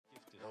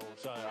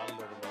sagði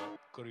alveg með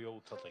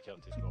grjótalla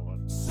kjafti sko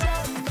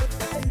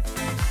var.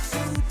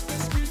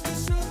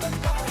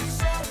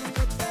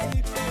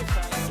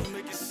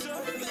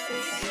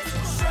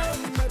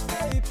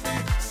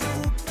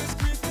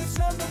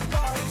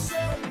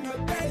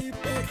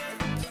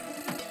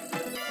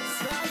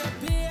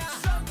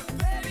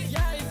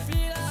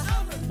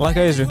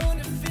 Lækka í þessu.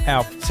 Já,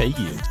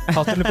 Segi ég.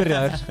 þátturinn er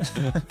byrjaður.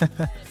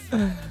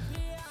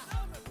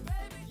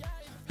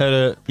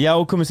 Herru, já,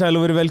 komið sæl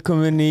og verið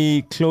velkomin í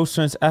Close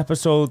Friends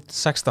episode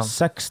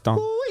 16.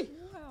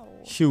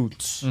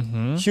 Huge.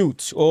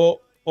 Huge.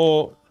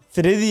 Og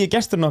þriðji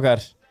gesturinn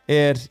okkar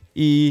er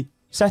í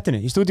settinu,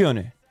 í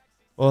stúdíónu.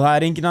 Og það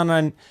er engin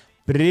annar en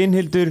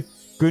Brynhildur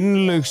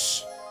Gunnlaugs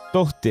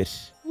dóttir.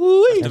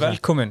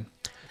 Velkomin.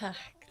 Takk.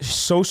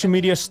 Social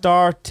media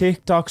star,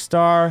 TikTok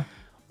star,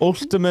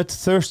 ultimate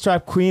thirst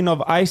trap queen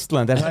of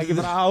Iceland. Er það ekki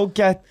bara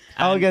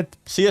ágætt?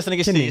 Síðast en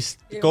ekki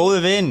síst,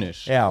 góði vinur.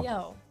 Já. Já,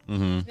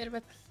 við erum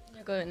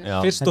mjög góð vinnur.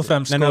 Fyrst og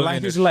fremst Nei, góð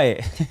lækka vinur. þessu lagi.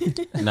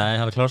 Nei,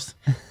 það er klárst.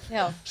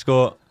 Já, Sko,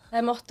 það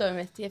er mottóið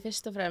mitt, ég er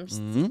fyrst og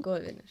fremst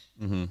góð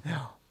vinnur.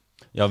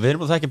 já, við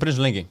erum búin að þekkja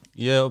Brynhildur lengi.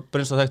 Ég og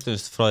Brynhildur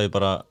þekktumst frá því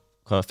bara,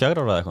 4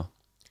 ára eða eitthvað?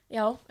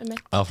 Já,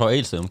 mitt. Já, frá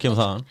Egilsstöðum, kemur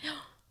þaðan.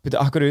 Veitu,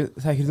 akkur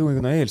þekkir þú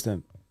einhvern á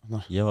Egilsstöðum?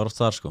 Ég var oft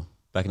þar sko,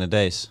 back in the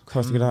days. Hvað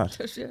varstu að gera þar?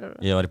 24 ára.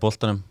 Ég var í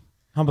boltanum.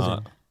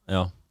 Handboltanum?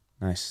 Já.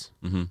 Nice.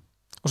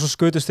 Og svo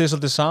skutust þið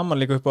svolítið saman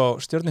líka upp á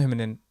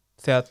stjörnuhiminin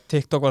þegar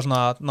TikTok var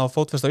svona að ná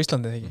fótfest á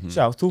Íslandi, þegar ekki?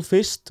 Sjá, þú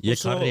fyrst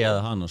Ég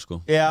karriðaði hana sko.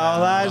 Já,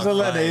 það er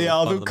svolítið, já,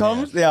 þú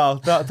komst, já,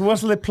 þú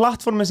var svolítið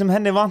plattformi sem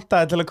henni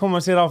vantaði til að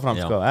koma sér áfram,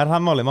 Já. sko. Er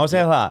það málið? Má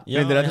segja það?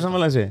 Já, Brynhildur, ertu já.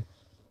 sammála þessu?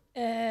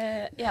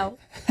 Já.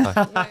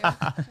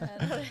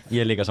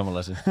 Ég er líka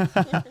samanlega þessu.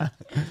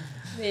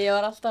 Ég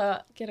var alltaf að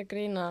gera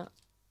grína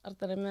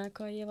Arnari með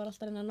hvað ég var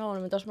alltaf að reyna að ná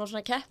honum. Þetta var smá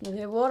svona keppni,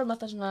 því við vorum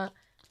alltaf svona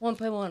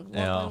 1.1,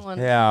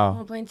 1.1, Já.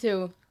 1.2.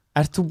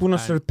 Ert þú búinn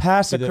að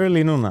surpassa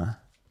Curly núna?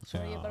 Svo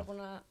ég er bara búin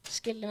að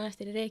skilja hann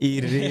eftir í Í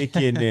reiki.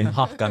 rikinu.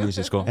 Hakkaði mér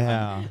sér sko.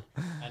 Já.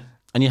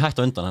 En ég hætti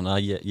á undan henni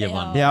að ég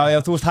vann. Já, já,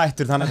 þú varst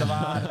hættur, þannig að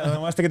það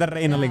varst ekki að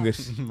reyna lengur.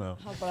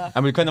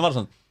 En hvernig var það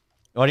svona?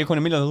 Var ég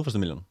komin í milljón þegar þú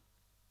fyrstu milljón?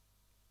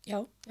 Já.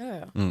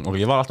 Ok,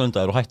 ég var alltaf undan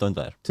þér og hætti á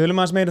undan þér. Tölum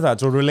aðeins meira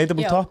það, svo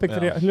relatable Já. topic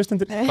fyrir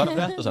hlustendur. Hvað er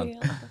þetta sann?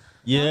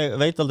 Ég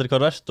veit aldrei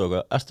hvað þú ert og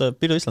eitthvað. Ertu að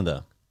byrja á Íslandi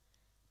eða?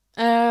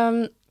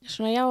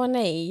 Svona já og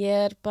nei,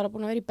 ég er bara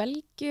búin að vera í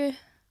Belgíu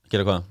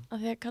Gera hvað? af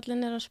því að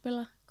kallinn er að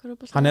spila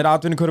körfubolta. Hann er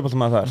atvinni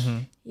körfuboltamaður þar.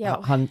 Já.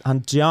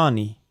 Hann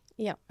Johnny.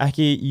 Já.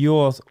 Ekki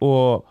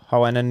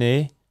J-O-H-N-N-I,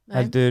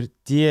 heldur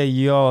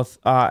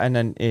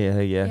D-J-A-N-N-I,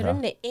 eða ekki Ég eitthvað.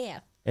 runni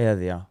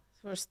Eða, já,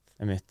 þú veist,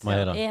 einmitt. Má ég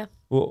heyra?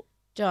 Og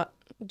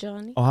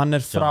Johnny, hann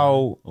er frá,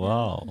 Vá.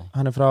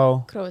 hann er frá,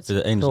 Króatíu, Þetta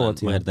er einu sinni,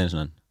 Króatíu. má ég heyrta einu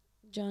sinni enn.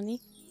 Johnny.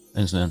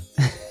 Einu sinni enn.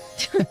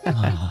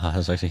 Það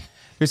er sexy.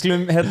 við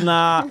skulum hérna,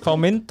 Fá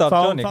mynd af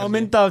Johnny. fá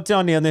mynda af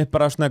Johnny hérna upp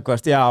bara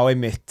snöggvast, já,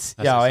 einmitt.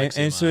 Það er Já, svo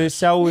sexy, eins og við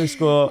sjáum,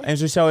 sko, eins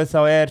og við sjáum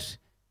þá er,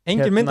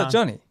 Engin mynd af Hérna.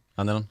 Johnny.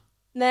 Hann er hann.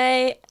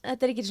 Nei,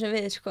 þetta er ekki svona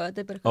við, sko, þetta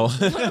er bara Ó.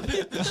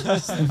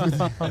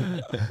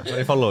 Var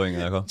ég following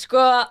eða eitthvað?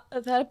 Sko,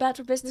 það er bad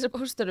for business á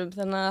pósturum,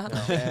 þannig að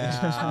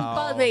hann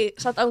baði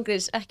mig satt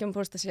ángriðs ekki að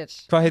posta sér.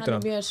 Hvað heitir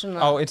hann? Hann er mjög svona,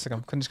 Á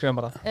Instagram, hvernig skrifa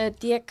maður það?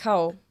 DK,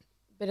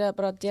 byrjaði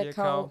bara DK,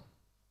 DK.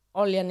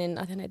 Oljaninn,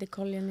 að hann heiti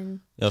Koljaninn.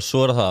 Já,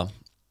 svo er það.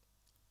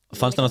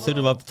 Fannst þér að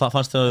þurfa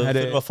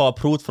að fá að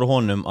prút frá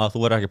honum að þú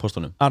verður ekki að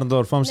posta honum?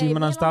 Arndór, fáum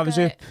síman hans Davís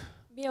upp.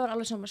 Ég var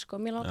alveg saman, sko,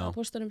 mér langaði Já. að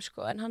posta honum,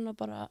 sko, en hann var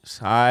bara,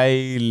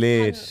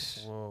 Sælir.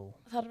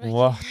 þarf ekki.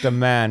 What a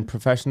man,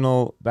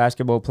 professional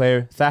basketball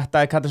player.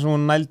 Þetta er kallað sem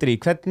hún nældir í.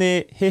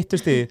 Hvernig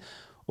hittust þið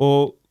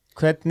og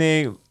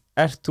hvernig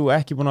ert þú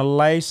ekki búinn að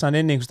læsa hann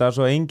inn einhvers staðar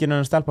svo enginn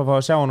er að stelpa að fá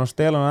að sjá hann og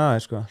stela hann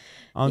aðeins, sko?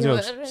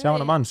 Ándjóks, Jú, sjá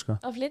hann að mann, sko.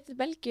 Að flytja til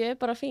Belgíu er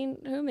bara fín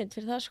hugmynd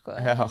fyrir það, sko.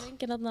 Já. Það er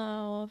enginn þarna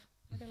og...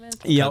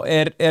 Já,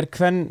 er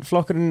hvern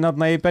flokkurinn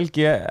þarna í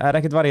Belgíu, er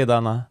ekkert varið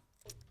þetta hana?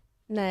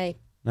 Nei,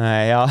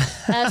 Nei, já.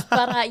 þess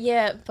bara,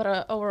 ég bara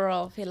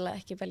overall fíla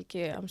ekki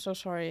Belgíu, I'm so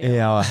sorry.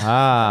 Já, ha.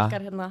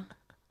 Okkar hérna,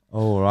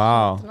 Oh,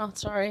 wow. not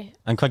sorry.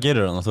 En hvað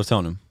gerir hann að þú ert hjá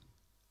honum?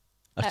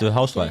 Ertu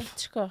housewife? Ekki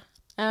neitt, sko.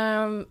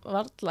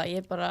 Varla,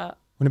 ég bara,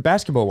 Hún er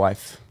basketball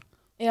wife.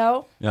 já,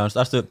 Já,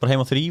 ertu bara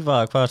heima að þrýfa,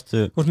 hvað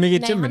ertu? Þú ert mikið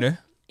í Nei, gymminu.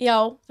 já,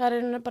 það er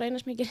einhvern bara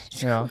einast mikið.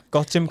 Já,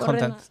 gott gym Og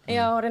reyna- content.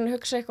 Já, og reyna að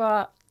hugsa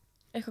eitthvað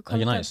Ekki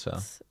content. næs,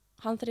 eða?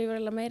 Hann þrýfur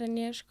eiginlega meira en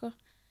ég, sko.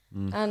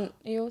 En,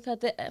 jú,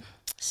 þetta er,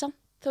 samt,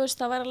 þú veist,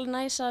 það væri alveg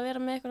næs að vera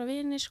með eitthvað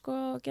vini, sko,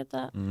 og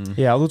geta,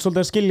 Já, þú ert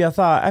svolítið að skilja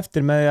það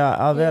eftir með því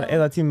að vera Já.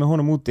 eða tíma með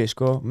honum úti,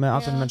 sko, með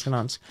atvinnumennskuna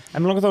hans.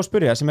 En mér langar þá að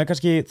spyrja, sem er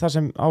kannski það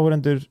sem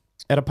áhörendur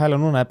er að pæla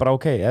núna, er bara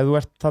ok, ef þú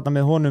ert þarna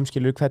með honum,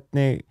 skilur,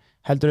 hvernig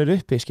heldur þér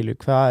uppi, skilur,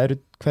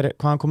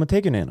 hvaðan komið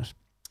tekjunni hennar?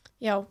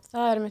 já,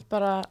 það er mitt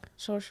bara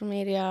social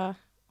media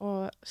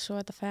og svo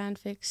þetta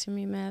fanfic sem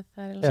ég með,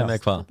 það er Sem er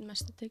hvað?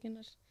 mestu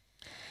tekinar.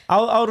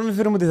 Árum við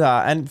fyrir út í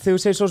það, en þegar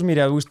þú segir social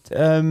media, þú veist,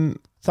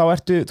 þá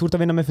þú ert að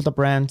vinna með fullt af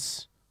brands.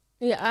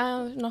 Já,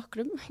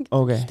 nokkrum.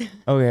 Ok.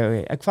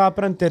 En hvaða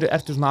brand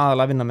ertu svona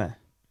aðalega að vinna með?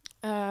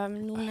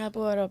 Núna er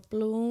búið að vera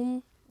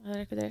Bloom Það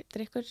eitthvað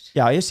drikkur.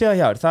 Já, ég sé það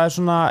hjá þér. Það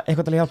svona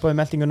eitthvað til að hjálpa við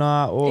meldinguna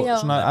og Já.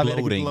 svona að vera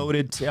ekki Bloating.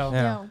 bloated. Já.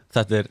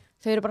 Þetta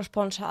Þau eru bara að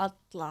sponsa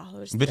alla, þú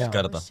veist.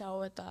 virkar og þetta, sjá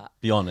þetta.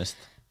 be honest.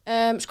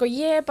 Sko,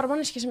 ég bara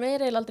manneski sem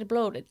eiginlega aldrei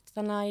bloated,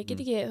 þannig að ég get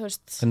ekki, þú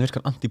veist, Hvernig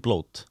virkar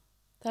anti-bloat?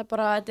 það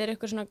bara, þetta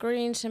eitthvað svona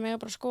green sem eiga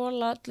bara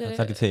skóla allir. Það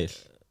er ekki til.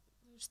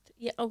 Þú veist,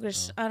 ég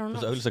ágris, I don't Þú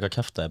veist know. auðvitað ekki að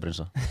kjafta þig,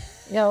 Brynsa.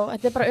 Já,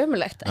 þetta bara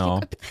ömulegt, Já.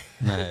 ekki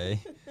Nei,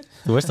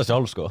 þú veist það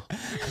sjálf, sko.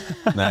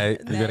 Nei,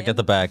 þú verður að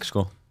geta bag,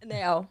 sko. Nei,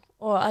 já,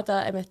 og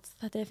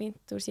þetta fínt,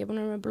 þú veist, ég er búin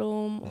að vera með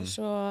blóm og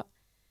svo,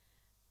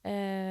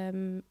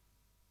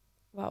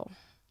 vá,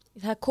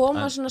 það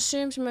koma svona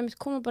sum sem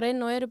koma bara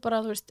inn og eru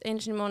bara, þú veist,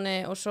 einu sinni í mánuði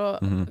og svo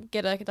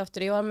gera það ekkert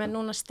aftur. Ég var með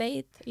núna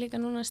State, líka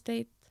núna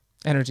State.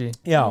 Energy.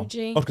 Já,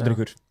 Energy.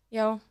 orkudrykkur.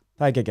 Já,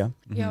 Það er geggjað.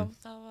 já,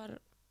 það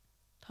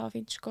var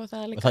fínt, sko,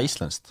 það er líka. Er það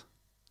íslenskt?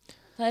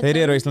 Það Þeir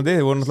eru á Íslandi,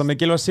 þeir voru náttúrulega með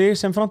Gylfa Sig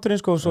sem fronturinn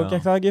sko og svo Já.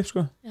 gekk það ekki upp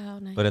sko. Já,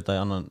 nei, Bara þetta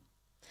í annan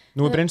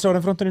Nú er Brynsa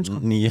orðin fronturinn sko.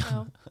 nýja.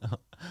 já.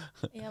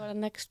 Ég var að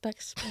next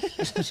backs.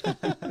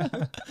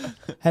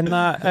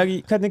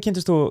 Hvernig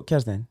kynntist þú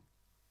kærastinn?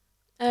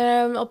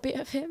 Á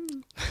B5.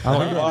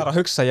 Ég var að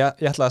hugsa,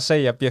 ég ætlaði að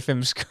segja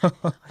B5 sko.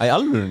 Æ,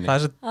 alvörunni? Það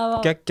er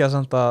svo geggjað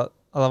samt að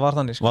það var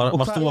þannig sko.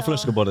 Varst þú á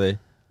flöskuborði?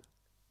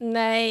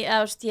 Nei,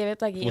 ég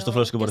veit ekki. Þú varst á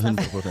flöskuborði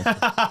 100%.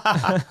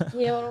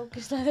 Ég var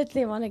ógeðslega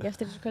full, ég man ekki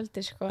eftir þessu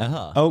kvöldi, sko. Er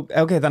það?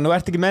 Ok, þannig þú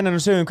ert ekki með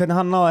hennar sögum hvernig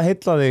hann náði að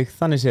heilla þig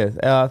þannig séð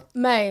eða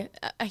Nei,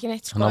 ekki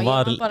neitt, sko. Hann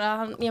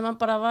var- Ég man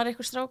bara var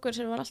eitthvað strákur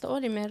sem var alltaf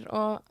orð í mér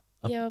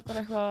og ég var bara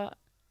eitthvað,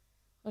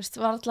 þú veist,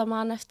 var alltaf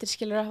mann eftir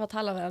skilur að hafa að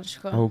tala við hann,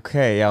 sko. Ok,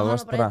 já, Og þú hann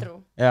varst var bara bara edrú.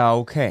 Já,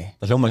 ok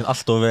Það hljóma ekki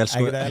alltof vel,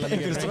 sko.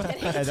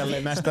 Þetta er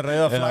alveg mesta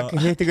rauða flagg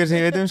hittingur sem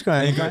ég veit sko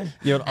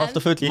Ég var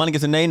alltaf full, mann ekki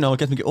eftir neina og hann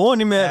gett mikið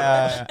ón í mér.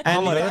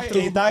 En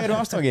í dag eru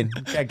ástfangin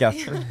Geggjað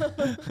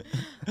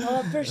Hann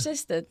var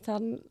persistent,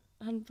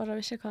 hann bara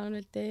vissi hvað hann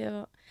vildi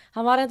og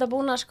hann var enda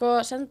búinn að sko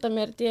senda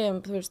mér DM,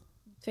 þú veist,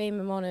 2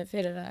 mánuði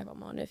fyrir eða eitthvað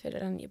mánuði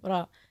fyrir en ég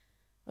bara,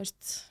 þú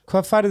veist,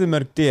 Hvað færðu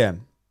mörg DM?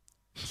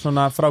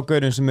 Svona frá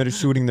gaurin sem eru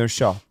shooting their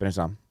shot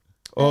Brynsa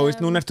Og veist,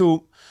 núna ert þú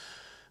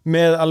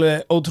með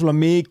alveg ótrúlega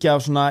mikið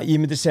af svona, ég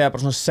myndi segja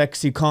bara svona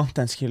sexy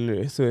content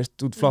skilur, þú veist,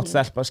 út flott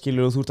stelpa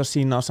skilur og þú ert að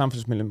sína á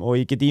samfélagsmiðlum og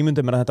ég get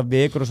ímyndað mér að þetta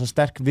vekur svona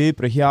sterk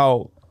viðbrögð hjá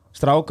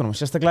strákunum,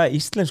 sérstaklega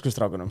íslensku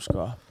strákunum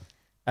sko,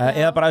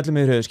 eða bara öllum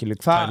yfir höfu skilur,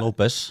 Ty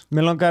Lopez.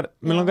 mér langar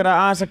að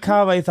aðeins að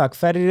kafa í það,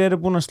 hverjir eru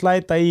búin að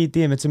slæta í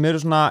DM-ið sem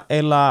eru svona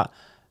eiginlega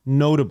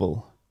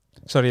notable?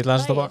 Sorry, ég ætla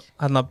að stoppa.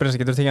 Hérna, Brynsa,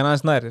 getur þú tekið hann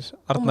aðeins nærir?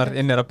 Arnar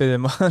inn er að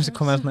biðja að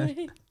koma aðeins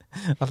nærir.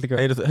 Allt í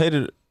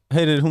góð.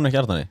 Heyrir hún ekki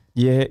Arnari?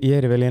 Ég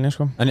er vel í henni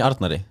sko. En í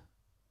Arnari?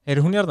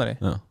 Heyrir hún í Arnari?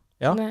 Já.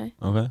 Já? nei,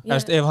 Ok,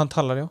 Ef hann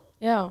talar, já.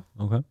 já,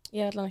 ok.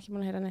 ég ætla ekki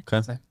búin að heyra neitt,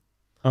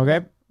 Ok,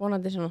 Ok,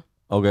 vonandi svona.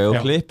 ok, og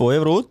Já. klipp og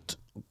yfir út.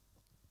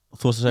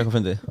 Þú varst að segja hvað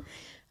fyndið?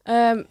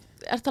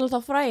 Er talað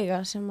þá fræga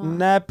sem að,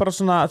 Nei, bara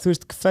svona, þú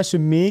veist, hversu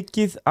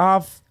mikið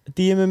af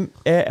DM-um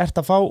ert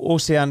að fá og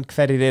síðan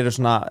hverjir eru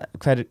svona,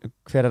 hver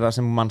er það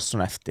sem manns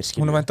svona eftir,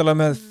 skilur? Hún er væntanlega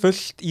með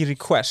fullt í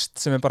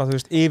request sem er bara, þú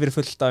veist, yfir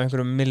fullt af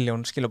einhverjum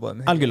milljón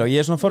skilabóðum. Algjörlega, ég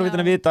er svona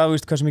forvitin að vita, þú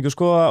veist, hversu mikið að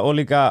skoða og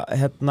líka,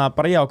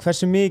 bara já,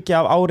 hversu mikið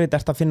af árit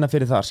ert að finna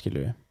fyrir það,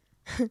 skilur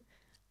við?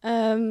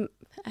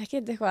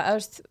 ekkert eitthvað, þú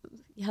veist,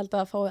 ég held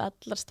að fái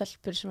allar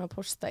stelpur sem að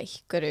posta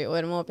einhverju og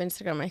erum á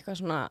Instagram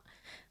eitthvað svona,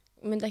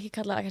 myndi ekki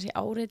kalla það kannski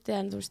áreiti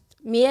en þú veist,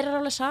 mér er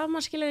alveg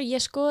sama skilur,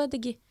 ég skoða þetta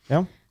ekki. Já.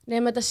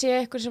 Nefnum þetta sé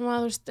eitthvað sem að,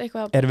 þú veist,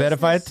 eitthvað Er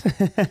verified?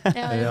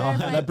 Já,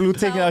 Það er blue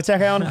ticket að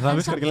checka hjá hann. Það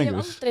virkar ekki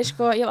lengur.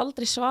 Ég hef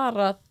aldrei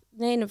svarað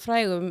neinum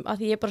frægum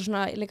af því ég bara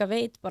svona, ég líka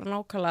veit bara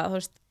nákvæmlega,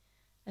 þú veist,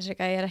 þess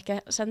að ég er ekki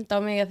að senda á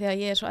mig af því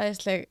að ég er svo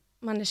æðisleg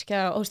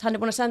manneskja og þú veist, hann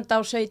er búinn að senda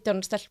á 17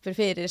 stelpur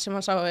fyrir sem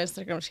hann sá á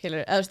Instagram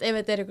skilur, eða þú veist, ef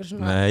þetta er eitthvað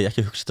svona Nei,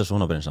 ekki hugsa þetta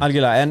svona Brynsa.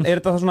 Algjörlega, en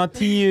er þetta svona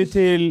 10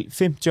 til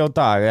 50 á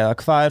dag eða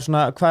hvað er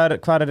svona,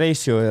 hvað er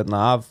ratio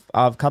hérna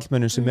af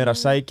kallmönnum sem er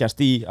að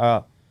sækjast í að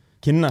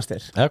kynnast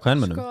þér? Eða hvað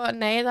ennmennum? Sko,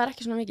 nei, það er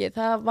ekki svona mikið.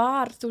 Það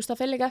var, þú veist,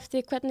 það fyrir líka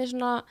eftir hvernig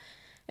svona,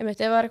 ef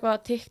það var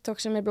eitthvað TikTok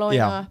sem er blowing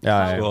Já, up, já,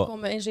 þá já.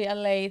 komu eins og í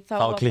LA, þá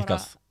var var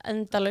klikkað. bara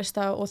endalaust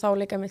og þá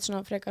líka mitt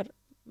svona frekar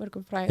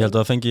mörgum frægum. Ég held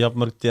að það fengi jafn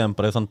mörg DM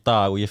bara í þann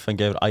dag og ég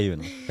fengi yfir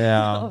ævina. Já.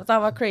 Og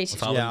það var crazy.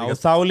 Það Já, var líka og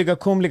þá líka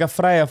kom líka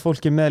fræga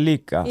fólki með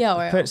líka. Já,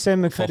 já.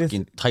 Sem er hverju...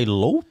 fucking Ty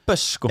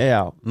Lopez sko.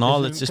 Já.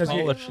 Knowledge is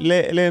power.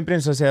 Leiðum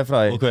Bryns að segja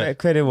frá því. Ok.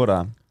 Hverju voru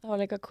það? Það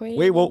var líka Quavo.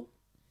 Quavo.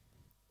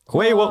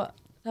 Quavo.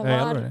 Og það Nei,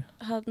 var alveg.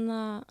 hérna...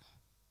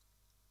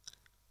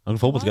 Það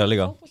er fótboltgæðar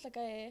líka.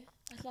 Fótboltagæi.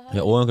 Ætli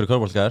Já, og einhverju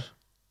körbóltgæðar.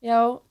 Já,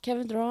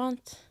 Kevin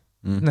Durant.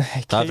 Nei,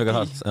 Það er frekar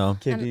hart, já.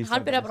 En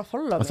hann byrjaði bara að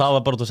followa En mig. það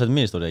var bara út að setja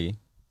mig í stóri, ekki?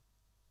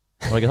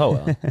 Var ekki þá,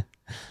 eða?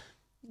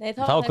 Nei,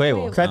 það var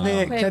Quavo.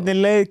 Hvernig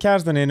leið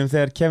kærastaninum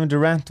þegar Kevin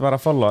Durant var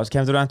að followa?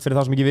 Kevin Durant, fyrir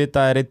þá sem ekki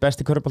vita, er eitt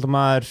besti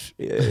körfuboltamaður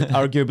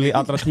arguably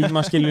allra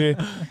tíma, skilju,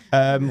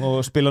 og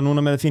spila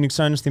núna með Phoenix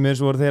Suns, því miður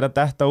svo voru þeir að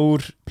detta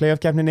úr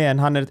playoff-keppninni,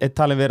 en hann er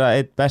talið vera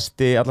eitt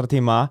besti allra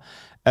tíma.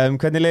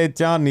 Hvernig leið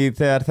Johnny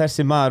þegar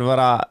þessi maður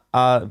var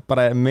að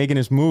bara making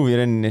his move í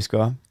rauninni,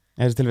 sko?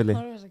 þessu tilfelli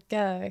Það var svo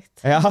geðveikt.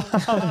 Já, hann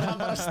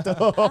bara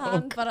stók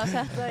Hann bara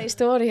setti það í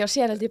story hjá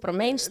sér held ég bara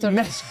main story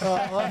sko.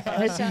 Og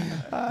hann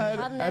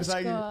Er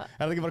sko...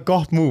 það ekki bara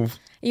gott move?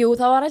 Jú,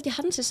 það var held ég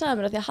hann sem sagði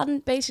mér það því að hann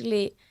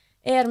basically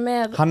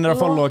með Hann er að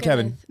followa loginið-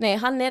 Kevin. Nei,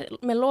 hann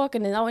með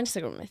loginið á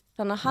Instagramið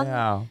þannig að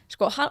hann,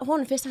 sko,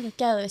 honum finnst þetta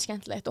geðveikt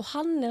skemmtilegt og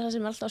hann er það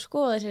sem er alltaf að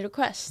skoða þessi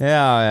request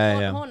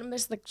Já honum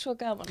finnst þetta svo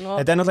gaman og...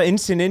 Þetta er náttúrulega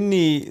innsýn inn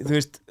í, þú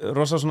veist,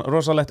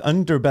 rosalegt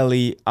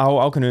underbelly á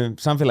ákveðnu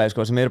samfélagi,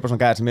 sko, sem eru bara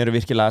svona gæðir sem eru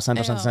virkilega að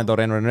senda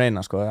og reyna,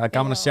 sko. Það er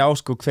gaman að sjá,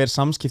 sko, hver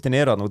samskiptin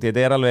eru þarna úti.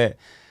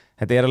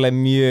 Þetta er alveg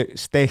mjög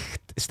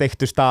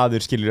steiktur staður,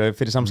 skiljur,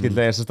 fyrir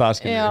samskiptilega þessar stað,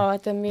 skiljur. Já,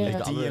 þetta er mjög...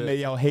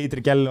 DM-ið,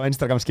 heitri gæl og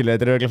Instagram, skiljur,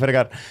 þetta er örugglega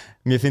frekar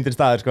mjög fyndin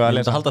staður, sko, Ég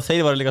myndi að halda að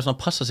þeir var líka svona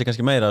að passa sig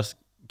kannski meira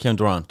Kevin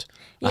Durant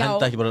að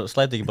henda ekki bara,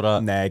 slæti ekki bara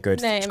Nei,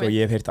 gauð, sko,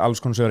 ég hef heyrt alls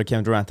konar sögur af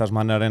Kevin Durant þar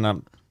sem hann er að reyna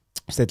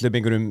að stilla upp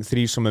einhverjum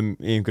þrísumum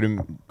í einhverjum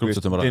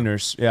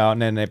dinners. Já,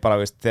 nei, bara,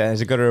 veist,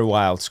 þessi görur eru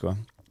wild, sko.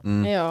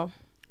 Já,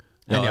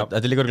 þetta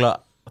er líka örugglega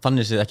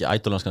þannig séð ekki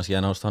idolans kannski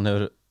en hann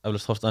hefur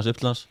eflaust horft aðeins upp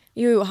til hans.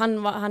 Jú, hann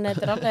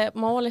þetta er alveg,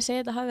 má alveg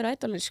segja þetta hafi verið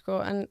ædolin, sko,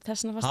 en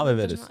þessna fannst Hafi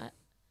verið.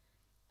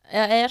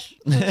 Já,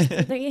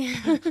 þetta ekki.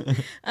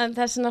 En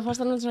þessna fannst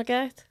hann svona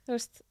geðvægt, þú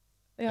veist.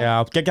 Já,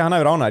 geggja hann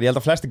hafi ánægður. Ég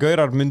held að flesti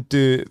gaurar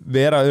myndu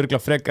vera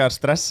örugglega frekar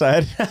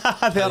stressaðir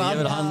þegar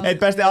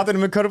einn besti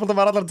atvinnum með körfbólta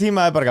var allar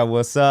tíma er bara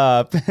what's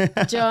up?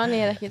 Johnny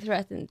er ekki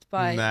threatened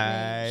by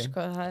Nei. sko,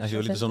 það Þessi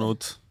var lítið svona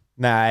út.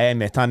 Nei,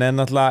 einmitt, hann er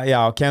náttúrulega,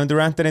 já, Kevin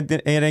Durant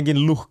er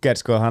engin looker,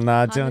 sko, hann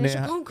Hann er eins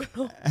og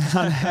kónguló.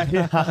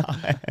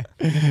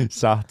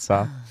 Satt.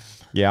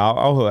 Já,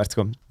 áhugavert,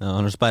 sko. Já,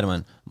 hann er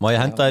Spiderman. Má ég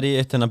henda þér í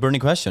eitt hérna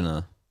burning question,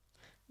 eða?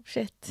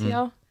 Shit,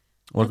 já.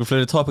 Og eitthvað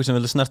fleiri topic sem við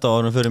viljum snerta á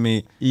árum fyrir mig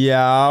í...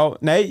 Já,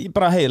 nei,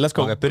 bara, hey, let's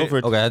go. Go for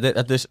it. Ok,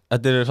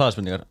 þetta eru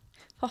hraðaspurningar.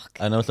 Fuck.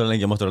 En það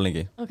máttu vera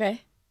lengi. Ok,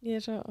 ég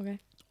er svo, ok.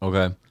 Ok,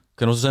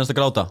 hvernig varstu senast að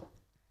gráta?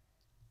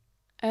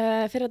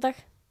 Fyrir dag.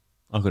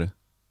 Af hverju?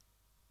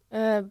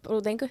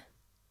 Út engu.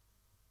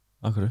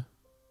 Af hverju?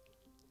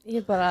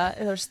 Ég bara,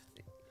 þú veist,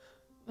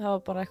 það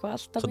var bara eitthvað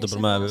alltaf Svolítið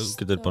bara með að við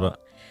getur bara...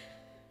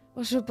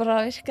 Og svo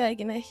bara virkaði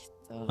ekki neitt.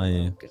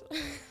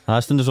 Það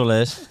er stundu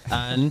svoleiðis,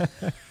 en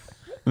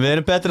við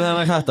erum betri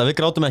en þetta, við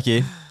grátum ekki.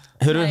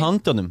 Hörðu við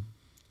handjónum?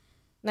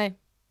 Nei.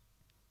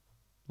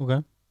 Ok.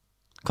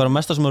 Hvað er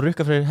mesta sem að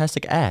rukka fyrir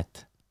 #ad?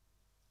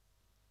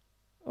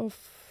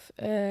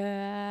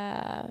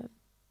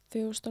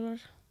 $4,000.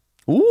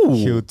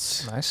 Huge.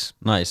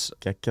 Nice.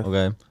 Geggjað. Ok.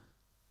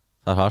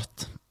 Það er hart.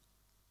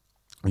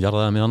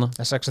 Jarðaði mér hana.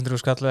 600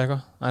 skall eða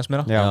eitthvað, aðeins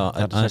meira. Já,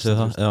 aðeins við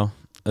það, já.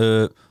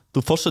 Þú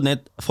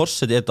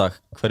forseti einn dag,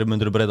 hverju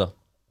myndir þú breyta?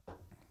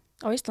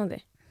 Á Íslandi?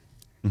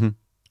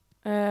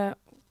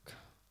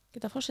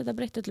 Geta forseti að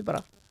breyta öllu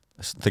bara?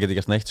 Það getur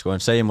gert neitt, sko,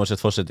 en segjum að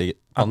sett forseti í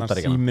Annars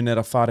Bandaríkjanna. síminn er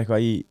að fara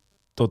eitthvað í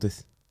dótið.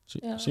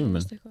 Síminn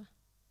minn?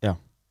 Já.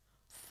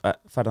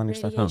 Færði hann í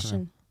stað.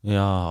 Radiation.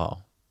 Já.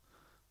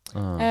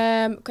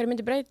 Hverju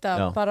myndi breyta?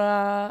 Já.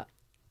 Bara...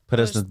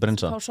 President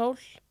Brynsa. Fá sól.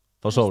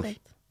 Fá sól.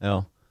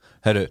 Já.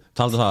 Herru,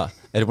 taldu það,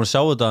 eru búin að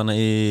sjá þetta hana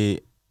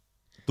í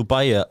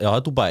Dubai, já, það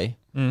er Dubai,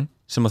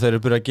 sem að þeir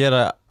eru byrjað að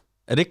gera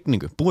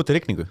rigningu, búið til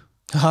rigningu.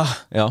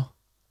 Já.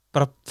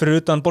 Bara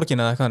fyrir utan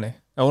borginni eða eitthvað hannig?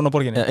 Já, ón á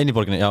borginni? Inn í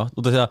borginni, já,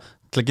 út af því að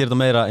til að gera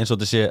þetta meira eins og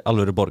þetta sé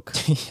alvöru borg.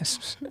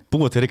 Jesus.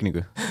 Búið til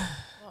rigningu.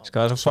 Sko,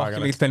 það er svo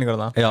fucking mikill peningur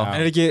þarna. Já. En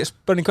er ekki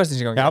burning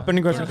questions í gangi? Já,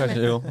 burning questions.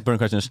 Jú,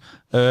 burning questions.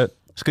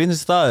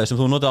 Skrýtnasti staðið sem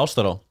þú notið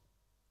ástar á?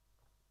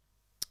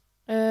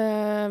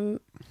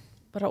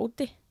 Bara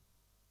úti.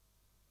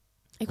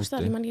 Einhver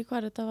stað, ég man ekki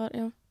hvað þetta var,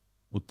 já.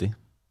 Úti.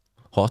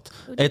 Hot.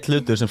 Eitt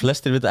hlutur sem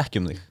flestir vita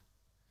ekki um þig.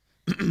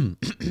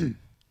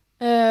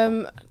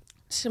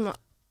 Sem að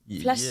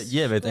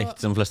Ég veit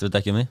eitt sem flestir vita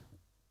ekki um þig.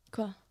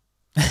 Hvað?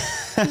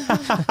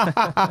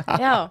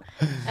 Já.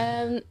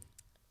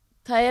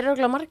 Það er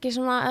örugglega margir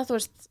sem að, þú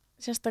veist,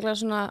 sérstaklega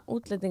svona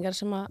útlendingar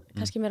sem að,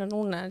 kannski meira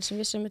núna, en sem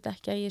vissum þetta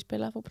ekki að ég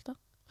spilaði fótbolta.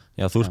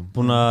 Já, þú ert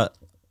búin að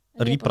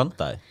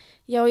rýbranda þig.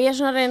 Já, ég er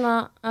svona að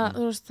reyna að,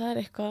 þú veist, það er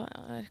eitthvað...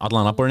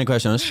 Allan að burning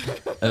questions.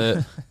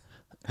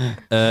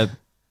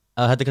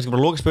 Þetta er kannski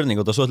bara loka spurning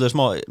og það er svo ætlaði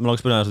smá með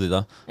loka spurning að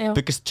þetta.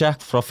 Biggest check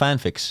frá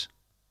fanfics?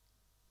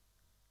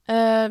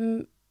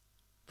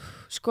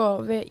 Sko,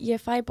 ég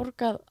fæ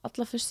borgað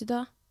alla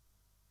föstudaga.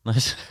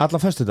 Nice. Alla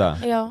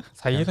föstudaga? Já.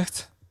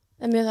 Þægilegt.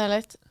 Það er mjög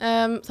þægilegt.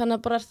 Þannig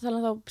að bara þannig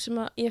að þá sem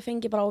að ég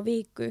fengi bara á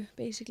viku,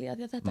 basically, að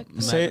því að þetta...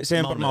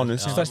 Segjum bara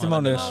mánuð. Flesti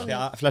mánuðir. Já,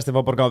 flesti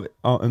fá borgað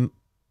á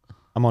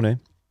mánuði.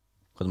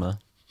 Hvað er með það?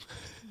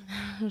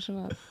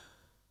 Svona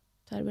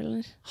 2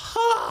 milljónir.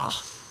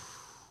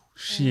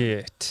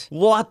 Shit.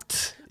 What?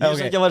 Ég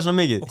veist ekki að vera svona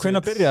mikið. Og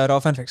hvenær byrjaði á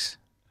fanfics?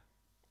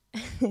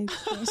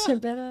 Sem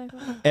byrjaði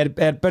eitthvað.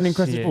 Er burning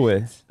questions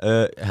búið?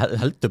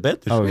 Heldur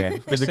betur. Ok.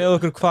 Segðu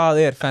okkur hvað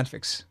er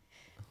fanfics?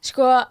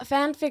 Sko,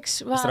 fanfics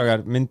var... Strákar,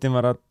 myndin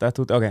var að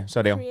detta út. Ok,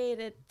 sorry, já.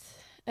 Created,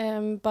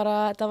 bara,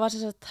 það var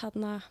sem sagt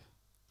hérna...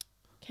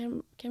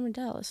 Cameron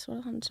Dallas, var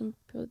það hann sem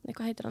bjóð,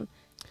 eitthvað heitir hann?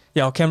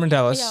 Já, Cameron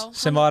Dallas, Já,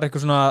 sem var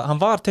eitthvað svona, hann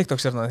var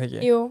TikTok-stjarnar, eða ekki?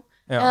 Jú,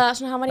 Já. eða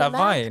svona hann var í Eða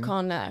Vine.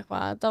 Madcon eða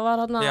eitthvað, það var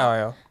hann Já,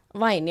 já.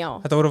 Væn, já.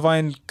 Þetta voru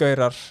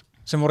Vine-gaurar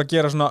sem voru að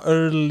gera svona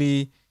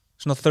early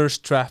svona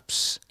thirst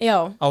traps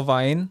Já. á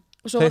Vine.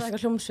 Og svo voru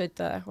eitthvað hljómsveit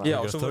eða eitthvað. Já,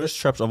 Thirst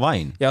traps á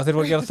Vine. Já, þeir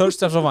voru að gera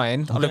thirst traps á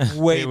Vine, alveg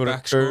way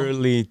back, sko.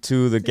 Early to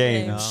the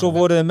game. Svo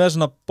voru þeir með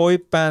svona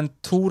boyband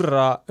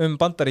túra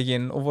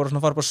Bandaríkin og voru svona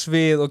að fara upp á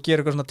svið og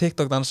gera eitthvað svona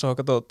TikTok-dans og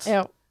eitthvað dót.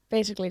 Já,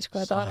 basically,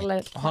 sko, þetta var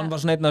alveg... Og hann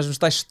var svona einn af þessum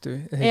stærstu.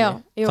 Já,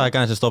 jú. Það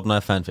gæðin sem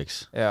stofnaði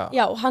fanfics.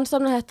 Já, hann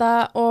stofnaði þetta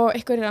og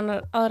einhverjir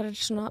aðrir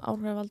svona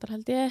áhrifavaldar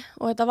held ég.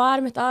 Og þetta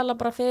var mitt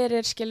aðalega bara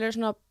fyrir, skilur,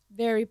 svona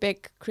very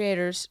big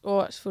creators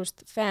og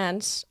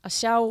fans að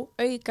sjá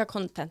auka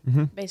content,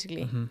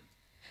 basically.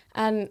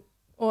 En,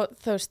 og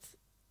þú veist,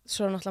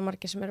 svo er náttúrulega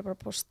margir sem eru bara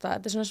að posta,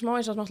 þetta er svona smá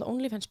eins og náttúrulega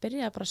OnlyFans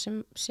byrjaði bara sem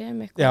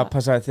eitthvað. Já,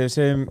 passaði, þegar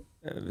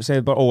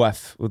segjum bara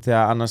OF, út því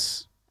að annars...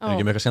 Er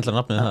ekki með eitthvað skemmtilega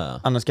nafnið það?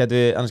 Annars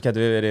getum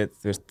við verið,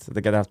 þú veist,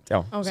 þetta getur haft, já,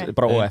 okay.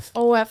 Bara OF.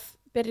 OF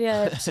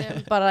byrjaði sem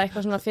bara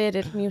eitthvað svona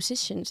fyrir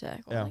musicians eða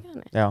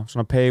eitthvað. Já,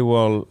 svona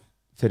paywall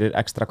fyrir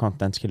extra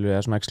content, skilur við,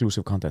 eða svona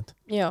exclusive content.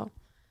 Já.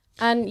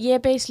 En ég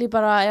basically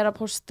bara er að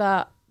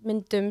posta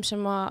myndum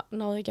sem að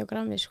náðu ekki á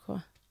grammi, sko.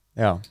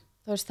 Já.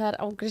 Þú veist, það er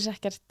ágrís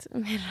ekkert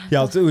meira. Já,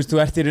 þú veist, þú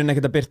ert í rauninni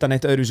ekkert að byrta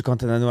neitt öðruvísi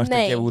content en þú ert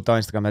að gefa út á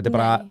Instagram. Þetta er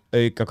bara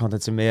auka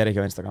content sem er ekki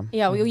á Instagram.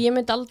 Já, ég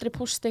myndi aldrei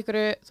posta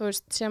einhverju, þú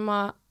veist, sem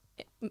að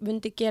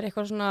myndi gera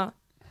eitthvað svona,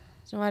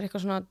 sem væri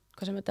eitthvað svona,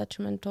 hvað sem er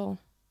detrimental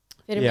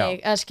fyrir mig,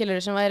 eða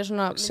skilur sem væri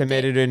svona... Sem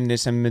er í rauninni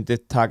sem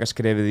myndi taka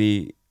skrefið í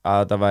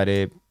að þetta væri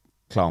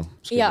klám.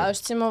 Já, þú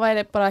veist, sem að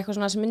væri bara eitthvað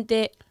svona sem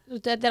myndi...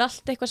 Þetta er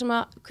allt eitthvað sem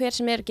að hver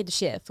sem er getur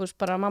séð, þú veist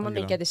bara mamma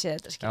mín getur séð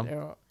þetta,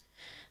 skilur, og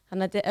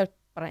þannig að þetta er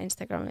bara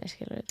Instagrami,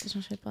 skilur, þetta er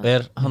svona svipað.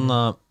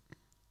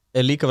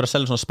 Er líka verið að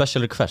selja svona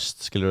special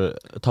request, skilur,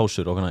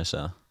 tásur og hvað næst,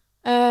 eða?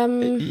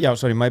 Já,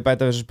 sorry, má ég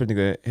bæta þessu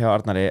spurningu hjá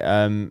Arnari,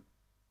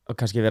 og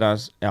kannski vera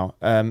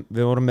að,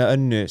 við vorum með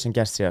Önnu sem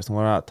gest síðast,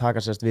 hún var að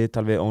taka sérst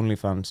viðtal við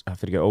OnlyFans,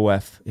 fyrir ekki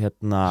OF,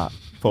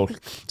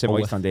 fólk sem á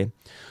Íslandi,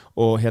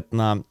 og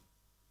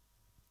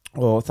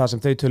og það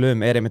sem þau tölu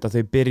er einmitt að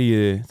þau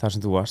byrjuðu þar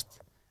sem þú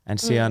varst en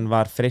síðan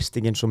var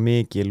freistingin svo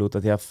mikil út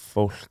af því að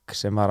fólk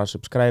sem var að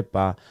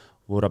subscriba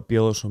voru að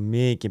bjóða svo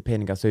mikið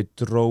pening að þau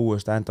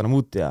dróust að endanum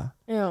út í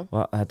það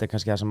og þetta er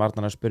kannski það sem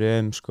Arnar að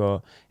spyrja sko,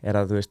 er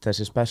að þú veist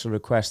þessi special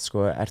request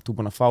sko, ert þú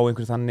búin að fá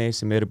einhver þannig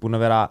sem eru búin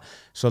að vera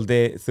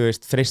svolítið þú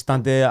veist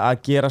freistandi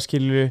að gera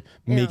skilur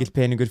mikill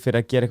peningur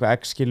fyrir að gera eitthvað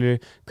x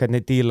skilur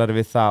hvernig dílar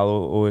við það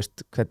og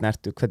veist,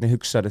 hvernig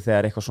hugsaðu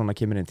þegar eitthvað svona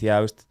kemur inn því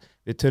að veist,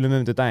 við tölum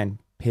þetta daginn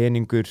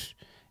peningur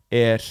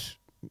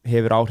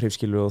hefur áhrif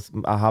skilur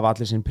og að hafa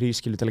allir sinn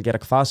prís skilur til að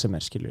gera hvað sem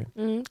er skilur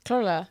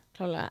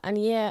klárlega, en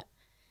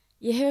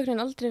ég hef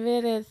aldrei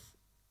verið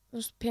þú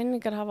veist,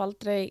 peningar hafa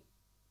aldrei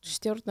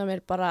stjórnað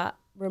mér bara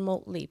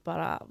remotely,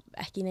 bara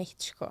ekki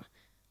neitt sko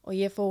og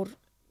ég fór,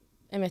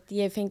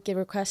 ég fengi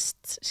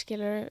request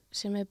skilur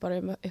sem er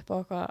bara upp á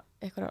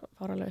eitthvað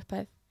fáralega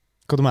upphæð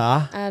Góðum með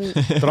það,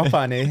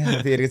 droppa henni því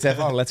ég er ekki að segja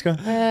fáralegt sko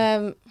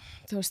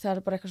þú veist, það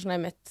eru bara eitthvað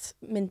svona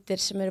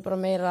myndir sem eru bara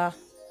meira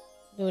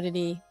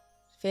nudity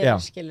fyrir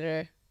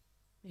skilur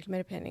miklu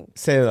meiri pening.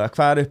 Segðu það,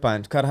 hvað er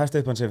upphæðin? Hvað er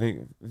hæsta upphæðin sem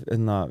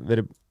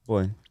verið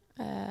búin?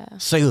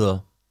 Segðu það.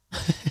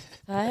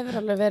 Það hefur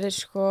alveg verið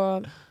sko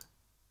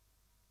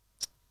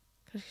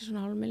kannski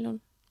svona $500,000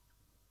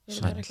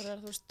 fyrir eitthvað,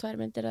 þú veist, 2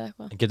 myndir eða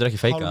eitthvað. Getur ekki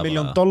feikað það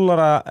bara?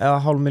 $500,000 eða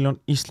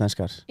 $500,000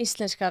 íslenskar?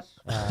 Íslenskar.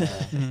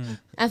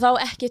 En þá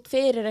ekkert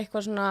fyrir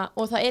eitthvað svona,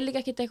 og það er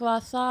líka ekkert eitthvað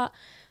að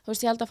það, þú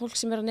veist, ég held að fólk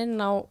sem er að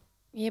inn á,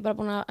 ég er bara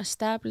búin að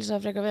establisa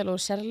frekar vel og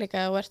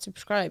sérleika og ert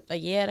subscribed,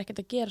 að ég er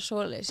ekkert að gera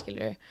svoleið,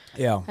 skilju.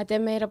 Þetta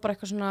er meira bara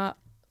eitthvað svona,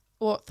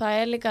 og það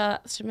er líka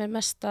sem er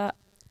mesta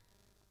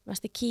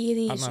kýið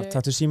í þessu. Anna,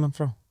 tattu síman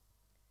frá?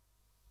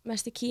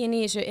 Mesti kýin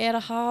í þessu er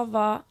að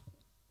hafa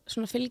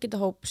svona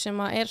fylgjendahóp sem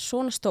er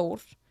svona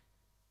stór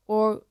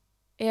og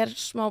er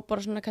smá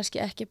bara svona kannski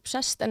ekki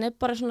obsessed en er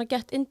bara svona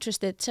get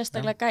interested,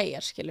 sérstaklega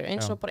gæjar skilur,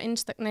 eins og bara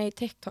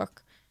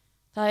TikTok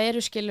það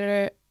eru skilur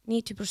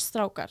 90%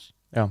 strákar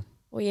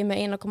og ég er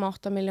með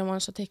 1,8 miljón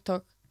manns á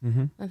TikTok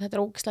en þetta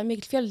er ógeðslega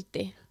mikill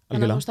fjöldi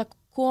þannig að þú veist að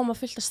koma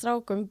fullt af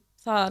strákum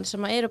þaðan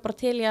sem eru bara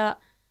til í að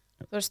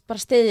þú veist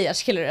bara styðja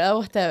skilur eða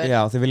whatever. Já,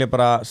 þau vilja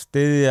bara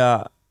styðja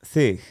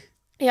þig.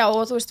 Já,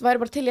 og þú veist,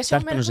 væri bara til í að sjá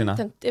meira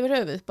content yfir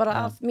höfuð, bara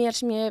af mér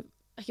sem ég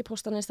ekki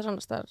posta neistar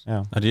annars staðar.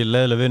 Er ég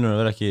leiðilega vinur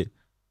að vera ekki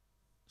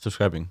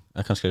subscribing?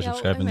 Kannski er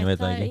subscribing, ég veit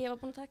það ekki. Já, ég var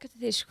búin að taka til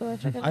því, sko.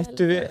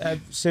 Ættu við,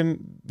 sem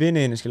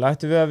viniðinni,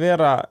 ættu við að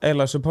vera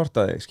eiginlega að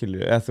supporta þig,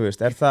 skilju, eða þú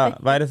veist,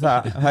 væri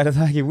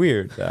það ekki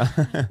weird?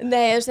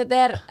 Nei, þú veist,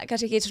 þetta er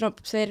kannski ekki svona,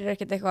 þeir eru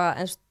ekkert eitthvað,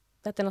 en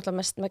þetta er náttúrulega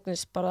mest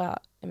megnis bara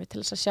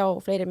til þess að sjá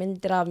fleiri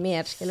myndir af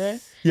mér, skilur.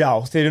 Já,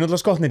 þeir eru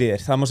náttúrulega skotnir í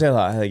þér, það má segja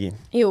það, eða ekki?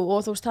 Jú,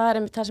 og þú veist, það er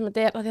það sem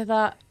þetta er, af því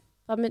að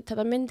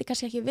þetta myndi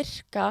kannski ekki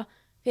virka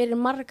fyrir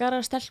margar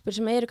stelpur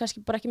sem eru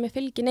kannski bara ekki með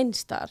fylgin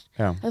einstar.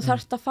 Þú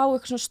þarft að fá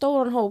eitthvað svona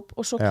stóran hóp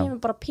og svo kemur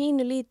bara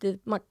pínu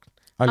lítið magn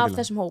af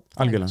þessum hóp.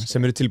 Algjörlega,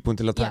 sem eru tilbúin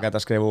til að taka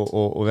þetta skref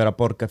og vera að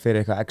borga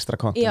fyrir eitthvað ekstra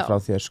content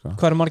frá þér, sko.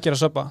 Hvað eru margir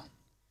að subba?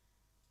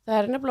 Það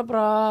er nefnilega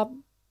bara,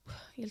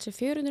 ég held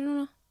að 400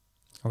 núna.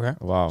 Ok.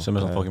 Vá, sem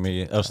er svona fókið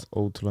mikið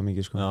ótrúlega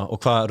mikið sko. Já, og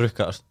hvað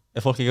rukkast?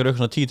 Er fólk ekki að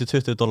rukka svona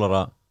 $10-20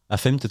 eða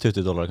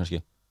 $5-20 kannski?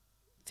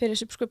 Fyrir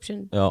subscription.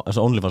 Já, eins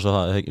og OnlyFans og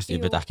það, ég Jú.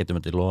 veit ekkert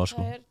þetta í lofa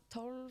sko. Það er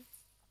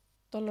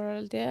 $12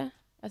 held ég,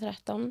 eða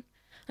 13.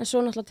 En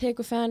svo náttúrulega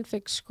tekur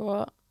fanfics sko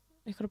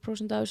einhverja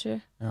prósent af þessu.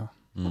 Já.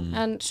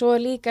 En svo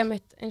er líka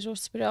mitt, eins og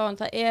spyrja á hann,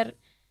 það er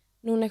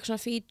núna eitthvað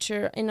svona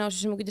feature inn á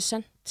þessu sem þú getur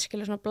sendt,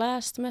 skilja svona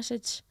blast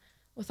message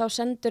og þá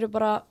sendur þú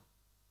bara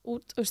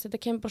út,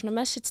 þetta kemur bara svona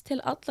message til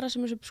allra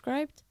sem er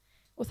subscribed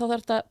og þá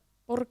þarf þetta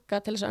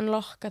borga til þess að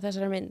unlocka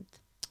þessari mynd.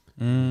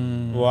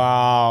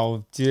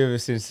 Vá,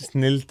 djöfisins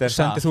snild er það.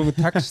 Sendið þú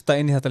texta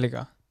inn í þetta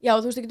líka? Já,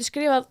 þú getur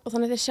skrifað og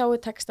þannig þið sjáu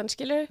textan,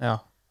 skilur. Já.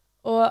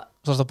 Og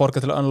svo það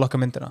borga til að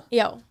unlocka myndina?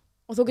 Já,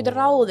 og þú getur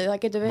ráðið,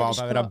 það getur verið Vá,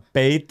 það verið að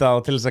beita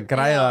og til þess að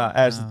græða,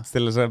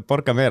 til þess að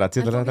borga meira. En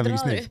þú getur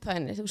ráðið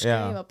upphæðinni, þú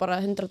skrifa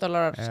bara $100.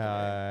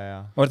 Já.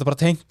 Og er þetta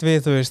bara tengt við,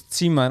 þú veist,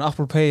 símaðin,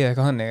 Apple Pay eða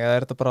eitthvað hannig? Eða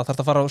er þetta bara, þarf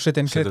þetta að fara og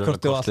setja inn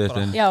kreditkorti og allt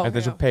bara? Já. Þetta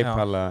er svo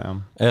PayPal, já.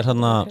 Er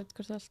þarna,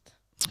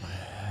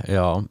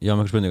 já, ég hafa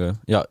með eitthvað spurningu.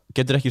 Já,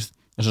 getur ekki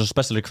eins og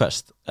special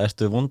request,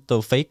 ertu vond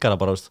og feikara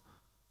bara,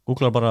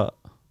 googlar bara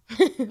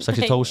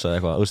sexy tósa eða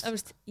eitthvað, þú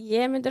veist?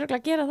 Ég myndi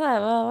örugglega gera það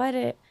ef það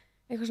væri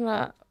eitthvað svona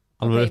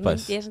Alveg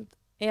upphæð?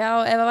 Já,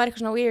 ef það væri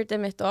eitthvað svona weird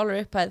emitt og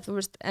alveg upphæð, þú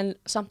veist, en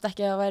samt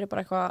ekki ef það væri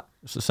bara eitthvað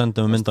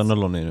Sendum við mynd af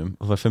nöllóninum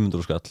og það er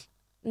 500 skall.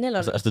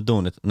 Nöllónum? Ertu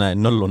doing it? Nei,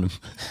 nöllónum.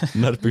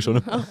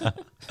 Nærbyggsónum.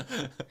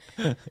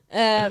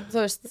 Þú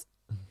veist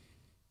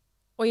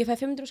og ég fæ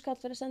 500 skall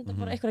fyrir að senda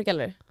bara eitthvað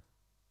gælur.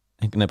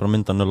 Nei, bara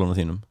mynd af nöllónum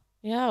þínum.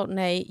 Já,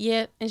 nei,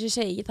 eins og ég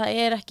segi, það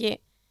er ekki,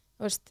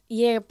 þú veist,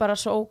 ég er bara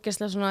svo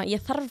ógeðslega svona, ég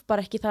þarf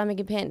bara ekki það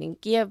mikið pening,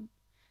 ég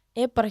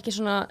er bara ekki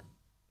svona,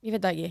 ég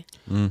veit það ekki.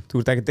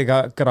 Þú ert ekkert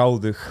eitthvað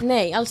gráðug.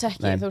 Nei, alls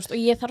ekki, þú veist,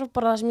 og ég þarf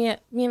bara það sem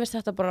mér finnst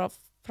þetta bara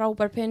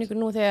frábær peningur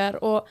nú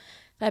þegar og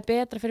það er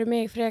betra fyrir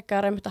mig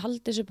frekar að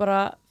halda þessu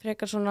bara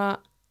frekar svona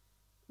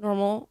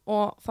normal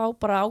og fá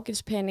bara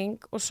ágæðs pening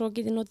og svo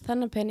get ég notið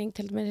þennan pening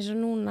til með þess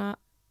að núna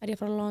er ég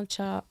að fara að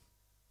launcha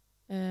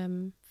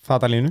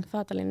Fatalínu.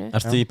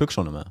 Ertu í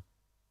buxunum eða?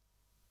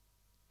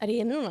 Er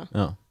ég núna?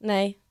 Já.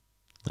 Nei.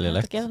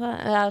 Lélegt.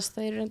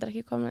 Það eru reyndar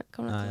ekki komin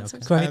til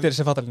þess. Hvað heitir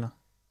þessi Fatalína?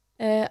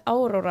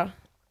 Aurora.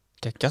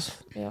 Geggjað.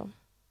 Já.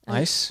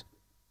 Nice.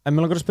 En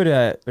mér langar að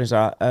spyrja þig,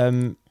 Brynsa,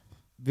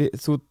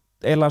 þú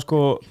eiginlega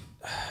sko,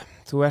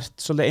 þú ert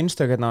svolítið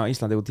einstök hérna á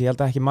Íslandi og ég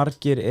held að ekki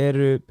margir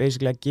eru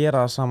basically að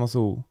gera það sama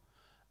þú.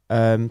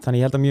 Þannig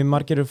ég held að mjög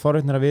margir eru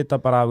forvitnir að vita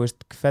bara,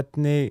 veist,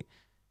 hvernig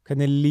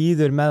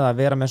líður með að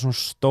vera með svona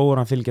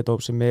stóran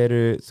fylgjadóp sem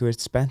eru, þú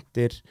veist,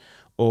 spenntir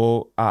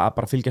og að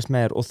bara fylgjast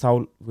með þér og þá,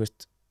 þú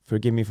veist,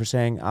 forgive me for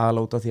saying,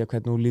 aðlóta því að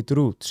hvernig þú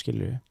lítur út,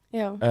 skilur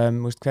Já.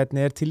 Veist,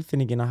 hvernig er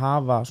tilfinningin að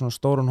hafa svona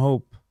stóran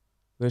hóp,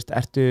 þú veist,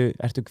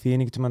 ertu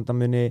kvíðin einhvern tímann að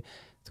muni,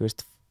 þú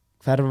veist,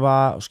 hverfa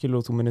og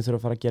skilur þú muni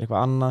þurfa að fara að gera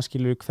eitthvað annað,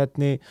 skilur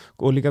hvernig,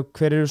 og líka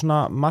hver eru svona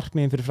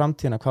markmiðin fyrir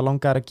framtíðina, hvað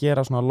langar að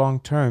gera svona long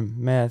term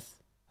með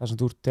það sem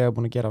þú ert þegar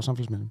búin að gera á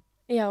samfélagsmiðlum?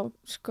 Já,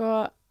 sko,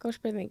 góð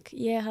spurning.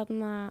 Ég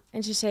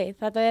eins og ég segi,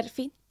 þetta er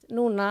fínt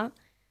núna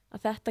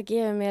að þetta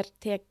gefur mér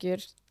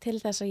tekjur til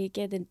þess að ég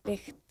geti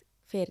byggt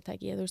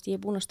fyrirtæki. Þú veist, ég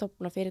er búin að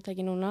stofna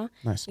fyrirtæki núna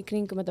í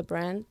kringum þetta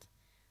brand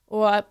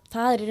og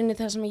það er í rauninni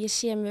það sem ég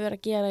sé mig vera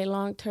að gera í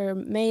long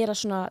term meira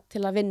svona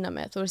til að vinna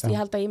með. Þú veist,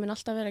 ég held að ég mun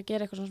alltaf vera að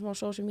gera eitthvað svona smá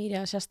social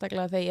media,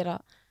 sérstaklega þegar ég er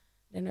að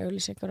reyna að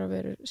auglýsa einhverjar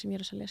vörur sem ég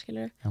er að selja,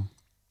 skilur.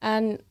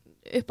 En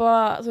upp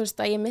á, þú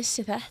veist, að ég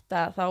missi þetta,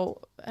 þá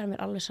er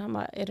mér alveg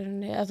sama í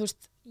rauninni, að þú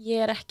veist,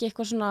 ég er ekki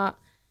eitthvað svona,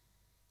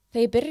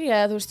 þegar ég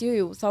byrjaði, þú veist,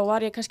 þá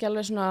var ég kannski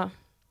alveg svona,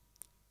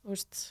 þú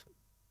veist,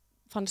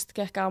 fannst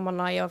ekki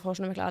gaman að ég var að fá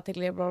svona mikla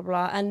athygli, bla bla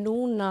bla, en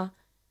núna,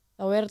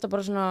 þá er þetta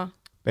bara svona,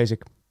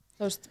 basic.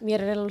 Þú veist, mér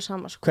er alveg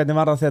sama, sko. Hvernig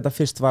var það þegar þetta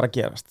fyrst var að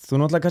gerast? Þú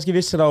náttúrulega kannski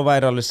vissir á að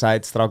væri alveg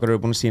sæt, strákar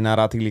eru búin að sína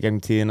athygli í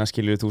gegnum tíðina,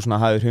 skilur, þú svona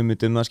hafðir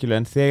hugmynd það, skilur,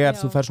 en þegar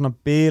þú fær svona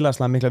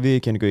bilaslega mikla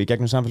viðurkenningu í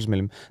gegnum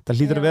samfélagsmiðlum,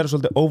 það hlýtur að vera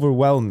svolítið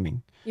overwhelming.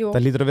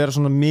 Það hlýtur að vera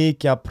svona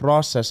mikið að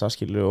processa,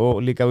 skilur,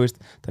 og líka, þú veist,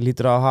 það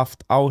hlýtur að hafa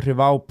haft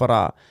áhrif á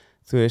bara,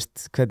 þú veist,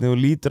 hvernig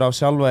þú lítur á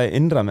sjálfa þig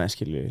innra með,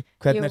 skilur.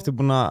 Hvernig ertu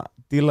búin að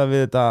díla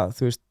við þetta,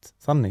 þú veist,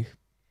 þannig?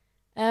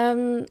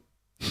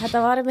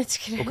 Þetta var einmitt,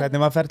 skilur. Og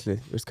hvernig var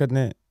ferlið? Þú veist,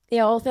 hvernig...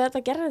 Já, og þegar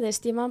þetta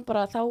gerðist, ég man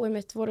bara, þá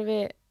einmitt vorum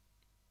við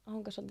að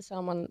hanga svolítið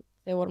saman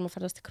þegar vorum að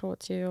ferðast til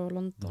Króatíu og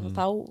London og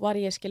þá var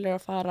ég, skilur,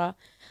 að fara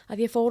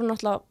að ég fór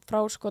náttúrulega frá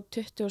sko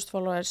 20.000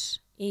 followers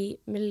í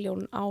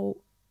 1.000.000 á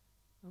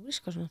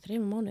sko svona 3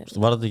 mánuðir.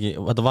 Var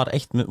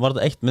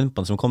þetta eitt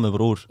myndband sem komið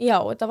bara úr? Já,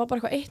 þetta var bara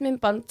eitthvað eitt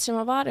myndband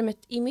sem var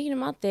einmitt í mínu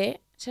mati,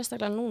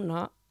 sérstaklega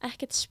núna,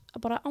 ekkert,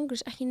 bara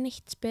ángriðs ekki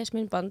neitt spes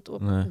myndband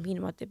og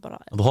mínu mati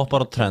bara... Þú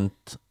hoppar á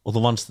trend og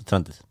þú vannst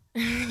trendið.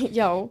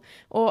 Já,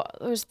 og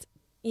þú veist,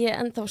 ég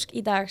ennþá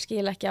í dag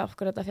skil ekki af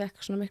hverju þetta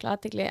fekk svona mikla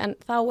athygli, en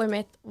þá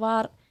einmitt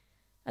var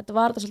þetta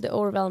svolítið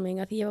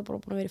overwhelming að því ég var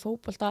bara búin að vera í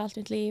fótbolta allt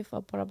mitt líf,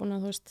 var bara búin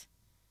að, þú veist,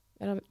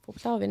 vera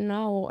fótbolta að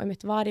vinna og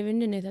einmitt var í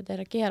vinnunni þetta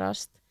er að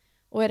gerast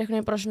og er einhvern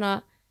veginn bara svona,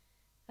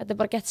 þetta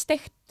er bara gett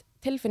steikt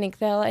tilfinning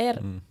þegar það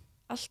er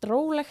allt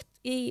rólegt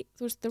í,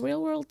 þú veist, the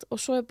real world og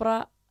svo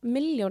bara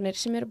milljónir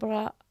sem eru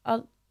bara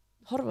að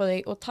horfa á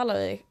þig og tala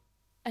við þig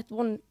at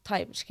one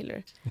time,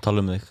 skilur.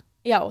 Tala þig.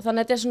 Já, þannig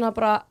að þetta svona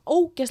bara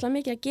ógeðslega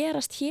mikið að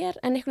gerast hér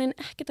en einhvern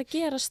veginn ekkert að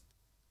gerast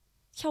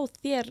hjá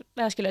þér,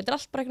 eða skilur, þetta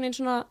allt bara einhvern veginn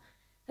svona,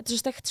 þetta svo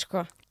stekt,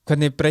 sko.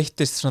 Hvernig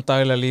breyttist svona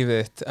daglega lífið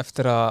þitt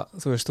eftir að,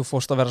 þú veist, þú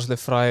fórst að vera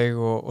svolítið fræg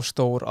og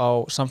stór á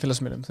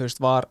samfélagsmiðlum, þú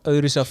veist, var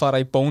öðruvísi að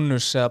fara í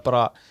bónus eða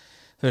bara,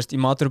 þú veist, í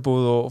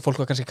maturbúð og fólk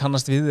var kannski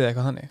kannast við þig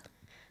eitthvað þannig?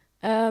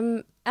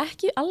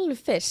 Ekki alveg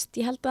fyrst,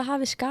 ég held að það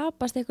hafi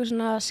skapast eitthvað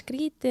svona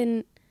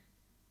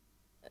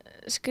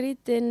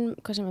skrítin,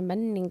 hvað sem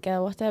menning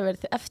eða whatever,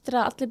 eftir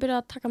að allir byrja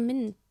að taka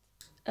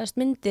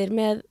myndir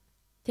með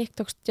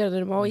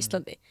TikTok-stjörnurum á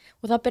Íslandi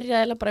og það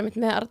byrjaði bara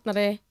einmitt með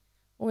Arnari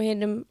og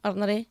hinum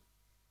Arnari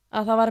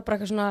að það var bara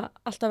eitthvað svona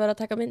alltaf verið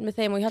að taka mynd með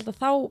þeim og ég held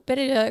að þá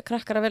byrjaði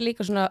krakkar að vera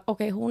líka svona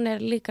ok, hún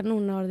er líka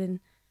núna orðin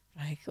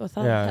fræg og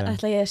þá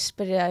ætla ég að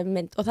spyrja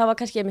mynd og það var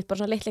kannski einmitt bara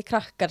svona litli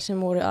krakkar sem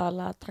voru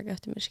aðalega að taka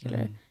eftir mér,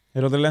 skilur. Þeir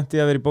eru aldrei lent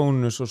í að vera í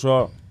bónus og svo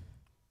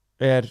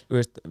þú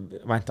veist,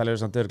 væntanlega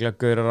samt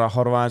örgulega gaurar að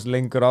horfa aðeins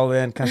lengur á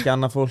þig en kannski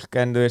annað fólk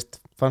en þú veist,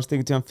 fannst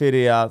einhvern tímann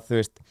fyrir að þú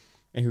veist,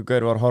 einhver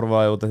gaur var að horfa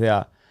á þig út af því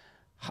að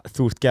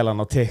þú ert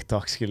gælan á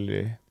TikTok,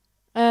 skilur.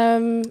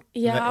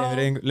 Já.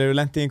 Hefur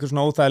lent í einhver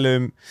svona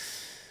óþægilegum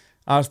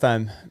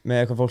aðstæðum með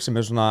eitthvað fólk sem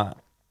er svona,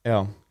 já,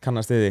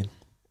 kannast við því?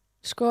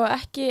 Sko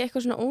ekki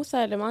eitthvað svona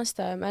óþægilegum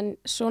aðstæðum en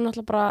svo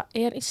náttúrulega bara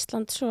er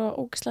Ísland svo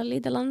ógeðslega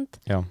lítið land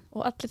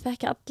og allir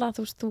þekkja alla,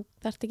 þú veist, þú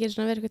þarft ekki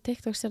svona að vera eitthvað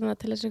TikTok-stjarna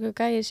til þess að eitthvað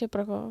gæði sé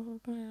bara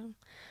eitthvað,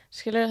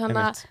 skilur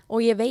þannig að, og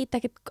ég veit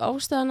ekkert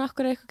ástæðan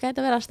okkur eitthvað gæti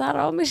að vera að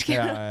stara á mig,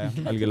 skilur,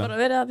 bara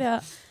verið að því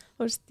að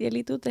þú veist, ég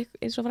líti út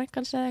eins og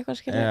frænkans eða eitthvað,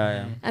 skilur,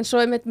 en svo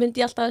myndi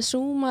ég alltaf að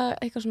zooma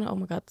eitthvað svona, oh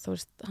my god, þú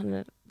veist, hann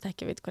er,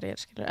 þekki veit hvað ég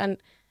er, skilur, en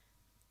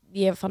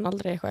ég fann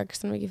aldrei eitthvað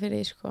ekstra mikið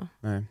fyrir því, sko.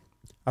 Nei.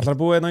 Ætlar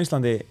að búa hérna á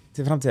Íslandi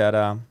til framtíðar,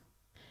 eða?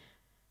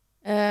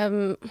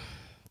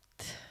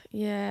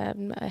 Ég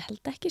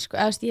held ekki, sko,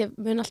 eða ég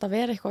mun alltaf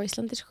vera eitthvað á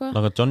Íslandi, sko.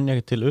 Langar Johnny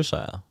ekki til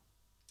USA, eða?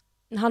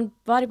 Hann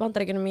var í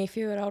Bandaríkjunum í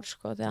 4 ár,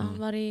 sko, þegar hann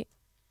var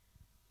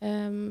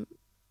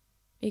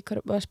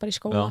bara í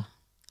skóla,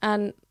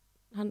 en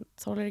hann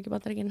þólar ekki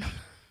Bandaríkjunum.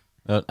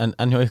 En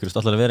hjá ykkur,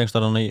 ætlar að vera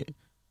einhverstaðar hann í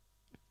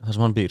það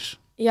sem hann býr?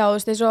 Já, þú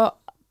veist, eins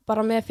og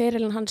bara með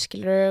ferilinn hans,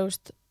 skilur, þú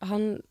veist,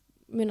 hann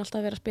mun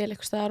alltaf vera að spila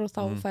eitthvað staðar og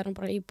þá fær hann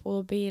bara íbúð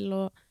og bíl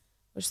og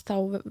veist, þá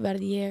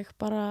verð ég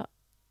bara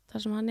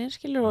það sem hann er,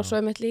 skilur, og svo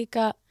einmitt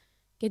líka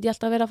get ég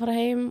alltaf verið að fara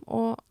heim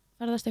og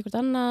ferðast eitthvað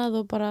annað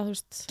og bara, þú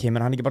veist.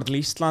 Kemur hann ekki bara til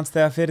Íslands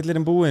þegar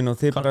ferillinn búinn og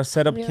þið bara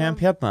set up camp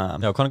hérna?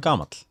 Já, hvað er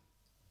gamall?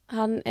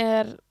 Hann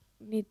er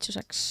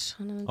 96.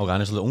 Ok,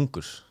 hann er svolítið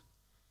ungur.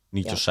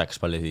 96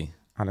 pælið því.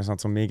 Hann er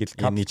samt svo mikill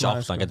kall.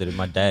 98, hann getur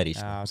my daddy,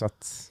 sko. Já,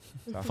 satt.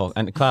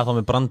 En hvað er þá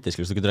með brandið,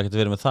 skilur, þú getur ekkert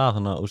verið með það,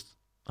 þannig að,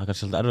 það er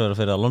kannski svolítið erfiðar að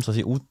fyrir að lonsa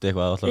því úti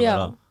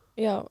eitthvað.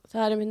 Já,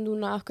 það er einmitt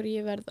núna, akkur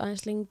ég verð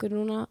aðeins lengur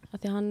núna, af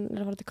því að hann er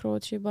að fara til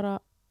Króatíu bara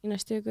í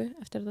næstu viku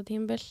eftir þetta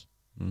tímabil.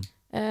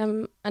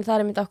 En það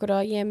er einmitt akkur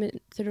að ég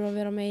þurfa að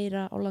vera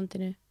meira á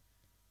landinu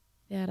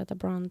þegar þetta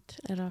brand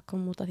er að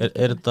koma út af því.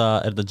 Er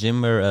þetta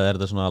gymmer eða er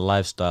þetta svona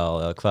lifestyle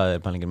eða hvað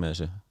er pælingin með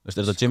þessu? Er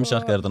þetta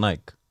gymsjakk eða er þetta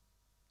Nike?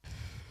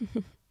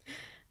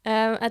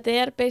 Þetta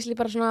er basically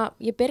bara svona,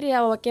 ég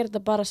byrja á að gera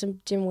þetta bara sem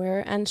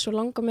gymwear en svo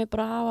langar mig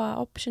bara að hafa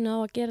optionu á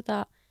að gera þetta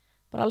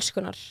bara alls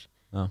konar.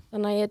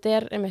 Þannig að þetta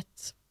er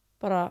einmitt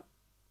bara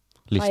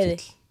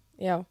lífstíl.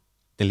 Já.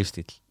 Þetta er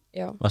lífstíl.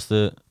 Já. Vastu,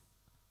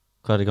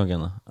 hvað er í gangi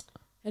hérna?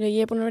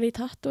 Ég er búin að vera í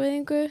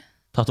tattoo-eyðingu.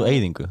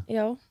 Tattoo-eyðingu?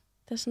 Já,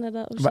 þessan er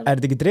það. Er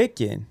þetta ekki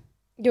drekiðinn?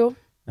 Jú.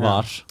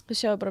 Var? Þú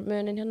sjáu bara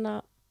munin hérna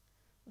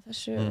og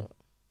þessu.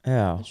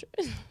 Já.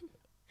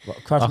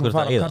 Hvert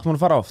mun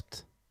að fara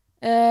oft?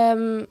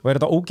 Og er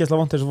þetta ógeðslega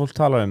vont þess að fólk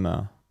tala um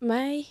það?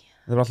 Nei.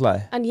 Þetta er alltaf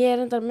lagi? En ég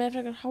er enda með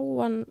frekar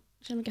háan,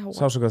 sem ekki háan.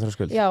 Sásökuð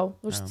þröskuld? Já,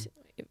 þú veist.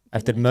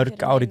 Eftir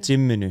mörg ár í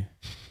gymminu.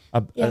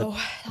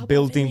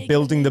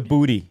 Building the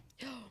booty.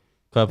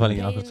 Hvað er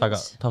pælingin að taka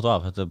tattu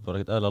af? Þetta er bara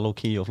ekkert eðla low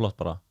key og flott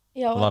bara.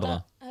 Já,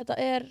 þetta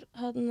er,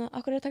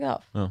 akkur er að taka það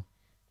af? Já.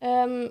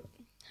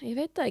 Ég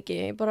veit það ekki,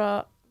 ég bara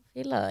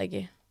fílaði það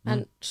ekki.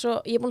 En svo,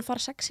 ég er búin að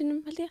fara 6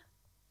 sinnum, held ég.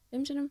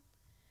 5 sinnum.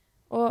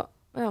 Og,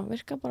 já,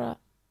 virka bara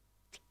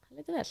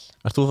litið vel.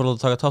 Ert þú fyrir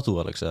að taka tattoo,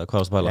 Alex, eða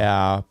hvað varst að pæla? Já.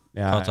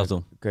 Hvað er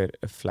tattoo?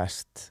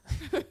 Flest.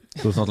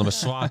 Þú ert náttúrulega með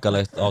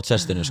svakalegt á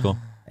chestinu, sko.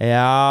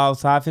 Já,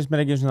 það finnst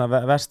mér ekki svona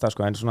versta,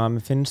 sko, en svona,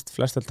 mér finnst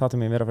flest öll tattoo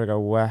mér vera fyrir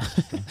eitthvað wet.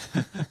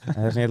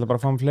 Þess vegna ég ætla bara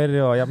að fá mér fleiri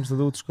og jafnast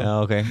þetta út, sko. Já,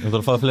 ok. Þú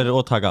ætla að fá fleiri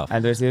og taka af.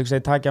 En þú veist, ég hugsa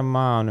ég takja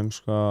manum,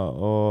 sko,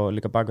 og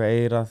líka bak við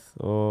eyrað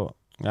og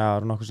já, það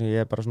er nokkuð sem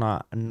ég er bara svona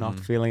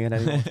not feeling it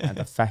anymore. En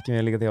það fekkir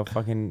mér líka því að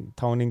fucking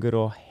táningur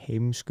og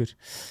heimskur.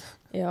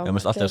 Já, ég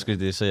mest alltaf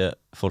skrítið að segja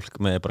fólk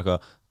með bara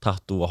eitthvað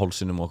tattoo á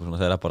hálsinum og okkur svona,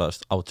 þegar það er bara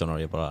 18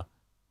 ára, ég bara,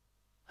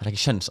 það er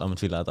ekki sjens að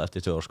mynd fíla þetta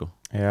eftir 2 ár, sko.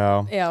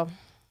 Já.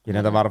 Ég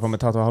nefndi að vara að fá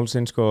mig tattoo á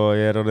hálsin, sko, og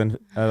ég er orðin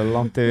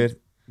langt yfir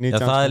Já,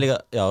 það líka,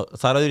 já,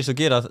 það öðruvísi að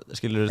gera,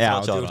 skilur 30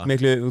 ára. Já, þú ert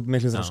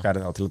miklu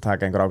þroskari þá til að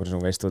taka einhver ákvörðun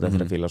sem þú veist og þetta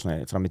er að fíla svona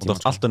fram í tíma. Og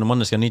þú ert allt önnur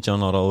manneskja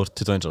 19 ára og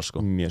 21 ára,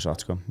 sko.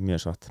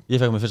 Mjög satt. Ég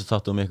fekk mér fyrsta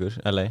tattoo ykkur,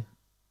 LA.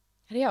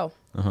 Já,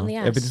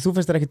 yes. Þú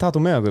finnst þér ekki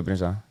tattoo með okkur,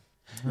 Brynsa?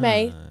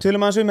 Nei.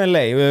 Tölum aðeins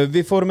LA,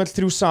 við fórum öll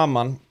 3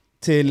 saman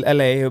til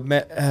LA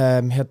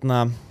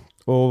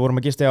og vorum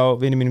að gista á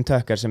vini mínum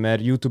Takkar sem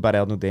YouTuberi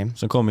á núti.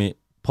 Sem kom í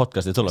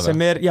podcastið tólaka.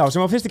 Sem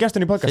var fyrsti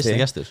gesturinn í podcasti.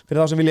 Fyrsti gestur.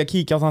 Fyrir þá sem vilja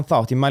kíkja á þann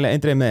þátt, ég mæli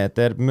eindreið með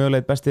þetta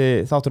mögulega besti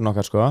þátturinn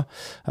okkar, sko.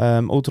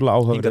 Ótrúlega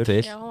áhugaverður. Hingað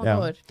til. Já,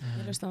 áhugaverður.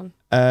 Ég hlusta á hann.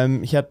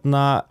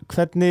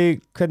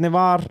 Hvernig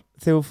var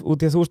þegar út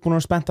í að þú ert búin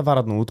að spennt að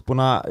fara nú, þú ert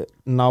búin að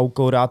ná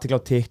góðri athygli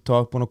á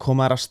TikTok, búin að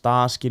koma þér að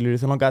stað, skilur,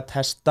 þú langaði að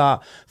testa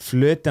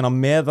flötin á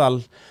meðal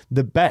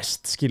the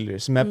best,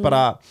 skilur, sem er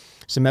bara,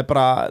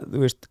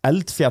 þú veist,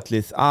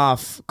 eldfjallið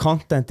af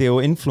contenti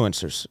og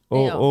influencers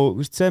og þú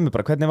veist, segðu mér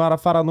bara, hvernig var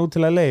að fara nú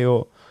til LA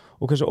og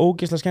hversu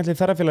ógeðslega skemmtileg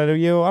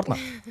ferðafélagir ég og Arna?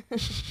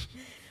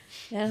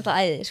 Ég þetta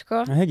æði,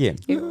 sko. Það ekki?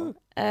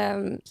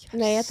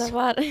 Nei,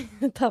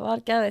 þetta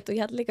var geðveikt og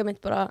ég held líka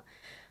mynd bara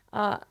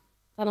að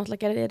það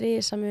náttúrulega gerði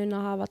risamun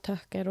að hafa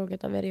Takkar og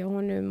geta verið í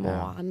honum og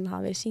hann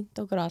hafi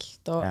sýnt okkur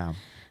allt og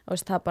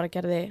veist, það bara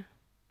gerði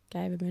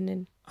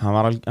gæfumuninn. Hann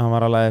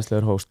var alveg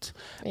æðislegur host.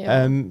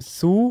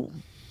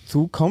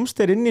 Þú komst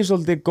þér inn í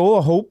svolítið góða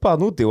hópa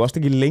að núti og varst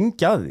ekki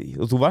lengi að því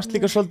og þú varst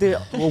líka svolítið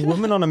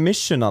woman on a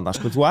mission að það,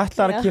 sko. Þú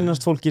ætlar að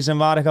kynnast fólki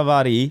sem var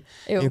í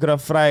einhverja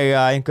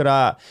fræga,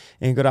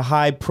 einhverja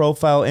high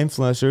profile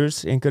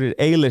influencers, einhverjir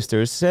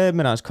A-listers. Segðu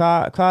mér aðeins,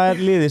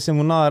 hvað liðið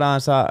sem hún náður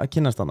aðeins að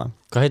kynnast þarna?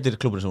 Hvað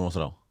heitir klúburinn sem hún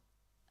áttur á?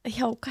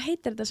 Já, hvað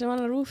heitir þetta sem var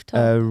á rooftop?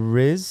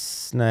 Riz,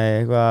 nei,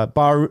 eitthvað,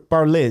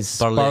 Bar Liz,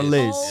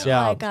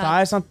 já,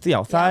 það samt, já,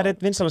 það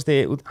eitt vinsalasti,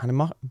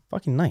 hann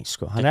fucking nice,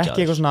 sko, hann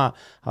ekki eitthvað svona,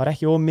 það var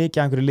ekki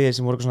ómikið einhverju liði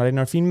sem voru eitthvað svona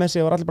reynar fín með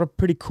sig, það var allir bara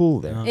pretty cool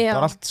þegar, það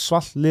var allt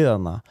svalt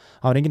liðana,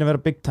 það var enginn að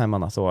vera big time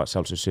hana, þó að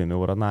sjálfsög sumi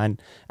voru hana, en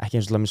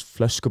ekki eins og lemmis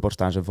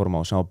flöskuborstæðin sem við fórum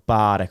á, sem var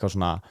bara eitthvað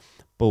svona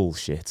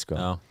bullshit, sko.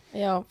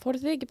 Já,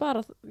 fóruð þið ekki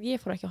bara,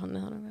 ég fór ekki á hann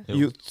þannig.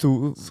 Jú,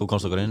 þú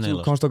komst okkur inn eiginlega.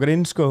 Þú komst okkur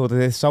inn, sko,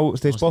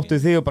 þið spottuð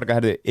þig og bara,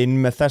 herðu, inn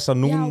með þessa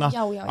núna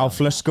á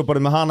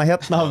flöskuborðið með hana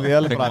hérna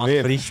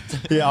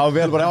og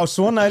við bara,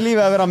 svona er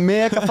lífið að vera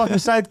mega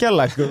fucking sæt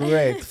gælla,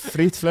 great,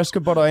 frýtt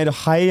flöskuborð og einu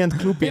high-end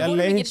klúb í LA. Við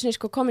vorum ekki svona,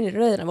 sko, komin í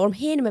röðina, við vorum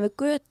hinum með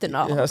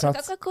götuna og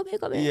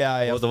komið.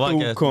 Já,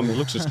 þú komið.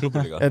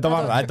 Luxusklúbur líka. Þetta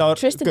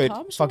var,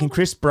 fucking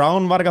Chris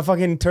Brown var eitthvað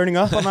fucking turning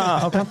up hana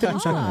á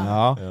kantinum.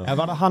 Já,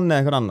 var það hann eða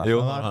einhver annar?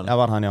 Jú,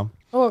 var hann, já.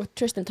 Og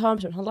Tristan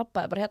Thompson, hann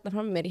labbaði bara hérna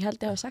fram með mér, ég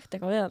held ég hafi sagt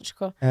eitthvað við hann,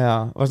 sko.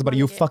 Já, varstu bara,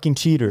 you fucking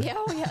cheater. Já,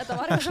 þetta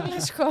var eitthvað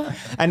svolítið, sko.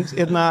 En,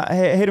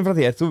 heyrum frá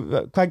þér,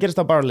 hvað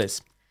gerist á Bar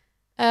Liz?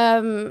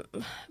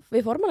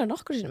 Við fórum alveg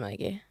nokkur sinnum, eða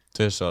ekki?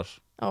 2 svar.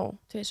 Já,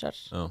 2 svar.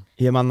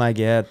 Ég manna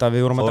ekki,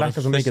 við vorum að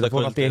drekka svo mikið, það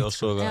fór allt í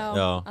eitt.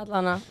 Já,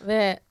 allana,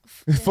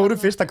 við fórum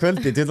fyrsta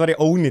kvöldi, þetta var í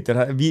ónýttir,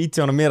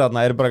 vítjónu mér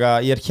aðna,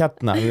 ég er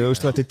hérna, við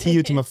veist þetta er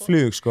 10 tíma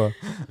flug, sko.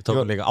 Við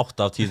tókum líka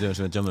 8 af 10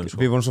 sem við jammum, sko.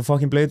 Við vorum svo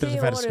fucking blöytir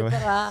þessu ferð, sko.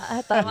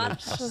 Þetta var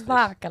svo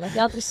svakalegt,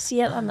 ég aldrei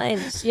séð annað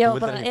eins, ég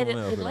var bara, er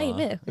lægi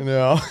með ykkur?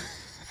 Já.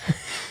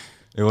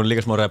 Við vorum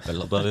líka smá rebel,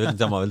 við vildum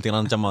jamma, við vildum ekki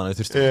annan jamma en við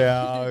þurftum.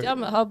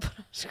 Jamma, það var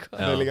bara, sko.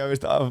 Það er líka,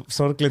 veist,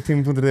 sorgleg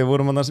tímapunktur þegar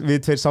vorum við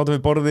tveir sátum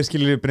við borðið,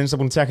 skilur við, Brynsa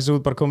búin að tjekka sig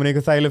út, bara komin í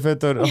einhver þægileg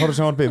föt og horfum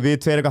sem horfið, við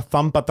tveir eitthvað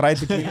þamba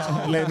dræti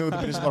leiðin út,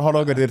 Brynsa bara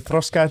horfa okkur, þeir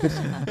þroska eftir.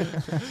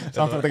 Samt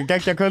var þetta ekki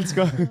geggja kvöld,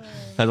 sko.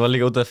 Þetta var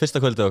líka út af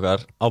fyrsta kvöldið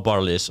okkar á Bar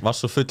Liz, var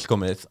svo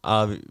fullkomið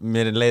að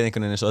mér leið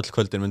einhvern veginn eins og öll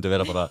kvöldin myndi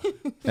vera bara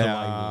það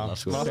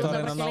var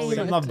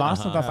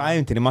alltaf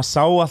ævintýri, maður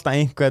sá alltaf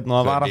einhvern og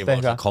það var alltaf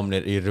eitthvað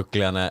komnir í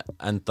rugliðana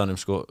endanum,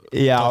 sko.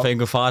 Það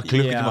fengum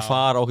klukkutíma að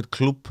fara á okkur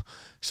klubb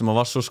sem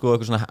var svo, sko,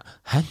 eitthvað svona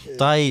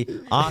hentai,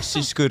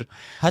 asískur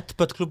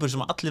headbutt klubur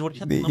sem allir voru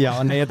hérna. Já,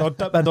 nei,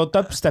 þetta var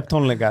dubstep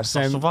tónleikar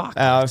sem var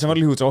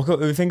alveg húts og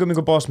við fengum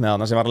einhver boss með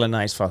hana sem var alveg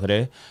næs, fattur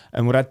við,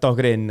 hún redda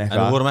okkur inn eitthvað.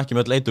 En við vorum ekki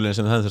með öll eitulíðin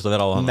sem við hefðum þurft að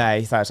vera á hana.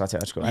 Nei, það er satt hjá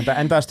þér, sko,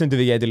 en það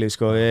stundum við í eitulíð,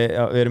 sko, við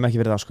erum ekki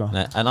verið það, sko.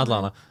 Nei, en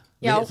allavega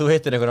hana, þú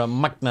hittir einhverja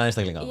magnaða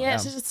einstaklinga.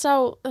 Ég sá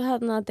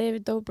hérna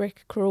David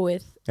Dobrik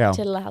crewið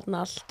til að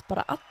hérna allt,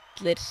 bara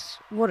allir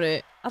voru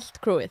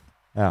allt crewið.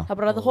 Það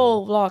bara the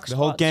whole vlog the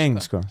whole gang,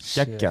 sko,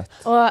 geggja.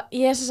 Og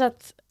ég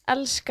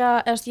elska,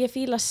 ég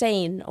fíla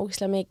Zane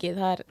ógeðslega mikið,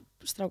 það er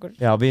strákur.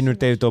 Já, vinur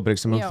David Dobrik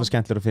sem er alltaf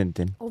skemmtilegur að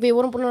fyndin. Og við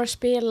vorum búin að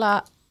spila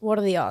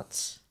What are the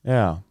odds?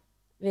 Já.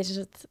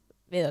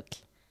 Við öll.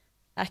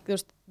 Ekki, þú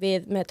veist,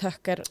 við með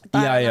Takkar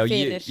dagana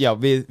fyrir. Já,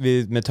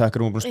 við með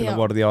Takkar vorum búin að spila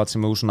What are the odds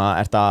sem er svona,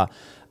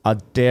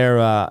 að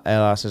dara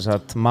eða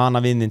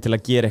mana vinnin til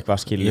að gera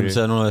eitthvað, skilur. Ég myndi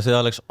segja núna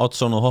þið Alex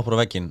Oddsson og hoppar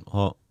á vegginn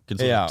og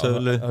já,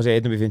 það sé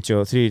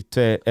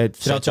 1.53,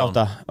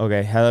 38, ok,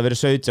 hefði það verið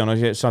 17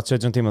 og ég satt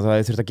 17 tíma þá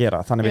hefði þurft að gera,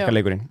 þannig virkar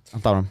leikurinn,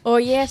 allt áram. Og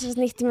ég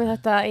nýtti mig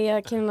þetta í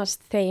að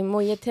kynnast þeim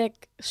og ég tek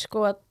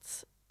skot,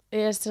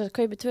 ég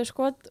kaupi 2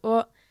 skot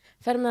og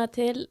fer með það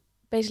til,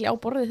 basically á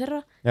borðið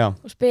þeirra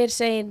og spyr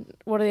Zane,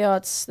 what are the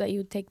odds that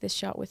you take this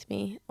shot with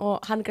me? Og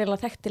hann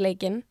greinlega þekkti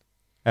leikinn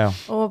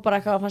og bara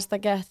eitthvað fannst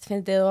það gett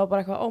fyndið og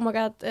bara eitthvað, oh my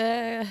god,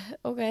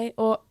 ok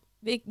og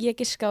ég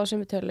giskaði á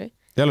sömu tölu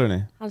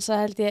hann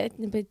sagði held ég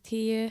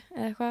 1/10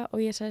 eða eitthvað og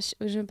ég sagði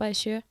við sem bæði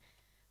 7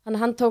 þannig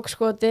að hann tók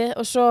skoti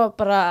og svo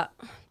bara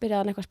byrjaði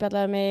hann eitthvað að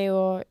spjallaði mig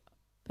og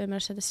byrjaði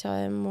mér að setja sjá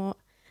þeim og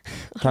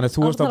Þannig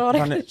þú Arnar var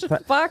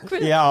eitthvað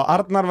bakvið Já,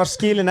 Arnar var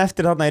skilinn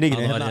eftir þarna í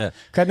ríkinu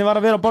Hvernig var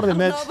að vera á borðið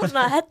með Hann var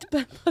bara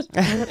headband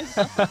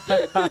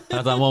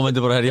Þetta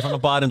momenti bara, ég fann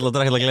að barinn til að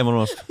drekka að gleyma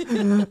núna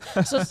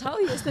Svo sá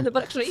ég stundu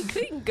bara svona í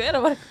kringu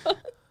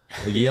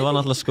Ég var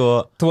náttúrulega sko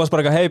Þú varst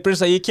bara eitthvað, hey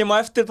Brynsa, ég kem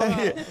á eftir bara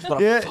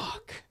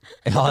fuck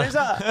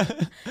Brynsa,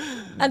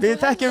 við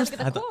þekkjumst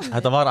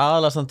Þetta var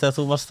aðalega samt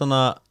þegar þú varst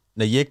þannig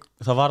Nei,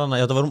 það var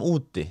hana, já það varum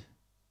úti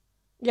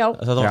Já,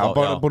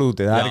 borð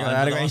úti Það er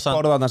eitthvað einn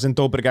borð þarna sem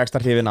dópir ekki ekstra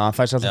hrifina hann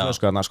fæst alltaf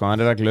flösku þarna,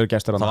 hann er reglulegur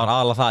gestur Það var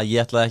aðalega það,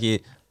 ég ætlaði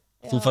ekki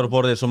Þú fær á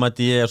borðið, svo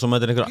mætti ég og svo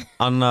mætti einhver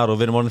annar og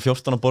við erum orðin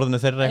 14 á borðinu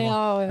þeirra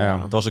eitthvað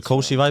Það var svo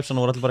cozy vibes og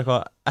nú voru allir bara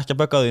eitthvað ekki að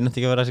bögga á því, ég nefndi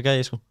ekki að vera þessi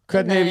gæi sko.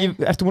 Hvernig,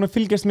 ertu búin að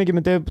fylgjast mikið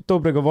með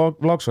Dobrik og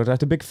Vlogs,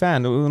 ertu big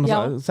fan þú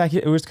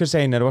veist hvað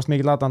segin er, þú varst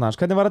mikið latan hans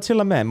hvernig var að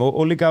chilla með þeim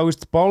og líka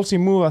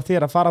ballsy move að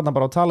þér að fara þarna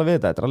bara og tala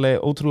við þetta er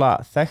alveg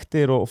ótrúlega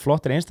þekktir og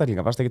flottir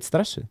einstaklingar varst ekkert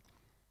stressuð?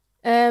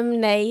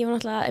 Nei, ég var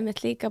náttúrulega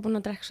einmitt líka búin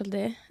að drekka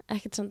svolítið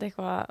ekkert samt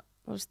eitthvað,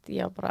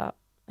 ég var bara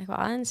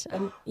eitthvað aðeins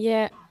en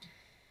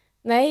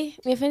Nei,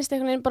 mér finnst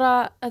einhvern veginn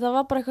bara, þetta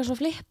var bara eitthvað svo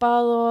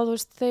flippað og þú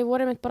veist, þau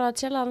voru einmitt bara að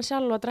chilla hann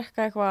sjálf og að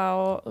drekka eitthvað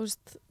og þú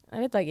veist,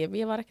 ég veit ekki,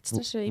 ég var ekkert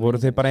stressuð. Voru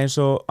þið bara eins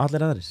og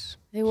allir aðris?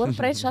 Þau voru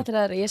bara eins og allir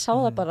aðrir, ég sá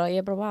það bara og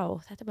ég bara, vá,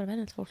 þetta er bara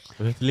venjulegt fólk.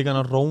 Þú hittir líka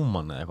hann á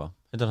Róman eða eitthvað,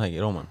 hittir það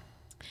ekki, Róman?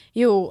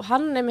 Jú,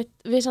 hann einmitt,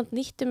 við samt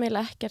nýttum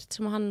eiginlega ekkert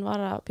sem hann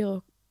var að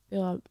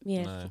bjóða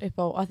mér upp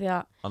á, af því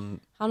að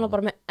hann var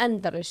bara með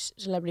endalaus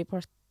celebrity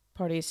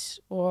parties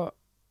og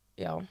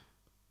já.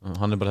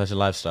 Hann er bara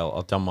þessi lifestyle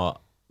að djamma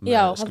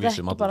Já, hann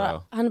er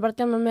bara að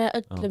djama með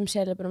öllum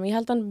celebrum. Ég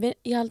held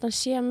hann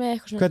sé með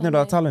eitthvað svona Hvernig er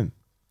það að tala um?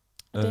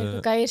 Þetta er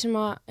eitthvað gæi sem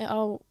á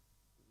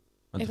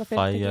eitthvað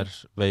Fire,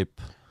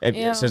 vape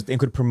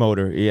einhver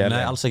promoter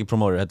Nei, alls ekki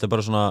promoter, þetta er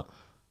bara svona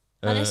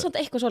Hann er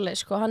samt eitthvað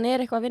svoleið, sko. Hann er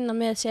eitthvað að vinna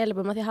með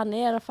celebrum af því hann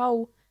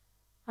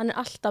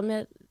er alltaf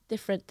með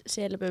different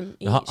celebrum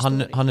í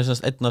Hann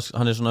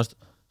er svona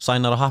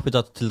sænar á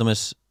Habitat til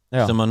dæmis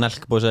sem að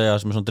Nelk búið að segja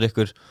sem er svona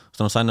drikkur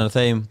svona sænar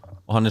þeim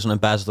og hann er svona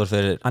ambassador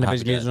fyrir hann er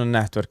basically svona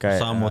network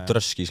Sam og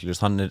Dröski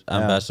hann er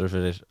ambassador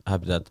fyrir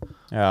Habitat og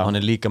hann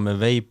er líka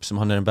með vape sem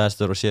hann er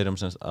ambassador og sér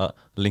að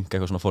linka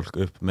eitthvað svona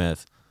fólk upp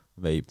með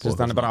vape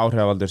hann er bara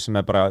áhrifavaldur sem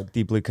er bara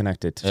deeply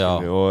connected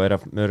og er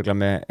örgulega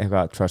með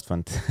eitthvað trust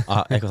fund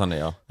eitthvað þannig,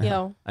 já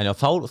en já,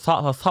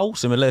 þá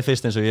sem er leið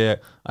fyrst eins og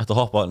ég ætti að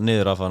hoppa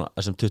niður af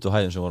þessum 20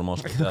 hæðum sem vorum á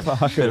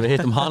þegar við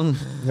hittum hann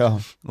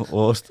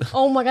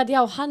oh my god,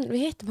 já,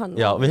 við hittum hann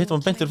við hittum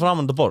hann beintur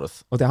framönda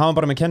borð og þegar hann var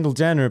bara með Kendall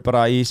Jenner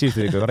bara í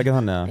síðustu viku, var ekki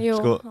þannig?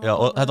 Jú, já,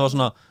 og þetta var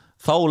svona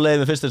þá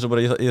leið mér fyrst eins og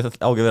bara ég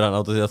ágif vera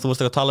hann át því að þú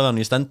varst ekki að tala við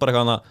hann, ég stend bara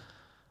eitthvað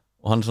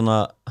og hann svona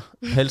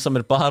heilsa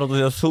mér bara út af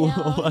því að þú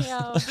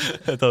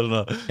þetta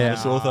var svona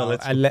svo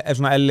óþægilegt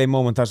svona LA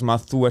moment þar sem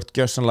að þú ert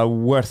gjörsamlega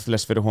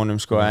worthless fyrir honum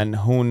sko en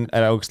hún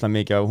er ógeðslega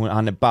mikið og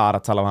hann er bara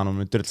að tala við hann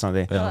og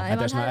drullsandi þetta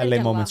er svona LA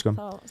moment sko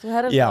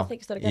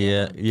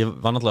ég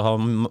var náttúrulega að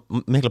hafa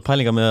mikla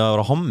pælinga með að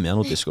vera hommi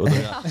hann úti sko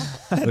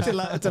til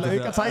að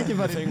auka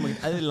tækifæri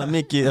eðlilega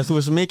mikið, þú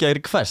veist svo mikið að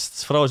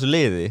requests frá þessu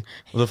liði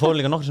og þú fórum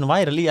líka nokkur sem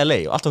væri í LA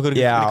og allt okkur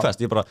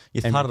request,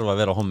 ég þarf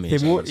að vera hommi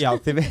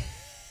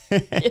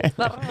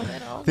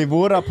þið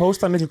voru að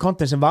posta miklu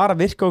content sem var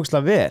að virka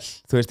ógeðslega vel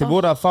þú veist, þið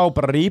voru að fá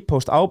bara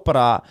repost á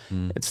bara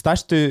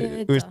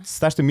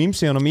stærstu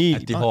mýmsíðunum í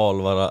Eddie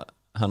Hall var að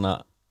hana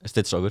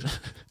stitsa okkur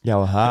já,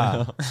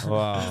 það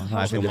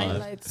er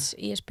highlights,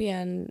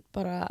 ESPN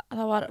bara,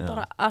 það var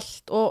bara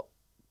allt og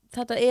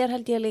þetta er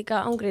held ég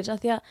líka ángríns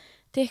af því að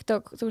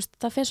TikTok, þú veist,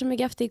 það fer svo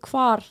mikið eftir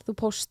hvar þú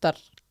postar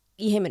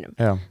í heiminum.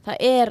 Það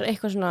er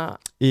eitthvað svona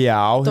já,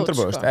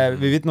 100%.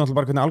 Við vitum alltaf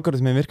bara hvernig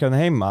algoritminn virkar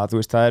hérna heima,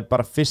 þú veist, það er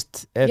bara fyrst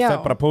það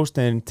bara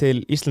postin til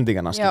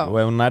Íslendingana og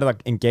ef hún nærða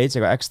að engage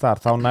eitthvað x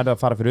þar, þá nærða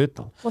að fara fyrir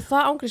utan. Og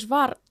það ángriðs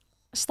var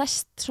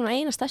svona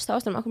eina stærsta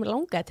ástæðum að mér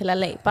langaði til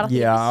að leið, bara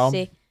því að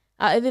vissi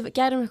að ef við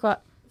gerum eitthvað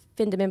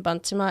fyndið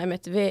myndband sem að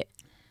við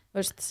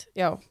veist,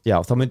 já,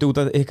 þá myndi út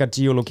af ykkar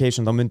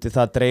geolocation þá myndi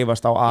það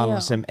dreifast á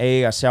aðan sem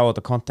eiga að sjá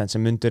þetta content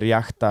sem myndi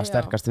reakta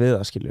sterkast við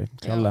það, skilur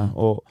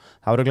og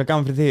það var eiginlega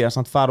gaman fyrir því að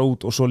samt fara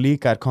út og svo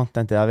líka er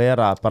contentið að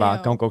vera bara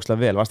að ganga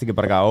ógeðslega vel, varst ekki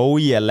bara oh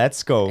yeah,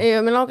 let's go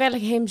mér langar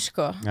ekki heim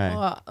sko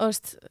og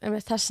veist,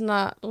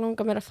 þessna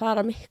langar mér að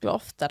fara miklu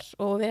oftar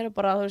og vera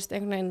bara, þú veist,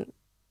 einhvern veginn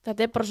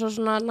þetta er bara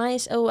svona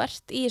nice ef þú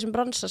ert í þessum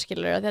bransa,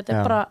 skilur, þetta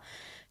er bara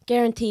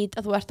guaranteed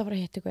að þú ert að fara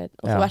að hitta ykkur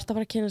og þú ert að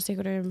fara að kynast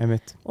ykkur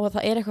og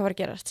það er eitthvað að fara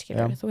að gerast,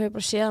 skilur þú hefur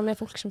bara séð með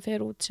fólk sem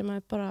fer út sem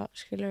er bara,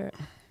 skilur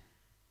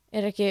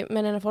er ekki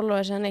með neina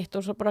followers eða neitt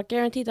og svo bara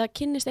guaranteed að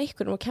kynnist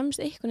ykkur og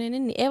kemst ykkur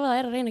inn í ef það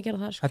er að reyna að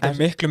gera það sko. Þetta er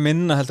miklu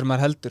minna heldur en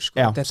maður heldur sko.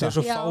 Þetta er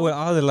svo fáir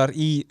aðilar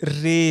í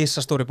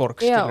risastóri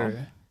borg, skilur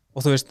og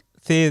þú veist,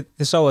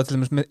 þið sáu það til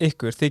dæmis með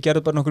ykkur þið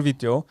gerðu bara nokkur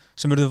vídeo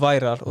sem eruðu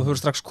værar og þú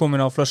eru strax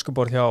komin á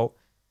flöskuborð hjá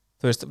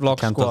þú veist, vlog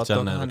Kendall squad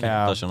Jenner og og hann- Já,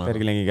 Kardashian það er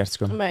ekki lengi gert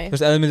sko Nei. þú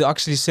veist, ef þið myndu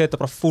actually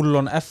setja bara full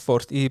on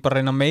effort í bara að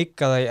reyna að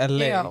meika það í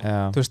LA Já.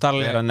 þú veist, það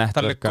er Vera alveg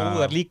networka.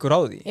 góðar líkur á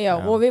því Já,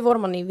 og við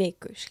vorum hann í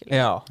viku, skilur.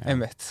 já,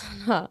 einmitt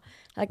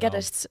Það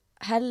gerðist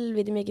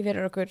helviti mikið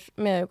fyrir okkur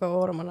með eitthvað við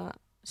vorum hann að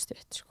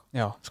stutt, sko.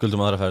 já,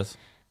 Skuldum aðra ferð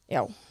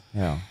Já.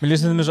 Já, mér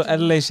líst þetta með svo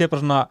LA sé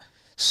bara svona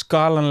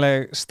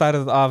skalanleg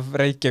stærð af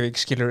Reykjavík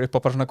skilur upp á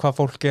bara svona hvað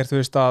fólk þú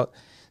veist að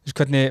þú veist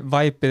hvernig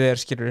væpið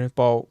skilur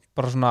upp á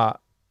bara svona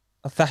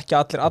að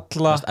þekkja allir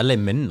alla LA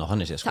minn og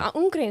hann sé sko Það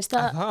ungreins,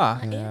 það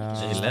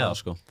Eiginlega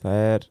sko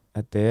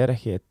þetta er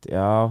ekki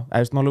já,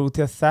 eða máli út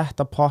í að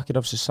þetta pocket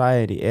of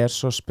society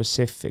svo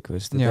specific,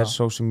 veist, þetta Já.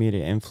 social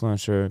media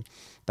influencer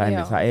dæmi,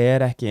 Já.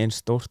 það ekki eins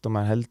stórt og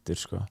maður heldur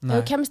sko Ef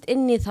þú kemst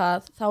inn í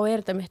það, þá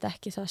þetta mitt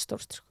ekki það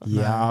stórt, sko.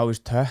 Já,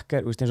 veist,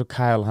 Tucker, veist, eins og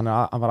Kyle, hann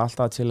var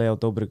alltaf að chilla á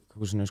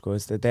Dóbrygghúsinu, sko,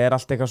 veist, þetta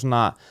allt eitthvað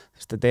svona,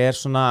 veist, þetta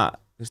svona,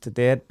 veist,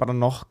 þetta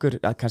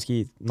bara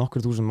kannski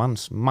nokkur þúsund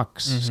manns,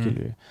 max,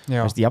 skilju,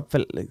 veist,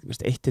 jafnvel,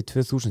 veist,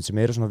 1-2 þúsund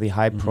sem eru svona the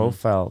high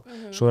profile,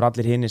 svo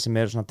allir hinni sem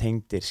eru svona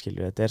tengdir,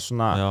 skilju, þetta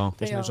svona,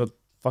 þetta svona svo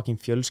fucking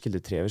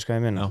fjölskyldutré, veist hvað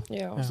ég minna,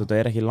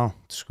 þetta ekki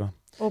langt, sko.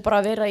 Og bara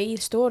að vera í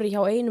story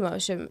hjá einum af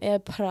þessum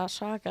bara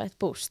svakalegt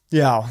boost.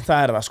 Já,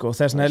 það það sko,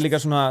 þess vegna líka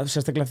svona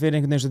sérstaklega fyrir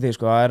einhvern veginn eins og því,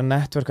 sko, að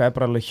networka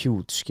bara alveg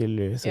huge,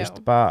 skilju, þú veist,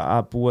 bara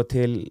að búa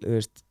til, þú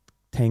veist,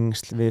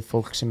 tengsl við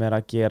fólk sem að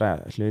gera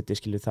hluti,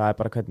 skilju, það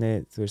bara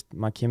hvernig, þú veist,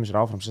 maður kemur sér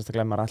áfram,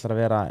 sérstaklega maður ætlar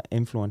að vera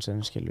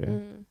influencer, skilju.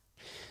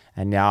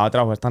 En já,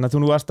 þetta áhverst, þannig að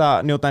þú nú varst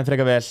að njóta einn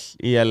frekar vel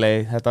í LA,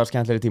 þetta var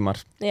skemmtlegri tímar.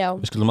 Já.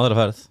 Við skuldum aðra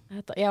ferð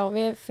Já,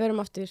 við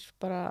förum aftur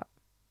bara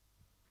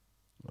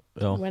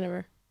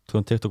whenever.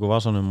 Tóðum TikTok og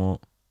vasanum og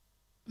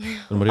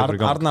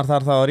Arnar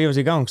þarf þá að rífa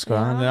sig í gang, sko,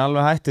 hann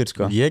alveg hættur,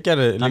 sko. Ég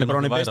gerði Hann bara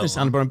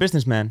hann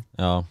businessman.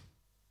 Já.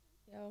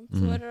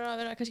 Þú verður að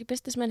vera kannski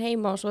businessman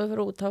heima og svo við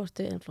fyrir út, þá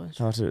ertu influencer.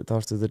 Þá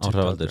varstu the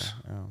Áhrifavaldur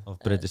af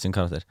British in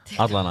karakter.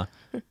 Allana,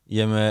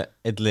 ég með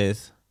einn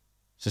lið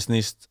sem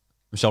snýst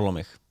sjálf á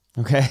mig.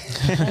 Ok.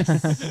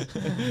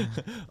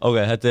 Ok,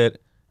 þetta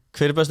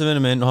hver bestu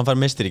vinur minn og hann fær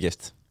mystery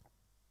gift.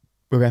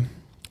 Ok,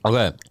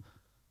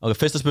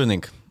 fyrsta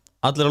spurning.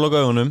 Allir að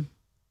loka augunum.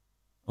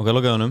 Ok,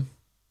 loka augunum.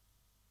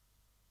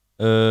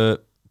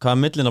 Hvað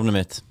millinafni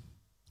mitt?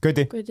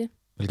 Gauti.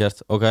 Vel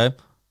gert, ok.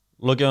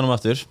 Loka augunum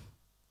aftur.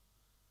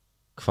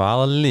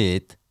 Hvaða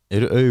lit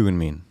eru augun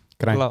mín?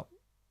 Græn.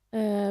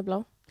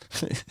 Blá.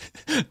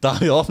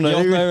 Davíð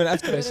opnaði augun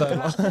eftir þess að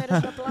Það eru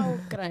svona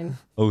blágræn.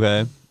 Ok,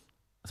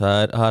 það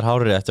er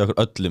hárið rétt hjá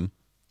okkur öllum.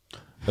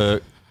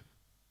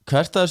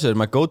 Hvert af þessu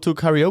my go-to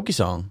karaoke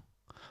song?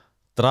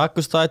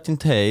 Dragostætin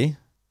Tay,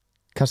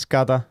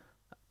 Cascada.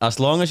 As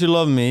Long As You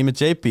Love Me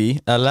með JB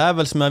eða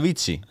Levels með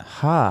Avicii.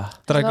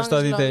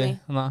 Dragostad í degi.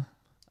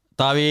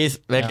 Davíð,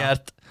 vel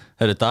gert.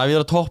 Herru, Davíð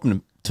á toppnum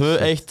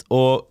 2-1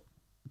 og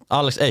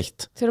Alex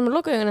 1. Þau eru með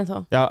loka augun ennþá?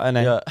 Já,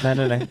 nei.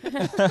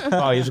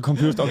 Ég svo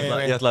confused.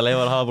 Ég ætla að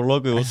leifa að hafa bara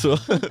lokuð og svo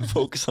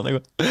fókus hann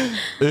eitthvað.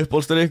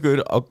 Uppbólstur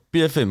ykkur á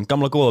B5,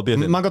 gamla góða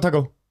B5. Mango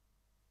taco.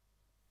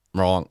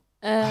 Wrong.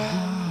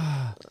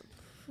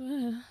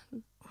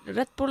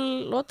 Red Bull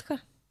vodka?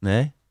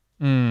 Nei.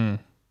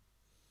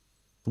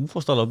 Þú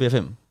fórst alveg á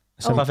B5.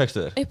 Hvað fekkstu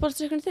þér?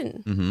 Uppbólsturinn þinn?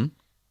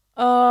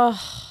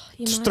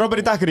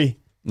 Strawberry daiquiri.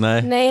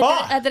 Nei. Nei,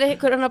 þetta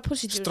einhver annar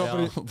pussy juice.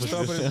 Strawberry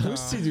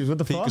pussy juice, what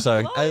the fuck?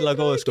 Fíkusaga, eðla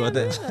góður sko.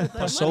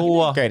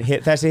 Passoa.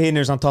 Þessi hinn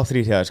samt top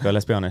 3 hér, sko,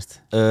 let's be honest.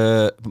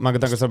 Mango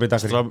taco, strawberry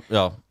daiquiri.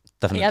 Já,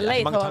 definitely. Ég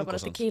leið þá var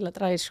bara tequila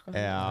dræ, sko.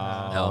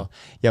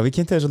 Já, við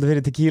kynntum þið svolítið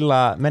fyrir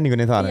tequila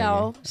menningunni þar. Já,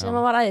 sem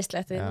var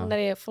æðislegt. Hún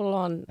ég full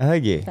on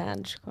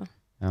fan, sko.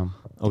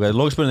 Ok,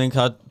 lókspurning,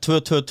 það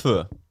 2-2-2.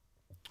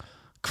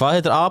 Hvað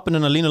heitir apinn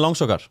hennar Línu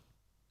Langsokar?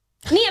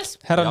 Níels!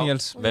 Herra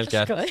Níels. Vel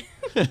gert.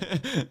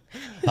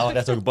 Það var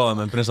rétt okkur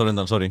báðum en Brynhildur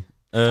undan, sorry.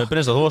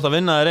 Brynhildur, þú vorst að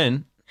vinna þér inn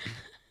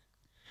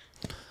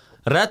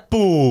Red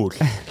Bull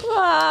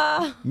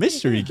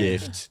Mystery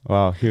gift.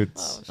 Wow, huge.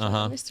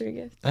 Mystery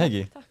gift.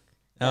 Ekki?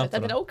 Þetta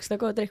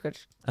ógeðslega góða drykkur.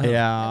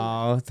 Já,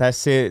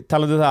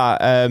 talandu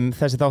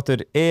þessi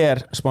þáttur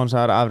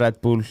sponsor af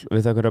Red Bull.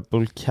 Við þakkum Red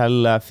Bull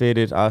kærlega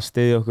fyrir að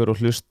styðja okkur og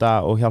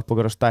hlusta og hjálpa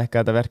okkur að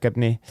stækka þetta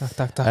verkefni.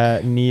 Takk.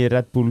 Nýji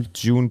Red Bull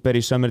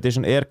Juneberry Summer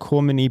Edition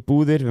komin í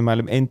búðir. Við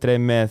mælum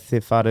eindreið með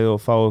þið farið og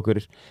fá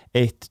okkur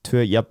 1,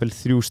 2, jafnvel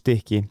 3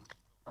 stykki.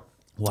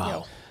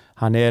 Wow.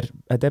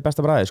 Þetta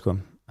besta bragðið, sko.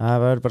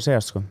 Það verður bara að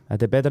segja, sko.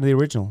 Þetta better than the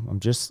original. I'm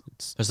just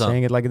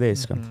saying it like it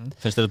is, sko.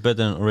 Finnst þetta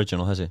betur en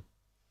original þessi?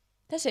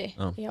 Þessi?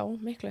 Já,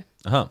 miklu.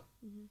 Aha.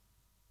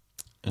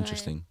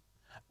 Interesting.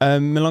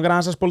 Mér langar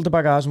aðeins að spóla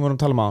tilbaka það sem við vorum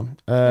að tala á.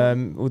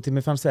 Út í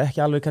mér fannst þið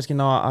ekki alveg kannski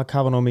ná að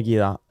kafa nóg mikið í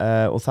það.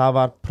 Og það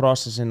var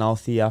processin á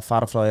því að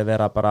fara frá því að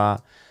vera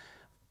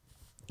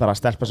bara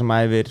stelpa sem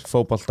æfir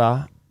fótbolta,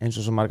 eins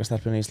og svo margar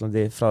stelpur í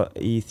Íslandi,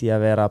 í því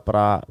að vera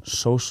bara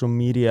social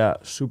media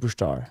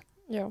superstar.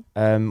 Já.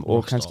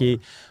 Og kannski,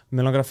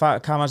 mér langar að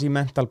kafa í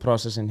mental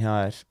processin hjá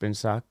þér,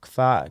 Brynsa.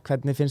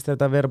 Hvernig finnst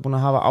þetta að vera búin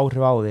að hafa áhrif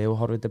á þig og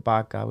horfið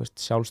tilbaka,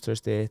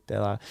 sjálfstraustið þitt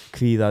eða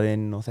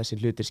kvíðaðinn og þessi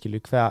hlutir,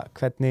 skilju,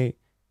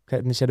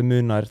 hvernig sérðu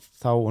munar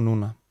þá og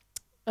núna?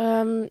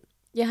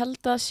 Ég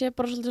held að sé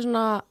bara svolítið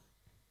svona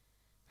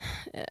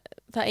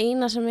það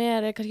eina sem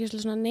er kannski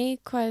svolítið svona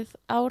neikvæð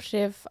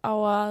áhrif á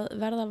að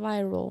verða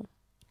viral.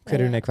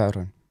 Hver eru neikvæð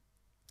áhrifin?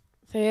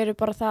 Þau eru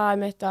bara það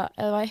með þetta,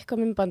 ef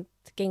eitthvað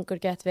myndband gengur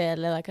gett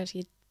vel eða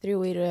kannski 3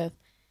 í röð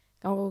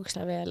ganga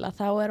ógeðslega vel, að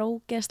þá er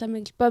ógeðslega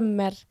mikil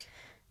bömmer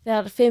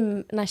þegar 5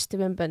 næstu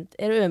myndbönd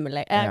eru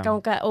ömuleg eða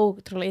ganga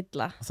ótrúlega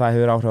illa. Það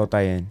hefur áhrif á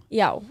daginn.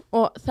 Já,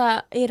 og það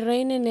í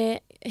rauninni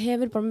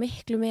hefur bara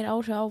miklu meir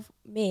áhrif á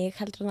mig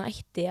heldur en það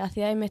ætti, að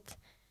því að einmitt,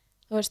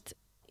 þú veist,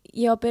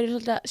 ég var að byrja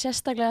svolítið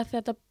sérstaklega því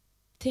að þetta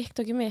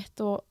TikToki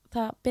mitt og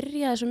það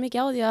byrjaði svo mikið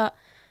á því að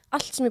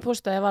allt sem ég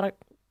postaði var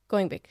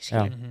going big,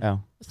 skilur. Já.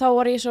 Þá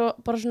var ég svo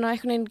bara svona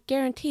einhvern veginn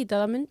guaranteed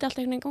að það myndi alltaf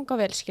einhvern veginn ganga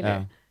vel,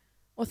 skilur.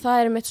 Og það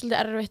er mitt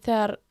svolítið erfitt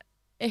þegar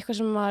eitthvað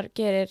sem maður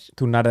gerir.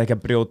 Þú nærði ekki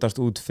að brjótast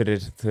út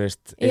fyrir, þú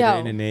veist, í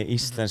rauninni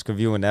íslensku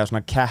viewin eða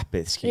svona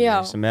cappið,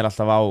 skilur, sem er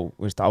alltaf á,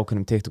 veist,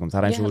 ákveðnum TikTokum. Það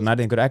er eins og þú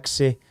nærði einhver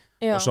exi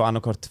og svo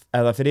annarkort,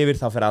 ef það fyrir yfir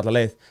þá fyrir alla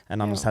leið,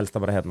 en annars helst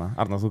það bara hérna.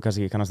 Arnar, þú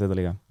kannski kannast þetta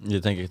líka.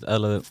 Ég tengi ekkert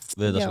eðla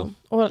við þetta, sko.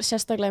 Og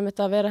sérstaklega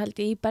mitt að vera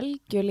held í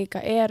Belgíu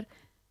líka er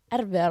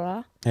erfiðara,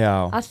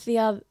 að því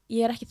að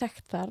ég er ekki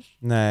þekkt þar.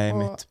 Nei,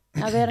 mitt.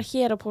 Og að vera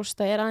hér að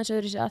posta er aðeins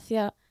öðru sér, að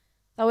því að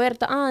þá er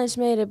þetta aðeins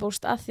meiri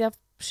post, að því að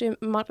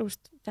margur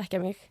þekkja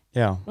mig,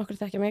 nokkur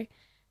þekkja mig,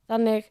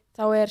 þannig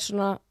þá er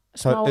svona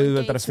smá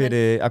engagement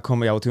fyrir að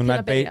koma, þú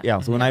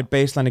nær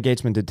baseline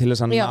engagementu til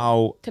þess að ná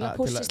til að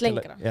pushast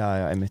lengra.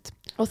 Einmitt.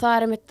 Og það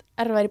er einmitt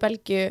erfiðar í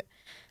Belgíu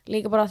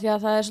líka bara því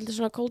að það er svolítið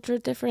svona culture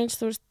difference,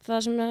 þú veist, það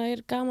sem er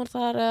gaman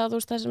þar eða þú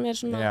veist, það sem er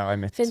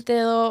svona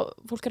fyndið og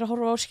fólk er að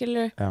horfa á,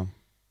 skilur.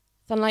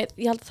 Þannig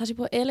að ég held að það sé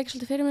búið að eyðileggja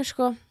svolítið fyrir mig,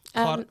 sko.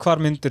 Hvar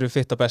myndir þú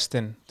fitta best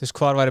inn? Þú veist,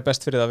 hvar væri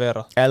best fyrir það að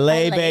vera? LA,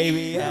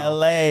 baby,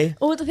 LA.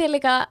 Og út af því að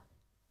líka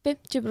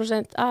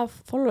 50% af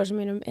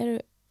followersum mínum eru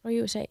frá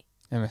USA.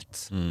 Þannig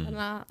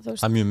að þú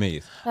veist, það er mjög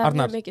mikið. Það er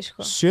mjög mikið,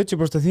 sko.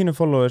 70% af þínu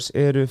followers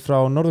eru frá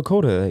Norður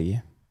Kóreu, eða ekki?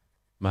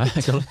 Nei,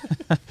 ekki alveg.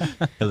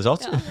 Er það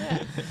sátt?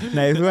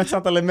 Nei, þú ert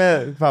samt alveg með,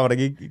 hvað var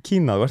ekki,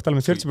 Kína? Þú ert alveg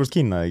með 40%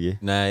 Kína, eða ekki?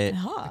 Nei.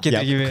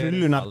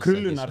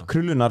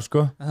 Krullunar,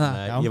 sko.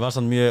 Nei, ég var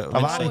samt mjög...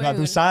 Það var eitthvað,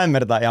 þú sagði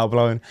mér þetta,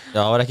 bláðin. Já,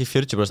 það var ekki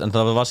 40%, en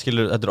það var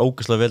skilur, þetta er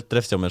ógeðslega vel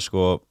dreft hjá mér,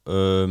 sko.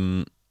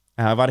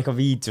 Það var eitthvað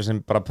vídeo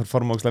sem bara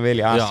performa ógeðslega vel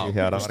í Asíu.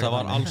 Já, það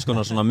var alls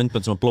konar svona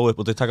myndbönd sem að blóa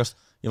upp og ég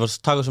var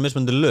takast svo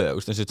mismunandi lög,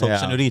 eins og ég tók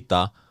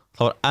Senorita,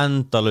 það var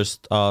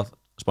endalaust að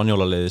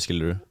spanjólaleiði,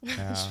 skilur.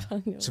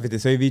 Svo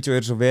fyrir þau vídeo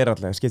eru svo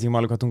verallega, skiptir ekki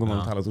máli hvað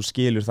tungumál tala, þú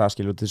skilur það,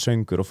 skilur, til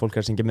söngur og fólk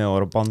er að syngja með og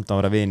vera að bonda og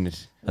vera vinir.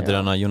 Þetta er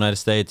hana United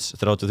States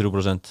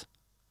 33%,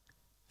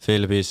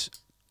 Philippines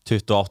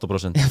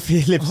 28%.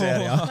 Philips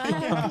já.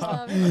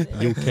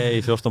 UK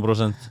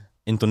 14%,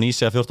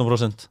 Indonesia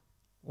 14%.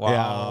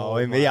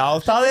 Já,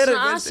 það er...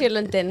 Svona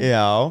Asíulöndin.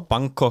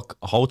 Bangkok,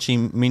 Ho Chi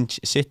Minh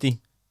City.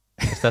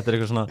 Þetta er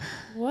eitthvað svona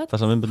það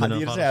sem vinnbundinu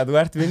að fara. Þú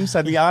ert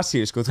vinsæll í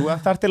Asíu, sko. Þú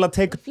þarf til að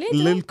take a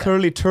little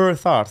curly tour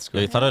þar, sko.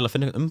 Ég þarf eiginlega að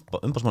finna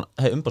einhvern umbásmann.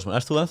 Hei, umbásmann,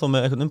 ert þú ennþá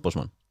með einhvern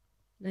umbásmann?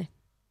 Nei.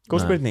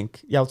 Góð spurning.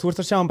 Já, þú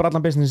ert að sjá bara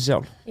allan businessi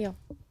sjálf. Já.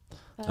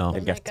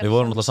 Við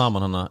vorum alltaf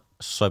saman hana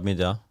Swipe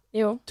Media.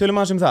 Jú.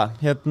 Tölum aðeins það.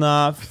 Hérna,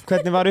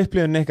 hvernig var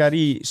upplifun ykkar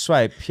í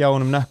Swipe hjá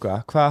honum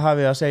Nökkva? Hvað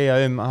hafið að segja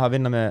að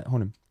vinna með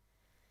honum?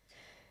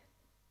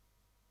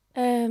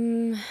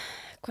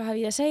 Hvað hef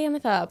ég að segja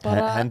með það?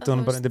 Hendu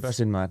honum bara undir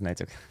bössin, maður, nei,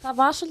 tjók. Það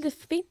var svolítið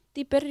fínt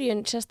í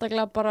byrjun,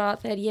 sérstaklega bara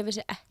þegar ég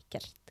vissi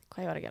ekkert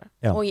hvað ég var að gera.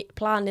 Og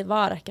planið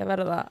var ekki að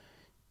verða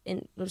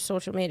inn úr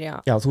social media.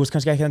 Já, þú veist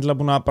kannski ekki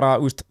endilega búin að bara,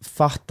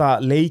 fatta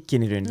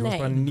leikinn í raun. Þú varst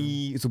bara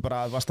þú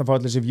bara varst að fá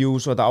allir þessi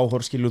views og þetta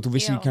áhorf, skilur, og þú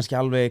vissi kannski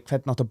alveg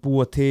hvernig átt að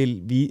búa til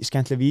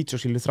skemmtileg vídeo,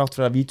 skilur, þrátt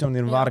fyrir að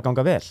vídeónir var að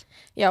ganga vel.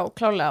 Já,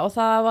 klárlega, og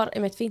það var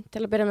einmitt fínt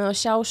til að byrja með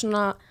að sjá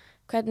svona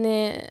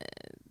hvernig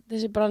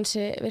þessi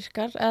bransi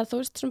virkar, eða þú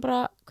veist svona bara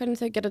hvernig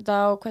þau gerðu þetta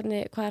og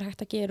hvað er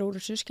hægt að gera úr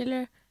þessu,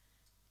 skilur.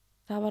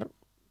 Það var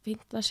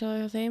fínt að sjá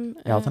hjá þeim.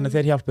 Já, þannig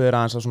þeir hjálpuðu þér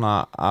aðeins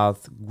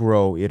að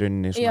grow í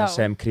rauninni svona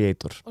sem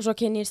creator. Og svo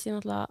kynnist ég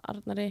náttúrulega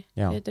Arnari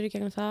Pétur í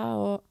gegnum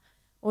það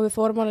og við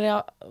fórum alveg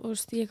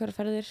í einhverjar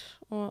ferðir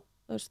og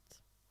þú veist,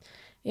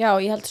 já,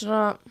 ég held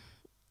svona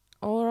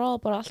overall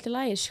bara allt í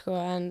lagi, sko,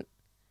 en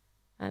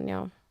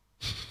já.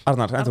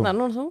 Arnar, en þú?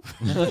 Arnar, nú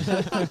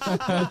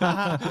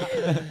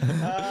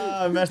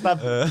mesta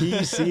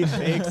PC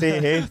fixi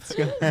hitt,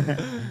 sko.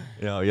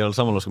 Já, ég er alveg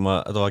sammála, sko,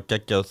 þetta var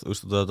geggjað,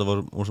 þetta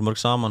voru svo mörg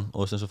saman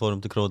og þess að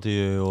fórum til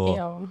Króatíu og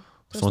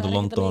fórum til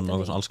London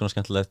og alls konar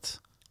skemmtilegt.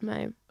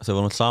 Nei. Þegar við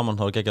vorum alltaf saman,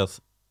 það var geggjað,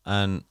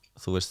 en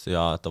þú veist,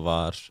 já, þetta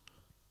var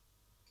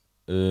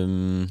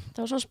það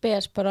var svona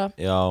spes bara.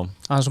 Já.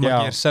 Aðeins sem að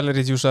gera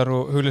celery juicear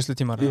og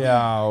hugleyslutímar.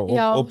 Já,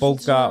 og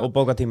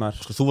bókatímar.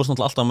 Sko, þú varst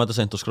náttúrulega alltaf að mæta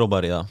seint og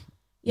skrópaðir í það.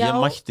 Já. Ég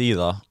mætti í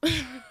það.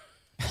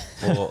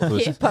 Og, þú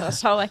veist, ég bara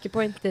sá ekki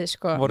pointið,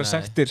 sko. Voru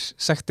sektir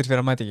fyrir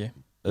að mæta ekki?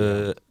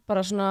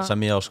 Bara svona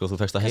sem ég á, sko, þú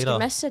fegst að heyra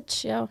message,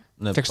 já.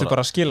 Fegstu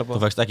bara að skila bóð?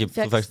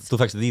 Þú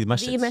fegst the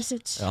message. The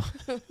message. Já.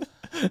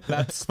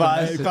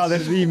 Hvað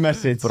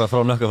re-message? Bara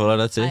frá nökkafóla,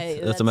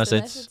 that's a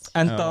message.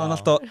 Endaðan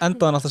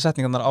alltaf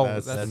setningarnar á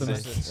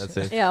That's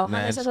it. Já, hann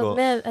er sem sagt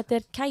með, þetta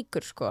er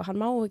kækur sko, hann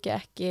má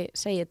ekki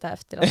segja þetta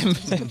eftir allt.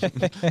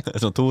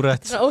 Svona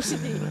túrætt. Svona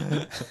OCD.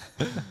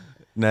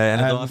 Nei, en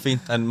þetta var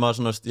fínt, en maður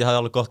svona, ég hafði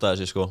alveg gott að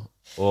þessu sko.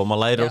 Og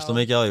maður læri óslega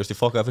mikið á því, ég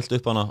fokkaði fullt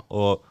upp hana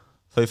og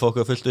þau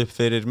fokkaði fullt upp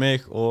fyrir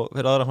mig og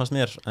fyrir aðra fannst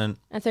mér. En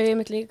þau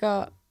einmitt líka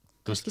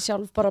kannski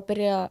sjálf bara að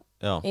byrja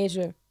í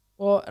þessu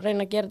og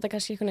reyna að gera þetta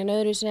kannski einhvern veginn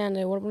öðruvísi en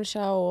þau voru búin að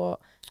sjá og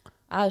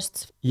aðst.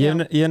 Ég hef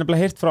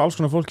nefnilega heyrt frá alls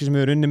konar fólki sem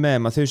hefur unnið með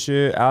þeim að þau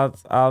séu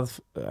að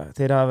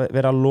þeir hafa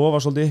verið að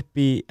lofa svolítið upp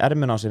í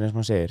ermina á sér eins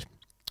og maður segir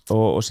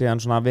og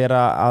síðan svona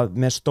vera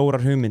með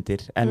stórar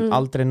hugmyndir en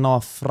aldrei ná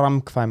að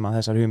framkvæma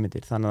þessar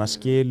hugmyndir þannig að það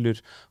skilur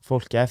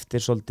fólki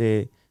eftir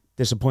svolítið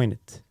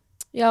disappointed.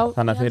 Já,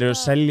 þannig að þeir eru að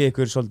selja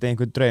ykkur svolítið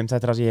einhver draum,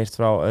 þetta það sem ég heyrt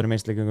frá öðrum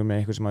einstaklingur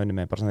með ykkur sem hafa unnið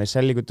með, bara svona þeir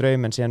selja ykkur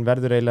draum en síðan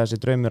verður eiginlega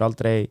þessi draumur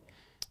aldrei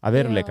að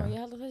veruleika. Já,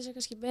 ég held að það sé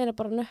kannski meira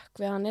bara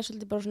nökkvi, hann er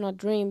svolítið bara svona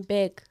dream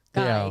big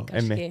guy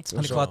kannski.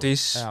 Hann er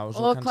hvatvís.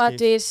 Og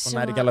hvatvís. Og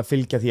hann er ekki alveg að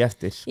fylgja því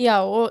eftir. Já,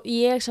 og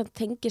ég samt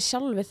tengi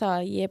sjálf við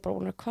það, ég er bara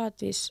búin að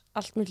hvatvís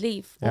allt mitt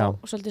líf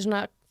og svolítið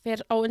svona fer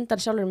á undan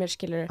sjálfur mér,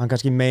 skilur. Hann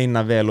kannski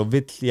meina vel og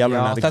vill í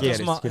alveg að þetta gerist,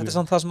 skilur. Þetta er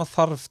samt það sem að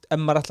þarf ef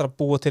maður ætlar að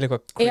búa til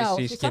eitthvað crazy, skilur.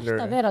 Já, þú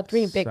þarft að vera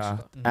dream big,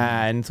 sko.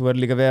 En þú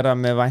verður líka að vera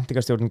með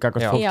væntingastjórnum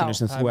gagnvart fólkinu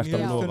sem þú ert að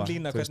lofa. Það er mjög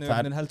lína hvernig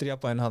við heldur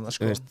jafnvæginn hann,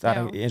 sko. Það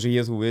er eins og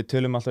ég og þú, við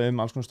tölum alltaf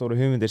alls konar stóru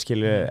hugmyndir,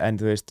 skilur,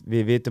 en þú veist,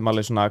 við vitum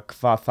alveg svona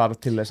hvað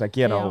þarf til þess að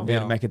gera og við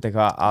erum ekkert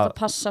eitthvað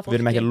við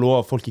erum ekki að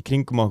lofa fólki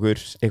kringum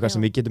okkur eitthvað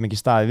sem við getum ekki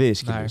staðið við,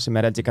 skilur,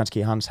 sem er ekki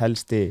kannski hans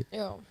helsti.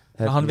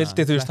 Hann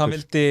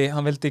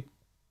vildi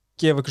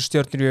gefa ykkur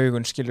stjörnur í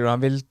augun, skilur,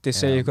 hann vildi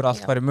segja ykkur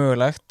allt væri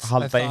mögulegt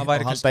halda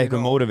ykkur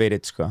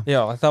motivated, sko.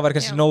 Já, það væri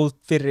kannski nóg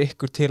fyrir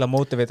ykkur til að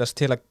motivatast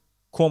til að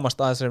komast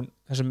að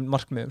þessum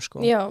markmiðum,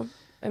 sko. Já,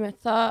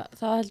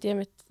 það held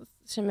ég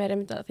sem er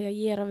því að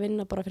ég er að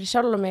vinna bara fyrir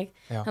sjálf mig,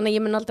 þannig að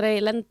ég mun aldrei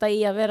lenda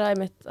í að vera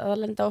að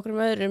lenda okkur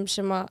með öðrum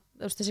sem að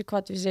þessi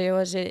hvatvísi og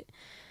þessi,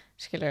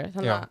 skilur,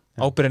 þannig að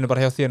ábyrgðin er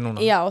bara hjá þér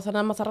núna. Já,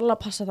 þannig að maður þarf alveg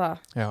að passa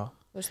það. Já.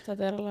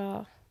 Þetta er alveg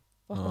að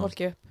baka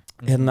fólki upp.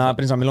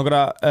 Brynhildi, mér langar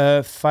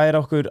að færa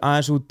okkur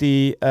aðeins út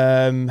í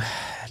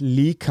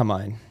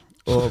líkamaðinn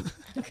og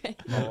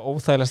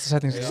óþægilegasta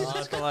setning. Já,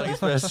 það var ekki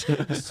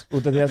spes.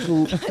 Út af því að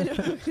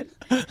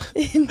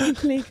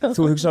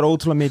þú hugsar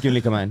ótrúlega mikið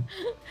líkamaðinn.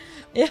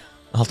 Já.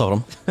 Halda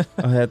áfram.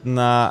 Og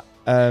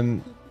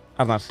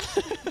Arnar.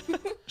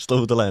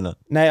 Stóð út á lagina.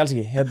 Nei, alls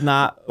ekki.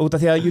 Út af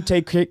því að you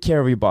take care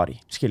of your body,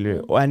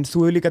 skilur. En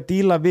þú hefur líka að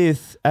díla við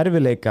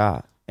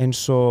erfiðleika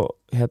eins og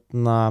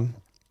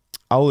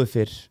áður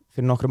fyrir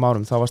nokkrum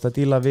árum, þá varst að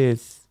díla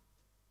við,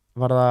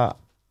 var það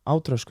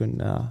átröskun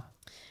eða?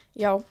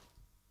 Já.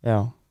 Já.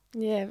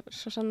 Ég er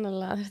svo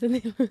sannarlega að þetta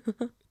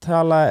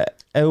díla.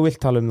 Ef þú vilt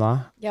tala um það.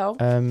 Já.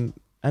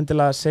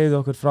 Endilega segðu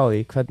okkur frá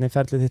því, hvernig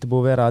ferlið þitt er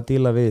búið að vera að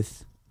díla við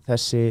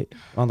þessi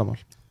vandamál?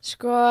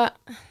 Sko,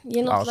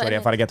 ég náttúrulega... Sorry,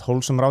 ég fari ekki að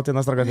wholesome rátt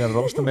hérna strákar því að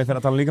rósta mig fyrir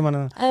að tala um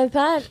líkamann.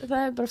 Það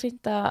er bara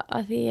fínt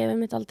að því ég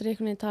hef aldrei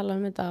einhvern veginn talað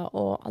um þetta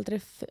og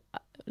aldrei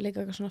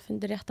líka eitthvað svona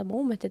fundir rétta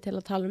mómenti til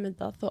að tala um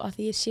þetta þó að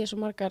því ég sé svo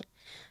margar,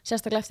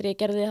 sérstaklega eftir ég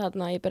gerði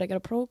þarna, ég byrjaði að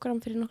gera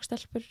prógram fyrir nokkuð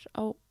stelpur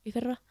í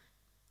fyrra,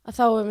 að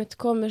þá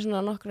komið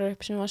svona nokkrar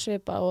upp sem var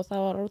svipa og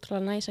það var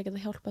ótrúlega næs að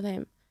geta hjálpa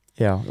þeim.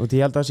 Já, og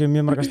ég held að það séu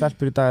mjög margar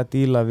stelpur í dag að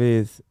díla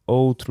við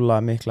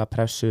ótrúlega mikla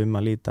pressu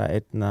að líta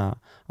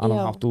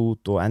annan hátt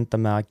út og enda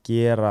með að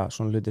gera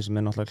svona hluti sem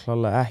er náttúrulega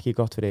klárlega ekki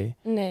gott fyrir því.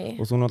 Nei.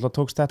 Og þú náttúrulega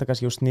tókst þetta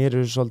kannski og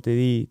snýrur svolítið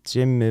í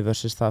gymmi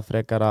versus það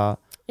frekar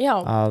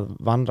að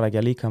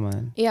vanrækja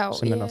líkamaðinn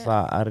sem er náttúrulega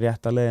að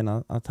rétta leiðin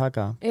að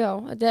taka. Já,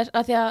 þetta er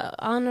að því að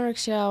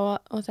anorexia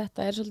og þetta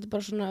er svolítið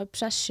bara svona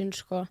obsession,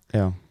 sko.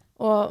 Já.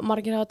 Og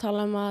margir hafa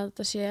talað um að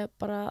þetta sé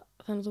bara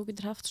þannig að þú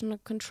getur haft svona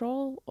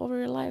control over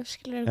your life,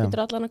 skilur, þú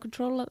getur allan að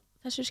controla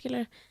þessu,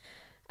 skilur.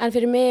 En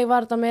fyrir mig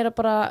var þetta meira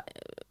bara,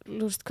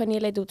 hvernig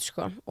ég leit út,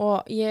 sko.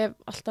 Og ég hef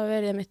alltaf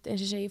verið eins og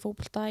ég segi í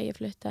fótbolta, ég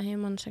flutti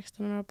heimann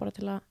 16 ára bara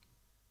til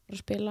að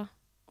spila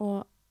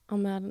og á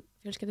meðan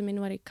fjölskyldan mín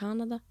var í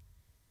Kanada.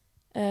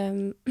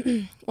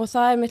 Og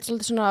það er mitt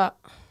svolítið svona...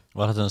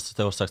 Var þetta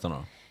þegar þú varst 16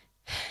 ára?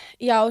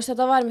 Já,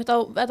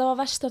 þetta var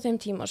verst á þeim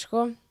tíma,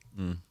 sko.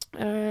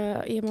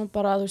 Ég má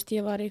bara,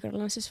 ég var í ykkur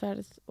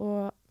landsinsferð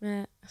og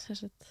með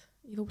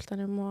í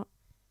fótboltanum og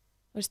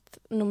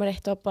númer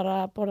 1 var bara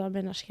að borða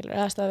minna, skilur,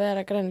 eða að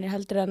vera grænir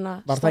heldur en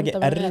að var það ekki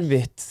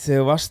erfitt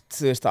þegar þú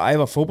varst að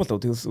æfa fótbolta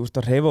út, þú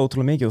varst að hreyfa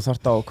ótrúlega mikið og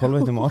þarft á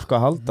kolvetnum og orku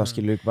að halda,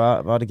 skilur,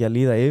 var ekki að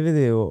líða yfir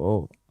því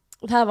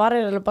og það var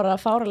eiginlega bara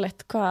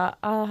fáralegt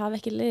að hafa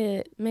ekki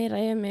liðið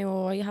meira yfir mig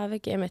og ég hafi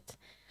ekki einmitt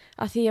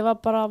að því ég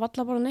var bara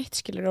valla bara neitt,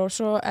 skilur, og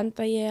svo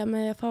enda ég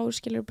með að fá,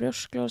 skilur,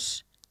 brjósklos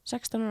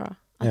 16 ára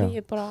að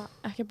því ég bara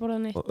ekki borðað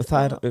neitt. Og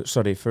það er,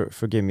 sorry,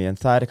 forgive me, en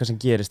það er eitthvað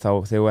sem gerist þá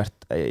þegar þú ert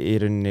í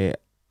rauninni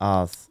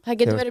að... Það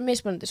getur verið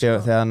mismunandi, sko.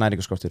 Þegar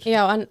næringarskortur.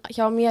 Já, en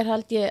hjá mér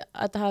held ég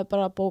að þetta hafi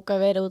bara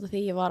bókað verið út af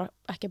því ég var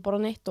ekki að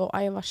borða neitt og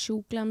æfa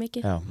sjúklega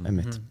mikið. Já,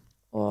 einmitt.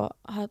 Og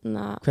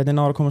Hvernig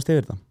náður að komast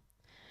yfir það?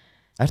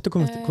 Ertu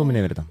komin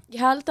yfir þetta?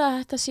 Ég held að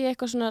þetta sé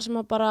eitthvað svona sem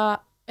að bara,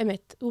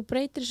 þú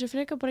breytir þessu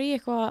frekar bara í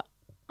eitthvað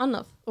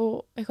annað og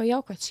eitthvað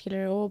jákvætt,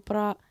 skilur, og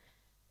bara,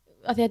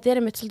 að því að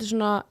þetta svolítið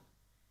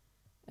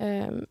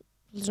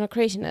svona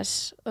craziness,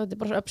 og þetta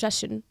bara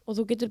obsession, og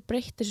þú getur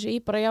breytt þessu í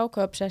bara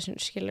jákvæð obsession,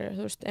 skilur,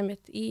 þú veist,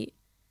 í,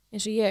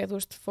 eins og ég, þú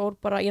veist, fór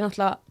bara, ég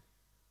náttúrulega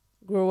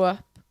grew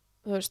up,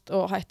 þú veist,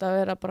 og hætti að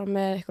vera bara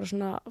með eitthvað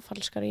svona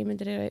falskar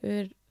ímyndir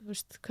yfir, þú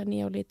veist,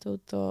 hvernig ég á lítið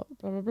út og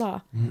bla bla bla,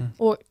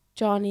 og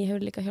Johnny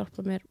hefur líka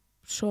hjálpað mér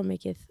svo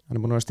mikið. Hann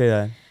búinn að steyða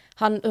þig?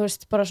 Hann, þú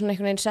veist, bara svona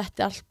einhvern veginn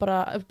setti allt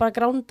bara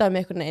grándaði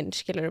mig einhvern veginn,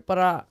 skilur,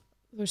 bara,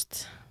 þú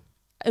veist,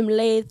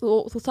 leið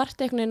og þú þarft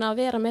einhvern veginn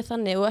að vera með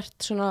þannig og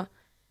ert svona,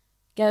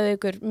 geðu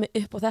ykkur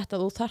upp á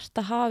þetta, þú þarft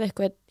að hafa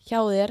eitthvað hjá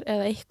þér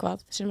eða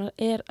eitthvað sem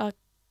er að,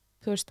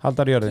 þú veist,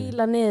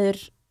 kýla niður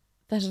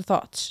þessar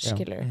thoughts,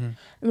 skilur.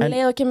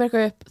 Leið og kemur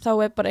eitthvað upp, þá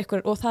er bara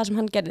eitthvað, og það sem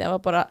hann gerði, það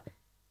var bara,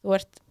 þú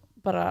ert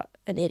bara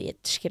an idiot,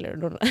 skilur,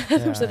 núna.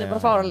 Þú veist, þetta er bara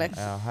fáránlegt.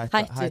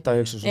 Hætta að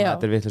hugsa svona,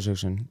 þetta er vitlaus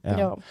hugsun.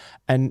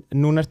 En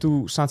núna ert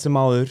þú samt sem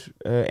áður,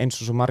 eins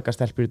og svo margar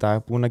stelpur í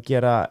dag, búin að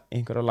gera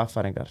einhverja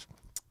lagfæringar.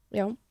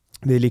 Já.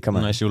 Við líka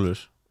með. Nice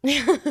júlur.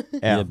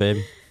 Yeah,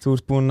 baby. Þú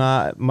ert búin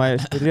að, maður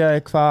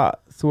spyrjaði hvað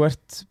þú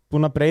ert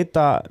búin að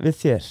breyta við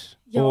þér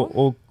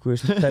og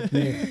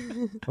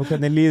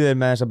hvernig líður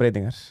með þessar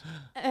breytingar?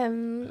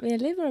 Ég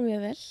líður bara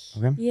mjög vel.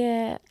 Okay.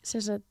 Ég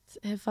sem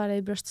sagt hef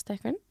farið í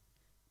brjóststækkun.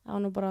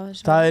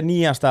 Það er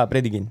nýjasta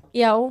breytingin?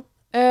 Já.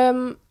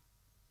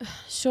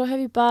 Svo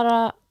hef ég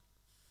bara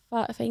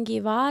fengið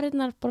í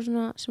varirnar bara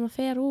svona sem að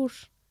fer úr.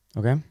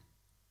 Ok.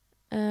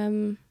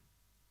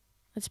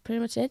 That's pretty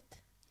much it.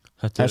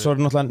 Það er svo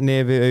náttúrulega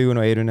nefi, augun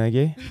og eyrun, eða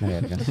ekki? Nei, ég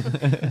er ekki.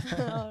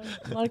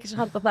 Það var ekki svo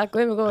hald að það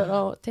guðum og góður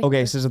á TikTok. Ok,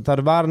 það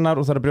eru varnar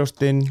og það eru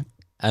brjóstinn.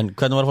 En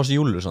hvernig var það að fá sér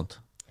júlur og svona?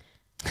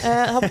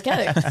 Það var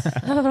geðvikt.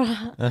 Það var bara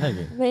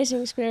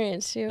amazing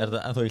experience. Er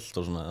það ennþá illt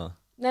og svona?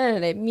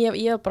 Nei,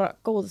 ég var bara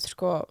góð,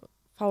 sko,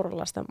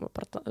 fáralega stemma.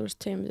 Bara, þú veist,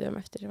 2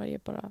 dögum eftir var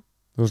ég bara...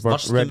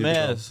 Varstu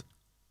með,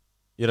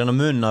 ég reyna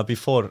að muna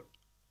before,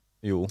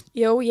 jú,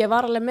 ég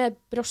var alveg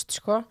með brjóst,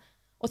 sko.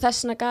 Og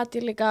þessna gat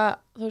ég líka,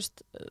 þú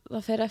veist,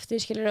 það fer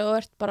eftir, skilur, og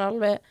ert bara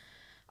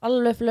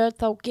alveg flöt,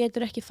 þá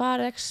getur ekki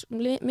farið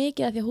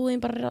mikið af því að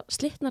húðin bara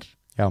slitnar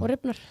og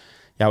rifnar.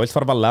 Já, vilt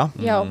fara varlega.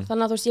 Já,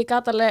 þannig að þú veist, ég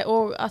gat alveg,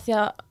 og að því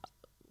að,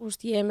 þú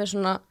veist, ég er með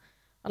svona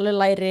alveg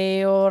læri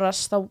og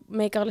rass, þá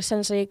meika alveg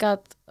sens að ég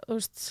gat, þú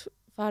veist,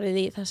 farið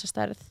í þessa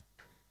stærð.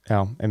 Já,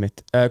 einmitt.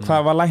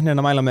 Hvað var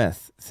læknirinn að mæla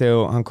með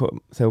þegar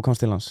þú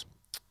komst til hans?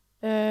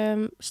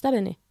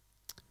 Stærðinni.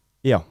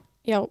 Já.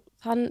 Já,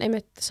 hann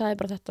einmitt sagði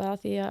bara þetta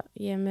því að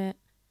ég er með,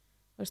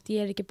 þú veist,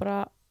 ég er ekki bara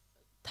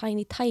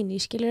tiny,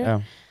 skilur.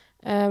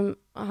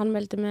 Hann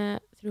meldi með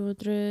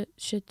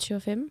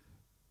 375.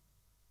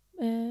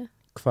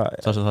 Hvað?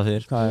 Það sem það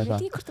þýr? Ég veit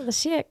ekki hvort þetta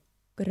sé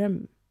grömm.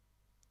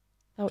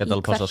 Geta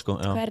alveg passa, sko.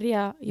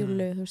 Hverja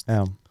júlu, þú veist.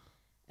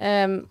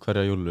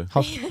 Hverja júlu?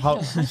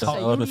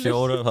 Það var með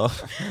 4, þá.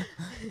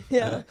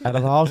 Er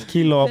það 0,5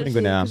 kíló á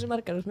bringunni? Hversu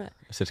margar þú veist með?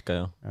 Cirka,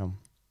 já.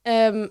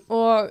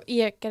 Og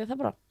ég gerði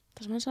það bara.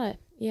 Það sem hann sagði.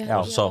 Ég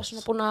var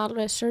svona búin að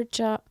alveg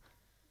searcha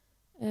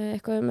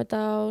eitthvað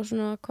þetta og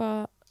svona hvað,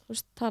 þú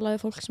veist, talaði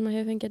fólk sem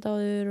hefur fengið þetta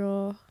áður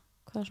og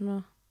hvað svona.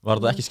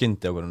 Var þetta ekki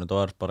skyndi ákvörðun? Þetta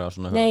var bara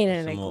svona... Nei. Var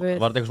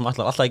þetta eitthvað sem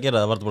alltaf að gera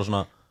eða var þetta bara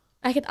svona...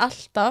 Ekkert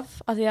alltaf,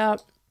 af því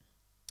að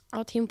á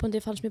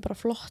tímapunkti fannst mér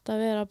bara flott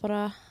að vera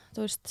bara,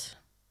 þú veist,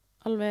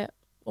 alveg,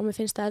 og mér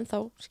finnst það ennþá,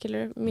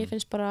 skilur, mér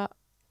finnst bara,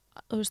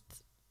 þú veist,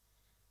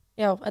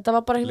 já, þetta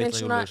var bara einhvern veginn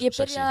svona, ég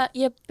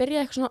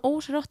byrjaði eitthvað svona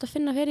ósrætt að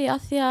finna fyrir því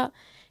að því að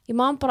ég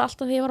man bara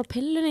alltaf þegar ég var á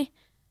pillunni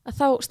að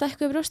þá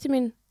stækkuði brjósti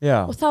mín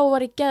og þá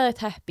var ég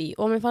geðveikt happy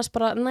og mér fannst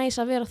bara næs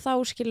að vera þá,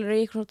 skilur, í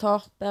eitthvað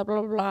topp eða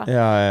bla bla bla,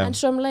 en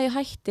svo leið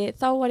hætti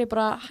þá var ég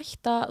bara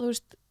hætta, þú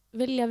veist,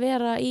 vilja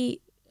vera í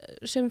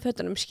sömu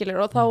fötunum,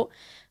 skilur, og þá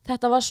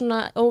þetta var svona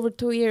over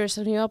 2 years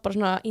þannig ég var bara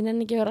svona, ég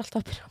nenni ekki að vera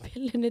alltaf að byrja á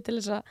pillunni til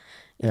þess að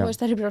ég fóði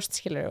stærri brjóst,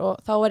 skilur, og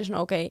þá var ég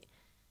svona, ok,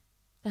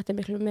 þetta er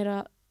miklu meira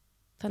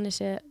þannig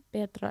sé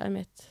betra en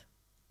mitt.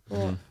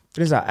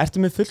 Brynsa, ertu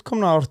með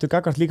fullkomna ortu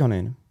gagnvart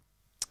líkamanninu?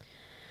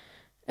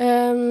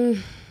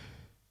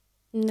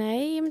 Nei,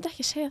 ég myndi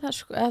ekki segja það,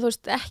 sko. Eða, þú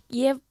veist,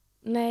 ég hef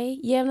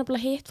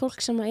nefnilega hitt fólk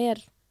sem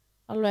er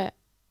alveg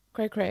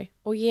cray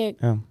og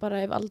ég bara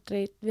hef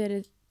aldrei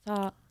verið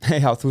það.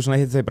 Já, þú svona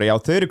hittir þau bara, já,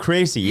 þau eru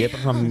crazy, ég er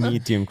bara svona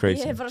medium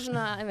crazy. Ég er bara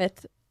svona,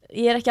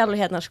 ég er ekki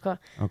alveg hérna, sko.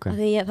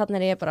 Þannig þannig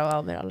er ég bara á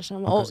mér alveg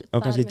saman. Og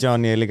kannski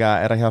Johnny líka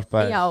er að hjálpa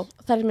þér. Já,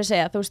 það er sem ég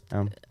segja, þú veist,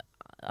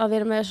 að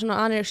vera með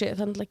svona anorexíu,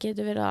 þannig að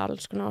getur verið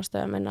alls konar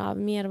ástæðum, en að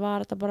mér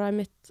var þetta bara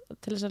einmitt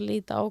til þess að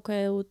líta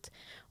ákveðið út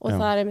og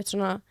það er einmitt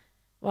svona,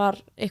 var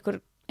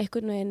einhver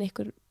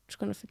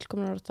svona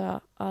fullkomnar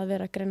að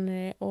vera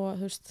grennri og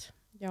þú veist,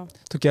 já.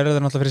 Þú gerir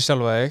það náttúrulega fyrir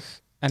sjálfa þig,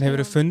 en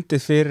hefur þú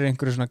fundið fyrir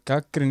einhverju svona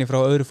gagnrýni frá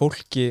öðru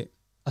fólki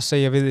að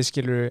segja við þig,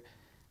 skilur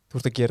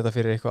þú ert að gera þetta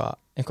fyrir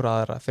einhver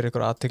aðra, fyrir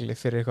einhver athygli,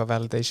 fyrir eitthvað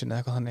validation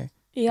eða eitthvað þannig?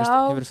 Já.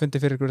 Hefur þú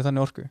fundið fyrir einhverju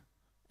þannig orku?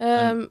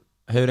 Hefur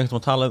einhvern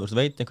veginn að tala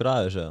veit einhver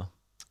aðeins eða?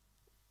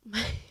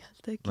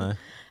 held ekki. Nei.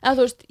 Eða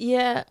þú veist,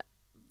 ég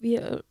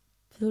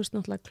þú veist,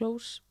 náttúrulega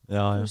close,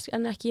 Já, þú veist,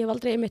 en ekki, ég hef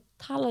aldrei einmitt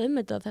talað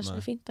þetta, þess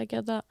er fínt að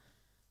geta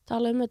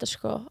talað þetta,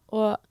 sko,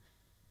 og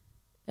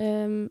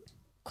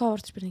hvað var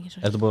þetta spurningin?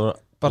 Er þetta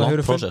bara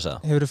long process eða?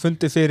 Hefur þú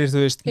fundið fyrir,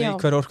 þú veist,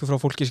 neikvæðri orku frá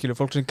fólki, skilur,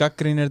 fólk sem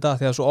gaggrínir þetta,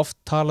 því að svo oft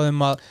talað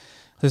að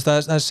þú veist,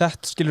 það er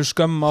sett, skilur,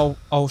 skömm á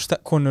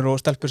konur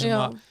og stelpur sem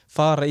að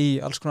fara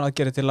í alls konar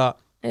aðgerðir til að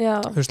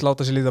þú veist,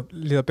 láta sér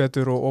líða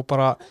betur og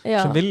bara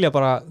sem vilja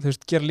bara, þú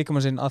veist, gera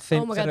líkamann sinn að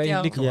þeim þeirra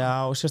eigin líkamann. Já,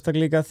 og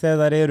sérstaklega líka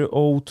þegar þær eru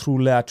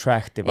ótrúlega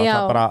attractive, að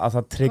það bara, að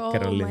það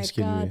trigger alveg,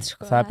 skilur við.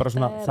 Sko, það er bara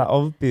svona, það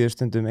ofbýður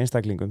stundum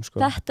einstaklingum, sko.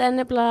 Þetta er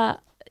nefnilega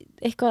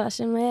eitthvað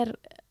sem er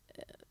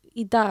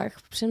í dag,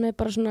 sem er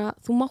bara svona,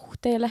 þú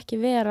mátt eiginlega ekki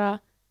vera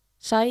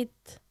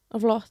sæt og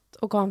flott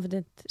og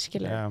confident,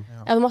 skilur.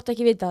 Ef þú mátt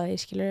ekki vita það,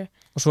 skilur.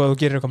 Og svo ef þú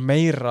gerir eitthvað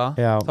meira,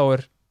 þá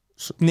er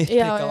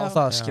nýttrykað á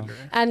það, skilur.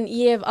 En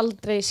ég hef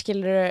aldrei,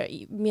 skilur,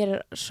 mér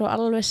er svo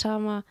alveg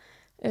sama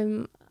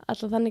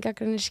alltaf þannig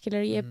gagnrýni,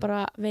 skilur, ég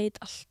bara veit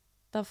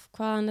alltaf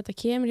hvaðan þetta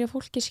kemur hjá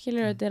fólki,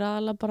 skilur, þetta er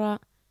alveg bara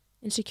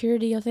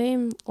insecurity á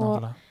þeim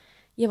og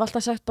ég hef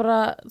alltaf sagt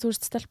bara, þú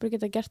veist, stelpur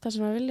geta gert það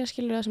sem að vilja,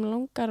 skilur, það sem að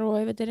langar og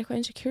ef þetta er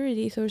eitthvað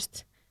insecurity, þú veist,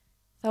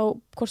 þá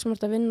hvort sem þú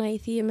ert að vinna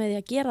í því með því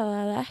að gera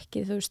það eða ekki,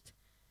 þú veist,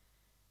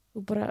 þú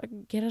bara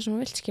gera það sem þú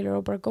vilt, skilur,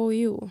 og bara go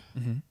you,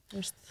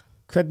 þú veist.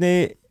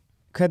 Hvernig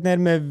er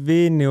með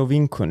vini og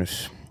vinkonur?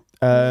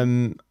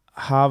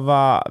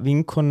 Hafa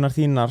vinkonur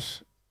þínar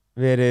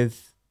verið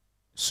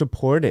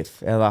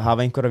supportive eða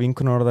hafa einhverja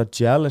vinkonur orðið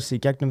jealous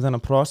í gegnum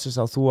þennan process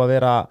á þú að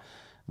vera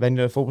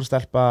venjulega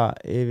fótboltastelpa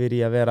yfir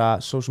í að vera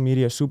social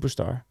media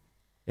superstar?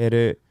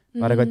 Var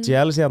eitthvað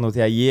jealous í það nú?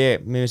 Því að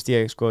mér finnst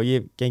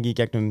ég gengi í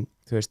gegnum,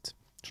 þú veist,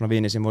 svona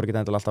vini sem voru ekki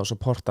endilega alltaf að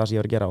supporta það sem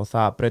ég var að gera og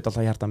það braut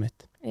alltaf hjarta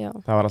mitt.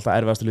 Það var alltaf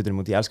erfiðasta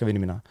hluturinn út, ég elska vini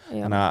mína.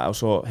 Þannig að og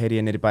svo heyri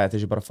ég niður í bæ að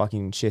þessu bara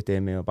fucking shit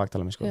yfir mig og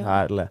baktala mig, sko. Það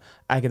er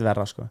ekkert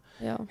verra, sko.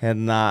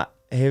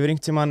 Hefur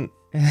einhvern tímann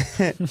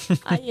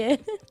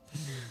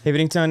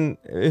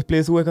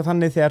upplifið þú eitthvað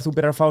þannig þegar þú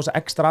byrjar að fá þessa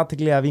ekstra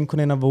athygli að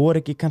vinkonina voru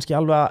ekki kannski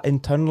alveg að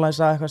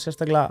internaliza eitthvað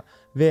sérstaklega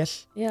vel?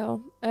 Já,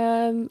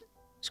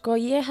 sko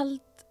ég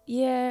held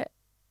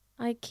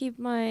I keep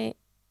my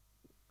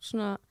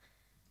svona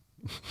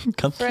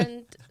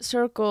friend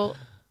circle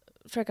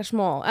frekar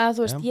small, eða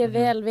þú veist, ég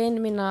vel vini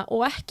mína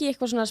og ekki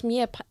eitthvað svona sem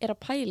ég er að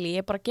pæli,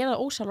 ég bara gera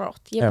það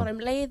ósjálfrátt, ég bara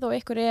leið og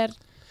einhver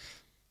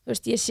þú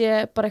veist, ég sé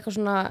bara eitthvað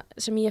svona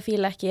sem ég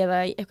fíla ekki eða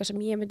eitthvað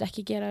sem ég myndi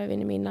ekki gera við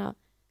vini mína,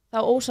 þá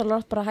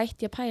ósjálfrátt bara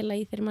hætti ég að pæla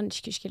í þeirri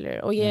manneskju, skilur,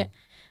 og ég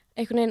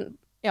einhvern veginn,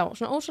 já,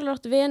 svona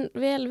ósjálfrátt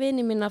vel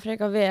vini mína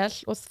frekar vel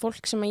og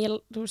fólk sem ég,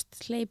 þú veist,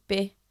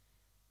 hleypi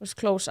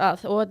close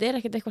að og þetta er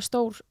ekkert eitthvað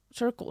stór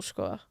circle,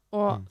 sko,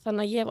 og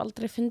þannig að ég hef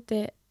aldrei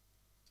fundið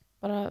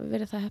bara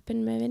verið það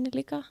heppin með vinni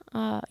líka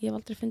að ég hef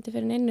aldrei fundið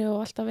fyrir neinu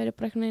og alltaf verið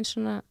bara einhvern veginn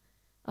svona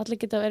allir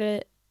geta verið,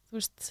 þú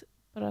veist,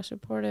 bara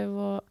supportive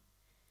og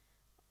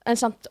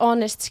en samt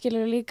honest,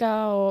 skilur líka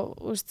og,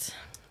 þú veist.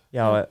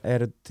 Já, þau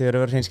eru að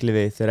vera hreinskilið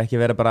við, þau eru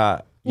ekki verið bara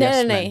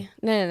yes men.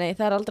 Nei,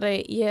 það er aldrei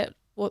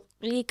og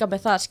líka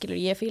með það,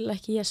 skilur, ég fíla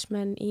ekki yes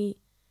men í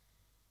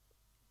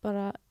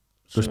bara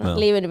svona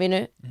lífinu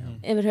mínu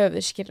yfir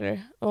höfuð, skilur,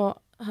 og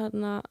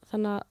þannig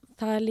að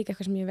það er líka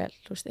eitthvað sem ég vel,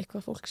 þú veist,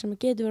 eitthvað fólk sem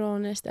getur verið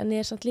honest en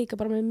ég er samt líka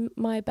bara með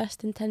my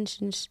best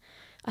intentions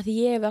að því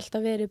ég hef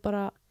alltaf verið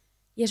bara,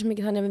 ég er svo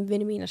mikið þannig með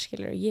vinni mína,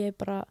 skilur, ég er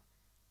bara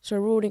so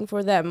rooting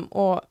for them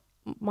og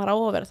maður á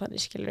að vera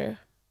þannig, skilur.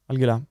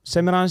 Algjörlega,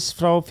 sem aðeins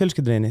frá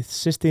fjölskylduninni,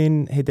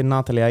 systín heitir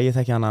Natalia, ég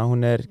þekki hana,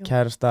 hún er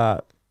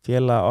kærasta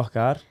félag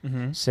okkar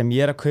sem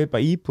ég er að kaupa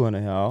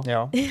íbúðinu hjá.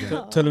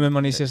 Tölum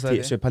hann í síðasta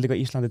Svo pældi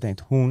hvað Íslandi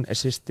tengt, hún er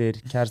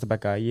systir kærasta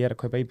Begga, ég er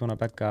að kaupa íbúðinu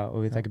á Begga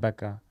og við þekki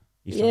Begga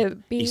Ísland. Ég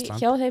bý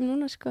hjá þeim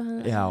núna, sko.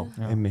 Já,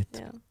 einmitt.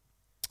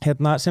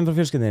 Sem frá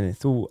fjölskyldinni,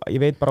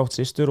 ég veit bara átt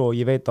systur og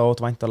ég veit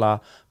átt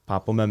væntalega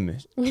pappa og mömmu.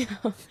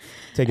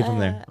 Tekið frá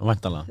þeim.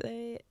 Væntalega.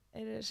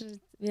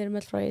 Við erum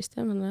öll frá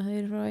Eistum, þannig að þau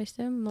eru frá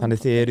Eistum. Þannig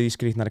þið eru í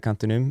skrýtnari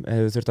kantinum,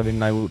 hefur þurft að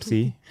vinna úr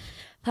því?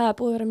 Það er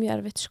búið að vera mjög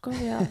erfitt, sko,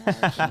 já.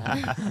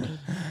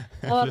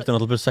 Fluttin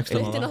alltaf byrjað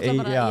 16 ára.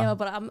 Ég var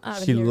bara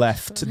She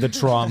left the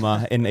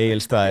trauma in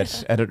Egilsstaðir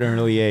at an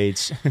early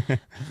age.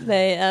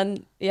 Nei, en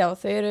já,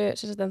 þau eru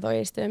sérstaklega ennþá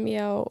í Eistum,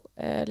 ég á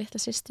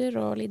litla systur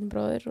og lítinn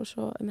bróður og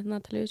svo með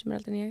Natalíu sem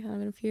er eldri en ég, þannig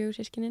að við erum 4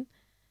 systkinin.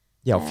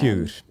 Já,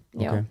 4,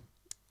 ok. Já,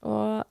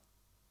 og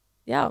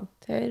já,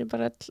 þau eru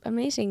bara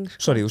amazing.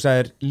 Sorry, þú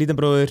sagðir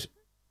lítinn bróður,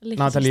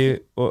 Natalíu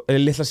og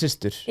litla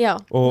systur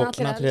og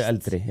Natalíu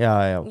eldri.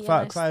 Já.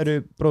 Hvað eru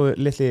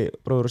litli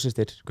bróður og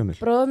systir gömul?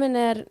 Bróður minn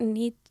er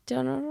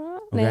 19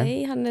 ára,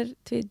 nei, hann er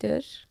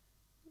 20.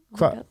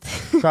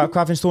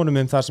 Hvað finnst honum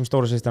það sem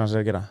stóra systir hans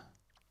er að gera?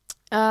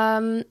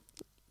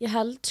 Ég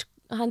held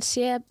hann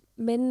sé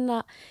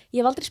minna,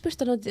 ég hef aldrei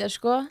spurt hann út í það,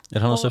 sko.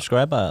 Er hann að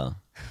subscriba eða?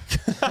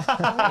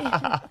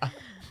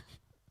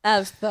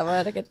 Það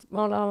var ekkert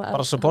mála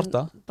bara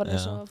supporta. Bara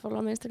svo að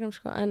followa með Instagram,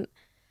 sko, en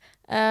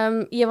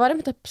ég var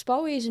einmitt að spá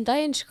í þessum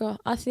daginn, sko,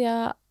 af því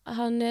að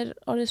hann er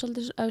orðið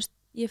svolítið,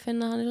 ég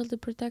finna að hann er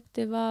svolítið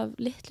protective af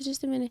litlu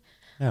systur minni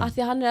af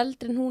því að hann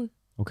eldri en hún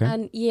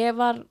en ég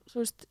var, þú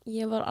veist,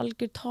 ég var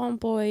algjör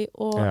tomboy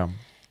og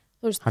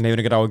þú veist, hann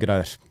hefur ekki áhyggjur af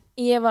þér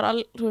ég var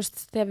þú veist,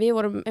 þegar við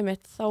vorum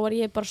þá var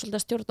ég bara svolítið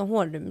að stjórna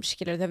honum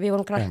skilur, þegar við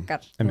vorum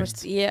krakkar þú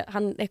veist,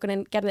 hann einhvern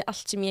veginn gerði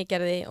allt sem ég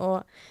gerði og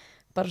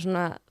bara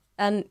svona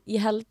en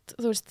ég held,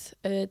 þú veist,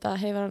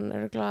 það hefur hann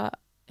örugglega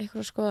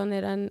einhverjar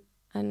skoðanir en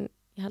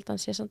ég held að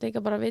hann sé samt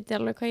ekki bara viti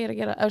alveg hvað ég er að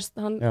gera,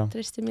 hann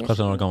tristi mér. Hvað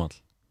er hann gamall?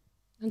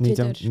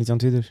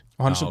 19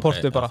 og hann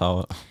supportið bara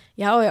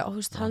já, þú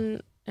veist, hann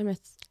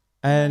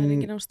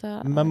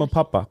en mamma og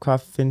pappa, hvað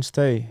finnst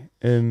þau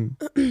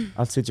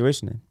allt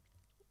situationið?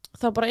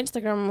 Það bara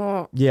Instagram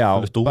og já,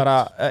 bara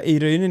í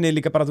rauninni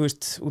líka bara, þú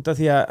veist, út af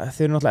því að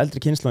þau eru náttúrulega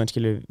eldri kynslóðin,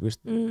 skilju,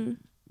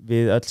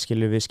 við öll,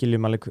 skilju, við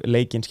skiljum alveg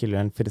leikinn, skilju,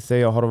 en fyrir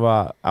þau að horfa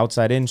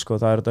outside in, sko,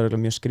 það er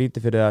þetta mjög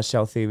skrítið fyrir að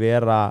sjá þig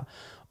vera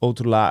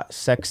ótrúlega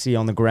sexy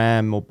on the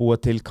gram og búa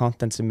til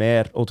content sem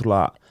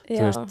ótrúlega,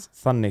 þú veist,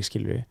 þannig,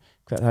 skilju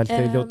þú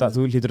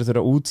hlýtur að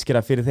þurfa að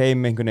útskýra fyrir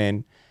þeim einhvern veginn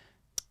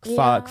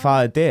hvað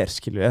þetta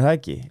skilju, eða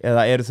ekki?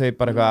 Eða eru þau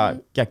bara eitthvað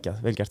geggjað,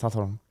 velgert, allt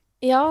frá hann?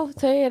 Já,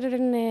 þau eru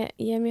rauninni,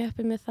 ég er mjög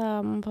heppin með það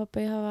að mamma og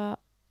pabbi hafa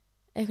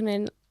einhvern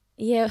veginn,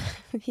 ég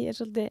er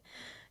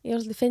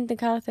svolítið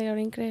fyndin karakter þegar ég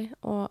var yngri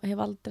og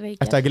hef aldrei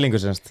gert. Ertu ekki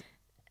lengur semst?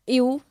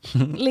 Jú,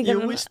 líka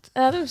Jú, víst.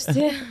 Þú veist,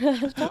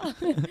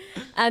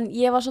 en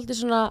ég var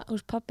svolítið svona, þú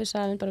veist, pabbi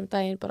sagði mér bara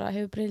daginn, bara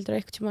hefur Brynhildur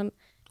einhvern tímann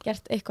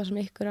gert eitthvað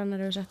sem ykkur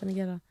annar hefur sagt henni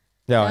að gera.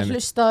 Eða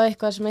hlusta á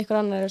eitthvað sem ykkur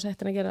annar hefur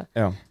sagt henni að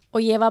gera. Og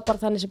ég var bara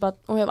þannig sem bara,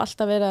 og hef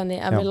alltaf verið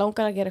þannig, ef mér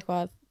langar að gera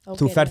eitthvað, þá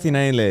þú ferð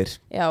þína einlegir.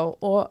 Já,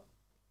 og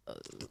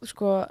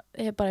sko,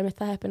 ég hef bara einmitt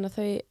það heppin að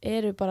þau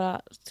eru bara,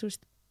 þú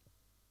veist,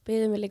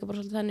 byggðu mig líka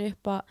bara svolítið þannig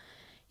upp að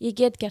ég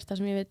get gert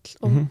það sem ég vill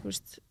og, þú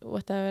veist,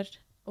 whatever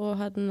og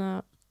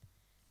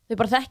þau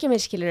bara þekkja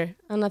mig, skilur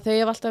þannig að þau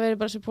hef alltaf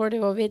verið bara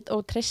supportive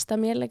og treysta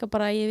mér líka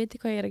bara að ég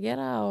viti hvað ég er að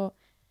gera og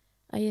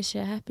að ég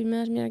sé happy með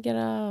það sem ég er að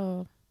gera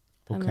og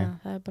þannig að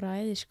það er bara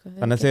æði, sko.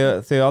 Þannig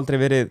að þau aldrei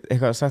verið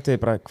eitthvað sagt við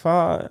bara,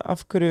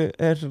 af hverju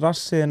er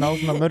rassiðin á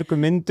svona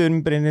mörgum myndum,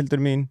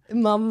 Brynhildur mín?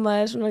 Mamma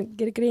er svona,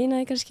 gerir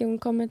grínaði kannski,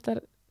 hún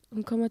kommentar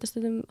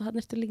stundum,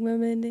 hann ertu líka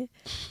með minni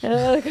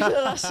eða eitthvað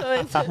svona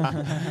rassaveit.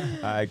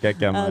 Það er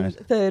geggjað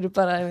maður. Þau eru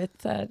bara,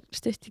 það er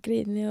stutt í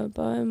gríni og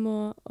báðum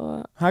og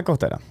það er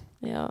gott þeirra.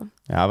 Já,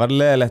 það var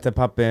leiðilegt að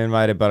pappin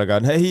væri bara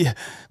nei,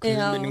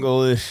 hvað minn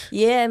góður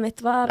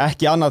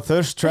ekki annað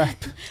thirst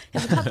trap.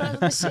 Já, það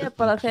bara sé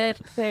bara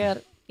þegar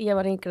ég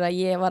var yngri að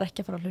ég var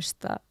ekki að fara að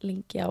hlusta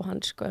lengi á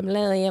hann, sko,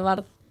 leið að ég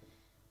var,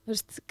 þú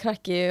veist,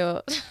 krakki og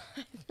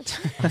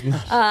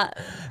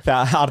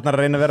það Arnar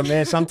að reyna að vera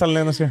með í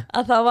samtalinu, sko,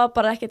 að það var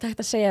bara ekki takt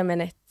að segja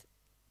mér neitt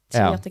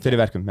fyrir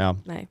verkum,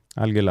 Nei.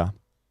 Algjörlega,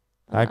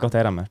 það er gott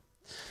að heyra með.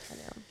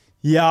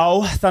 Já,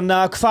 þannig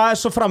að hvað er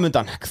svo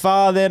framundan?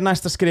 Hvað er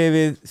næsta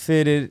skrefið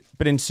fyrir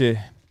Brynsu?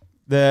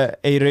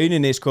 Í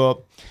rauninni, sko,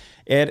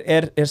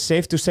 er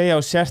safe to say á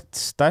sért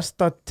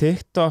stærsta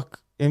TikTok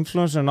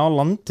influencerin á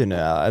landinu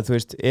eða, þú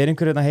veist, er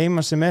einhver hérna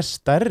heima sem er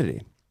stærri?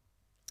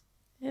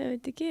 Ég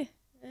veit ekki.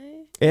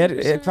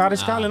 Hvað er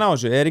skalinn á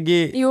þessu?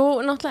 Jú,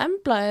 náttúrulega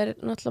Embla er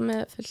náttúrulega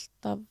með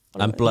fullt af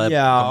Embla er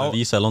komið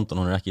vísa í London,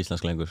 hún er ekki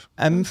íslensk lengur.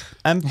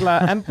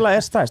 Embla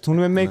er stærst, hún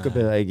er með make-up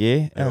eða ekki?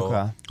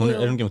 Hún er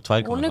komið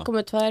 2,4. Hún er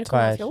komið 2,4.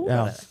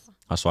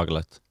 Það er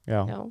svakalegt. Já,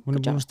 hún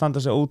er búin að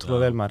standa sig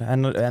ótrúlega vel maður.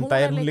 Hún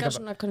er líka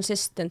svona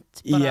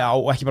consistent. Já,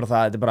 og ekki bara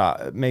það, þetta er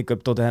bara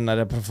make-up dótið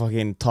hennar er bara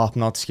fucking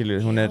top notch, skilur.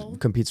 Hún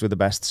competes with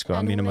the best, sko,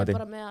 að mínum mati. En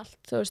hún er bara með allt,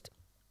 þú veist,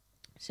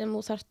 sem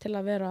þú þarft til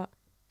að vera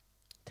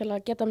til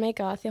að geta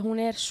meika því að hún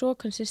er svo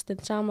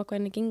consistent sama hvað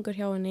henni gengur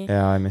hjá henni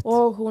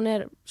og hún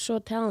er svo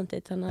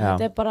talented þannig að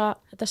þetta er bara,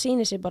 þetta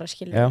sýnir sig bara,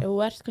 skilur ef þú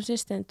ert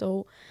consistent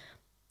og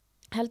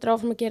heldur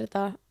áfram að gera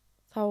þetta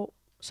þá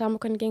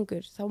sama hvað henni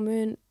gengur, þá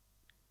mun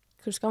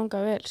ganga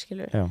vel,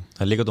 skilur.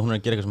 Það er líka að hún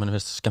er að gera eitthvað sem henni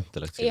finnst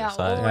skemmtilegt.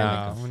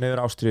 Hún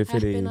hefur ástríðu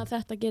fyrir heppin að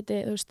þetta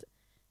geti, þú veist,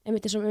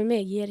 einmitt eins og með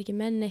mig, ég er ekki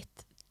með neitt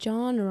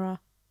genre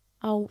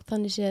á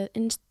þannig séð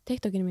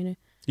TikTokinu mínu.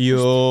 Jú,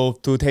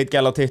 þú heit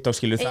gæla á TikTok,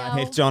 skilur, það er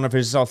heilt genre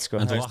fyrir sér allt, sko.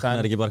 En þú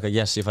vaknar ekki bara eitthvað,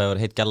 yes, ég fæ að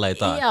vera heit gæla í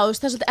dag. Já, þú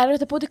veist, það er svolítið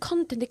erfitt að búið til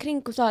content í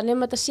kringum það,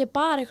 nema þetta sé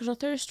bara eitthvað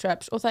svona thirst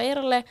traps og það er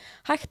alveg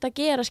hægt að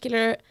gera,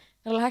 skilur,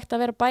 það er alveg hægt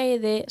að vera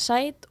bæði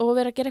sæt og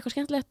vera að gera eitthvað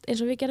skemmtilegt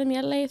eins og við gerðum í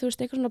LA, þú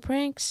veist, eitthvað svona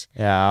pranks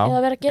eða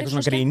vera að gera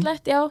eitthvað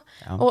skemmtilegt,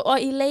 og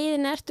í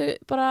leiðin ertu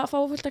bara að fá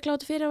fullt að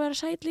kláta fyrir að vera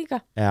sæt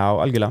líka. Já,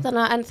 algjörlega.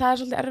 Þannig, en það er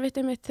svolítið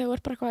erfitt einmitt þegar þú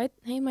ert bara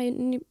eitthvað heima í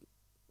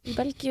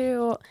Belgíu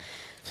og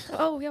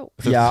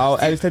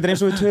þetta er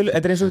eins og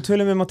við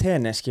tölum á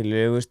tenni,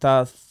 skilur,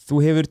 þú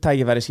hefur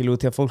tækifæri, skilur,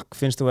 til að fólk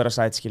finnst þú vera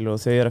sæt, skilur,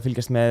 og þau eru að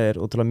fylgjast með þér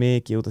ótrúlega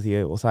mikið út af því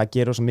og það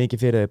gerur svo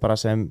mikið fyrir þau bara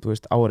sem, þú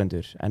veist,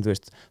 áhorfendur, en þú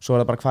veist, svo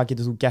er það bara hvað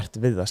getur þú gert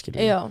við það, skilur,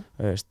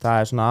 það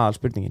er svona aðal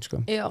spurningin, sko.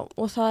 Já,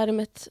 og það er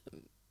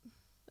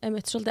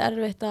einmitt svolítið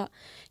erfitt að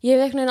ég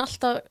hef einhvern veginn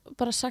alltaf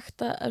bara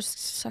sagt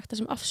það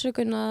sem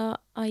afsökun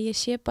að ég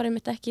sé bara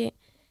einmitt ekki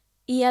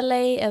í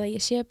LA eða ég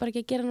sé bara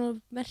ekki að gera nú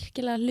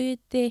merkilega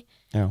hluti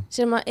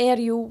sem að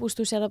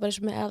þú sér það bara eins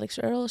og með Alex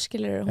Earl,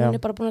 skilur, hún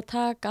er bara búin að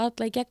taka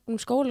alla í gegnum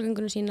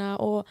skólagöngunum sína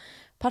og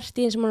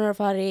partíin sem hún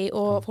að fara í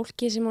og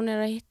fólki sem hún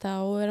að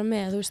hitta og vera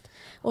með, þú veist,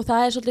 og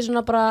það svolítið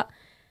svona bara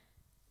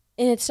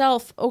in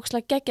itself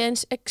ógeðslega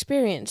geggjað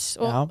experience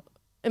og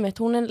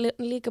hún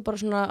líka bara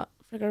svona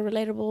frekar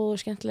relatable og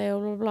skemmtileg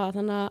og bla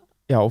þannig að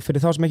Já, og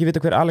fyrir þá sem ekki vita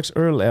hver Alex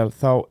Earl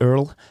þá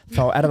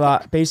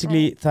það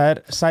basically, það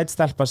side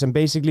stelpa sem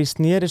basically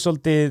sneri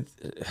svolítið,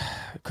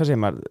 hvað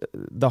segir maður,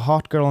 the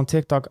hot girl on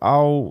TikTok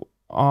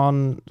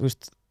on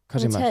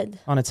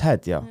its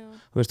head, já.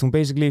 Þú veist, hún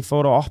basically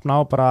fór að opna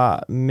á bara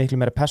miklu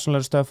meira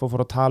persónulega stöf og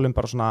fór að tala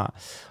bara svona,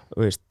 þú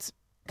veist,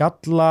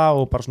 galla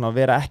og bara svona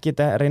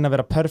reyna að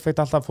vera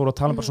perfect alltaf, fór að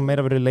tala bara svona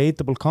meira verið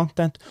relatable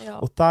content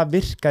og það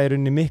virkaði í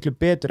rauninni miklu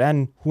betur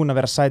en hún að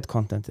vera side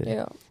contentið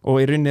og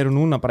í rauninni hún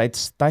núna bara eitt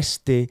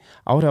stærsti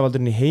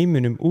áhrifavaldurinn í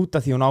heiminum út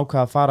af því hún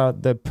ákvaða að fara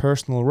the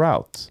personal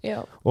route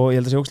og ég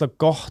held að það sé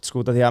ógeðslega gott sko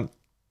út af því að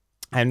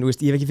en þú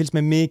veist, ég hef ekki fylgst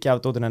með mikið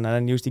af dótinu hennar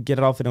en ég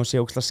gerir ráð fyrir að hún sé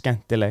ógeðslega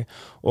skemmtileg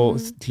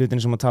og hlutinni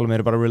sem hún tala með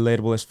eru bara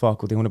relatable as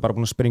fuck og því hún bara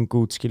búin að springa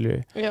út, skilju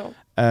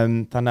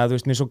þannig að þú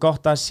veist, mér er svo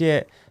gott að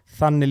sé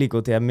þannig líka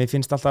út því að mér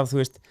finnst alltaf, þú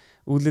veist,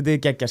 útlitið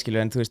geggja,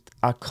 skilju en þú veist,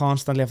 að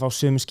konstantlega fá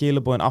sömu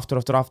skilabóðin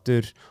aftur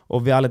og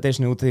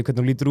validationu út af því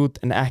hvernig hún lítur út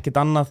en ekkert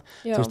annað,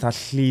 þú veist,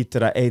 það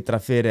hlýtur að eitra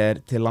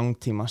fyrir til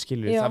langtíma,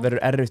 skilju það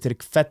verður erfitt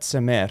fyrir hvert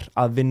sem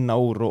að vinna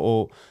úr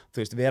og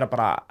þú veist, vera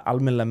bara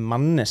almennileg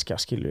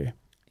manneskja, skilju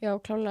Já,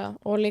 klálega.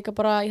 Og líka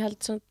bara, ég held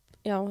samt,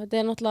 já,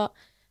 þetta náttúrulega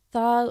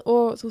það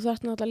og þú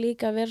þarft náttúrulega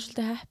líka að vera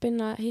svolítið heppin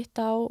að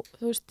hitta á,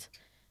 þú veist,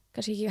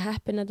 kannski ekki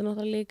heppin, þetta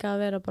náttúrulega líka að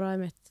vera bara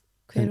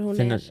hver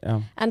hún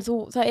En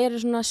það eru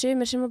svona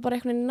sumir sem bara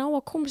einhvern veginn ná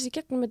að komast í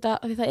gegnum þetta,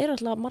 af því það eru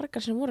alltaf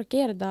margar sem voru að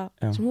gera þetta,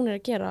 sem hún að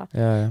gera.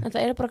 En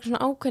það eru bara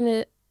svona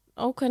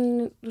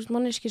ákveðin, þú veist,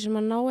 manneski sem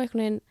að ná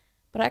einhvern veginn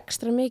bara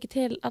ekstra mikið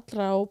til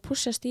allra og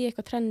pushast í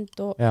eitthvað trend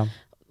og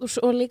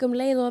líka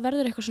leið og það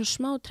verður eitthvað svona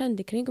smá trend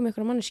í kringum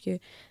eitthvað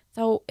mannesku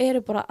þá eru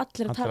bara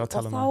allir að tala og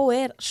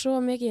þá svo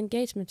mikið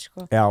engagement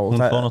sko. Já, hún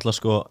fór náttúrulega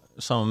sko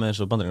saman með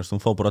þessu bandaríkjum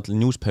hún fór bara allir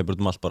newspaper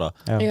um allt bara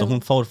hún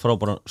fór frá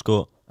bara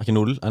sko ekki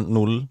 0 en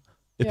 0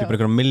 upp í bara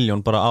einhverjum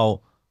milljón bara á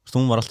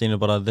hún var alltaf einu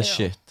bara the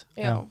shit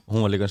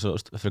hún var líka eins og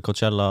fyrir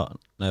Coachella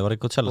nei var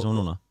ekki Coachella sem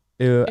hún núna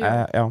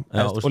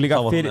og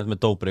líka fyrir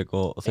með Dobrik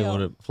og þau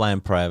voru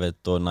flying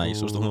private og nice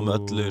hún var með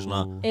öllu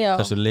svona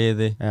þessu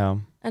liði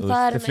En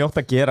það er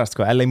fljótt að gerast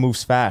sko, LA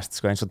moves fast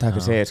sko, eins og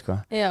Takk fyrir sko.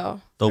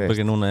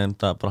 Dobrik núna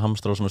bara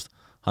hamstra og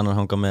hann að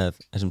hanga með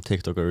þessum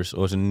TikTokers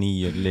og þessum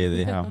nýju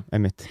liði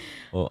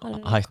og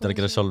hættar að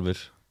gera sjálfur.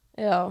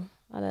 Já,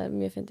 það er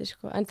mjög fyndið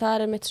sko, en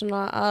það er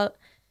svona að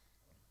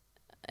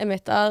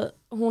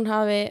hún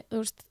hafi, þú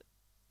veist,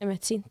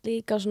 sýnt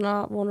líka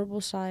svona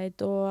vulnerable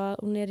side og að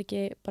hún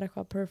ekki bara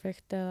eitthvað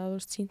perfect eða þú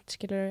veist, sýnt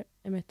skilur,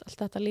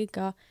 allt þetta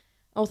líka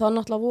og þá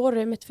náttúrulega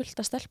voru fullt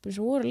af stelpur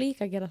sem voru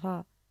líka að gera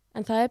það.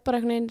 En það bara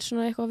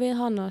svona eitthvað við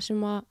hana sem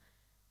að,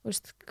 þú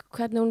veist,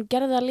 hvernig hún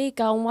gerði það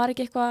líka og hún var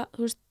ekki eitthvað,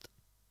 þú veist,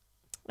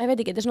 ég veit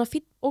ekki, þetta svona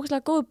fín,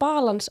 ógeðslega góður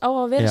balans á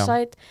að vera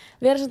sætt,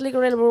 vera samt líka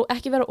relatable og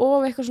ekki vera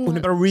of eitthvað svona...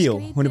 Hún bara real,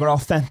 hún bara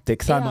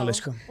authentic, það máli,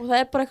 sko. Og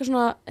það bara eitthvað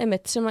svona,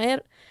 sem að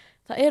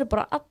það eru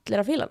bara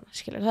allir að fíla hana,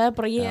 skilur. Það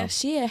bara, ég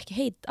sé ekki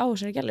heit á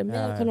þessari gælu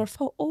með hvernig hún var að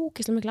fá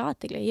ógeðslega mikla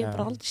athygli. Ég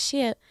bara aldrei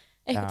séð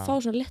eitthvað fá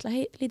svona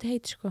lítið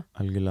heit sko.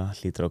 Algjörlega,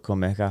 hlýtur að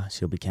koma eitthvað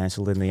she'll be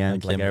cancelled in the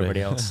end like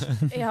everybody else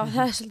Já,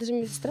 það svolítið sem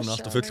ég stressa Hún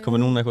alltaf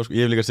fullkomin núna eitthvað sko.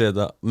 Ég hef líka að segja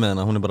þetta með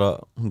hana, hún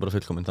bara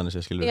fullkomin þannig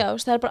séð skilur Já,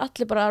 það bara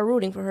allir bara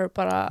rooting for her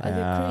bara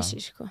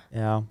crazy sko.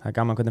 Já, það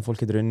gaman hvernig fólk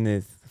getur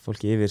unnið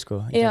fólki yfir sko,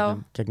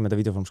 gegnum þetta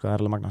vídeoform sko, það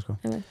alveg magna sko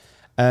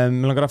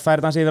Mér langar að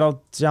færa dansa yfir á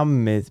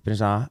jammið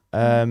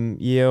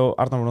ég og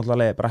Arnar voru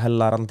náttúrulega bara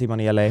hellar allan tíman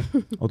í LA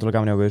ótrúlega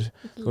gaman í okkur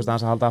þú veist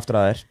að halda aftur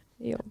að þér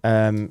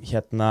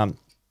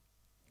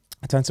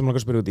Tvennt sem langar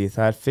að spyrja út í,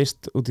 það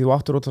fyrst út í þú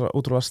áttur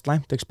ótrúlega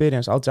slæmt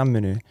experience á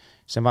jamminu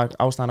sem var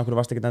ástæðan okkur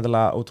varst ekki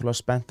endilega ótrúlega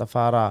spennt að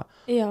fara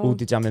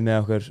út í jammið með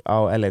okkur á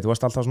LA. Þú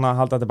varst alltaf svona að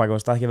halda tilbaka, þú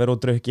varst ekki að vera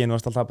út drukkin, þú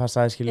varst alltaf að passa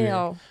þig, skilji.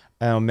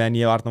 Og meðan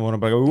ég og Arnar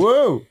vorum bara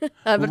wow!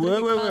 Það er bara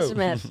hvað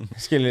sem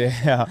Skilji,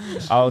 já,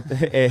 á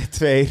 1,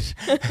 2,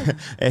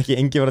 ekki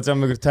engi var að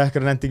jamma ykkur,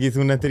 tökkur nendi ekki,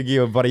 þú nendir ekki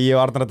og bara ég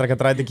og Arnar að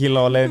drekka dræti kíla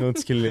og leiðin út,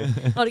 skilji.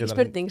 Það var ekki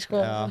spurning, sko.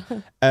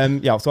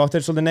 Já, þú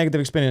áttir svolítið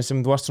negative experience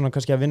sem þú varst svona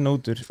kannski að vinna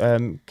út úr,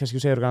 kannski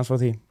þú segir okkur frá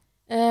því?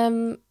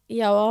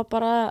 Já,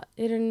 bara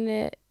í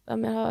rauninni að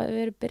mér hafa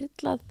verið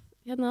byrlað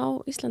hérna á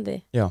Íslandi.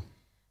 Já.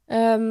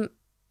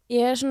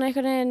 Ég svona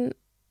einhvern veginn...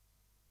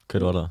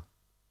 Hver var það?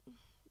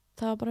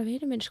 Það var bara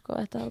vinur minn, sko.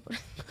 Þetta var bara...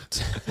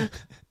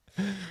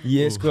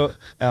 Ég, sko,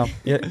 já,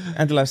 ég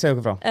endilega segja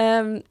okkur frá.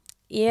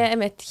 Ég,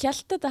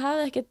 hélt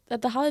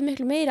þetta hafði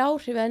miklu meiri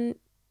áhrif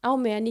á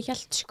mig en ég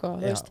hélt, sko.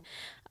 Þú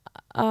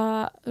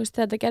veist,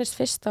 þetta gerist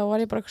fyrst, þá var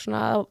ég bara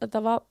svona, þetta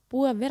var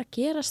búið að vera að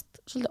gerast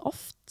svolítið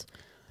oft.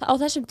 Á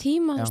þessum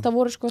tíma, þú veist, það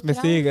voru sko... Við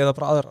þig eða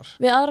bara aðrar?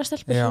 Við aðra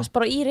stelpur, þú veist,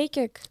 bara í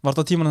Reykjavík. Var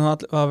þetta tímanum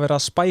að vera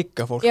að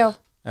spæka fólk? Já.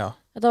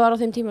 Þetta var á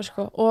þeim tíma,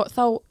 sko. Og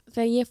þá,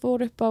 þegar ég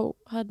fór upp á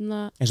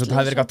eins og það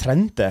hefði verið eitthvað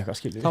trendi eitthvað,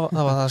 skilur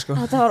Það var það, sko.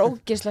 Þetta var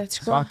ógeðslegt,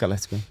 sko.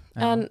 Svakalegt, sko.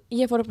 En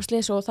ég fór upp á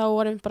Slysu og þá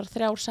varum við bara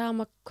 3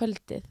 sama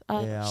kvöldið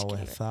að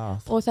skilja.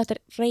 Og þetta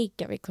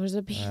Reykjavík, þú veist,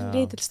 það er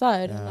lítill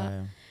staður.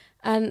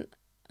 En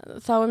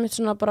þá mitt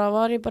svona bara,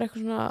 var ég bara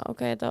eitthvað svona,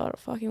 ok, þetta var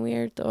fucking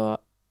weird og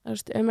þú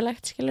veist,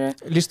 ömulegt, skilur.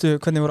 Lýstu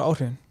hvernig voru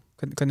áhrifin?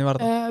 Hvernig var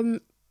það?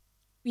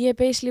 Ég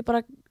basically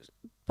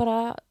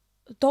bara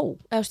dó,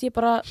 eða ég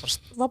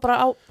var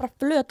bara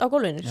blöt á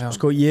gólfinu.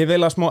 Sko ég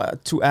vil að smá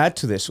to add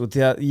to this og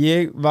því að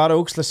ég var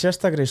ógeðslega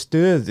sérstakri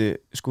stöðu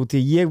sko því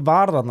að ég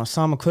var þarna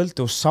sama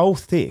kvöldi og sá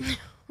þig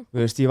þú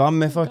veist, ég var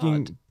með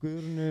fucking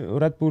Guðrunu og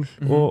Red Bull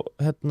og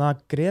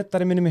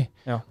Gretari minni mig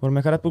vorum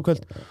með eitthvað Red Bull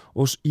kvöld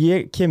og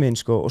ég kem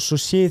inn sko og svo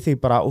sé þig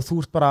bara og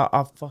þú ert bara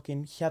að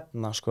fucking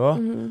sko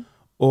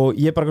og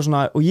ég bara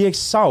svona, og ég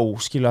sá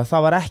skilu að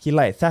það var ekki í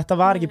lagi,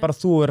 þetta var ekki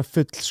bara þú að vera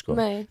full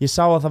sko, ég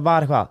sá að það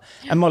var eitthvað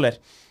en mál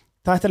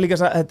þetta er líka,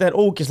 þetta er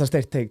ógeðslega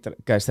sterkt teikt,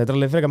 guys, þetta er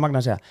alveg frekar magna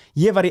að segja.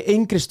 Ég var í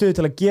engri stöðu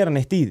til að gera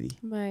neitt í því.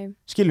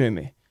 Skilur við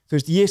mig? Þú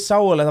veist, ég sá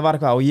alveg að það var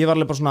eitthvað og ég var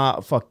alveg bara svona,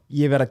 fuck,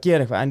 ég verð að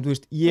gera eitthvað, en þú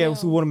veist, ég og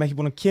þú vorum ekki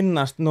búin að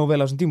kynnast nóg vel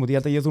á þessum tímút, ég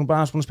held að ég og þú vorum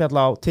bara aðeins búin að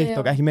spjalla á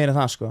TikTok, ekki meira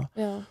en það, sko.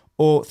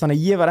 Og þannig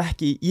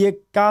að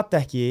ég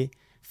gat ekki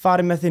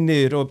farið með þig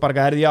niður og bara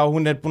herði, já,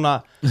 hún er búin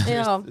að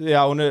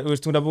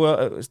hún er búin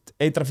að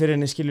eitra fyrir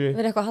henni, skilur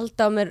við eitthvað að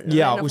halda á mér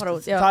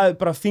það er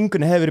bara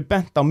fingunni hefur verið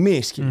bent á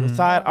mig, skilur og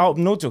það er,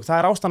 no joke,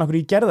 það er ástæðan af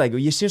hverju ég gerði það ekki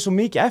og ég sé svo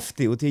mikið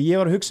eftir og því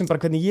ég var að hugsa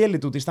bara hvernig ég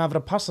lít út í staðan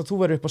fyrir að passa að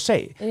þú verður upp á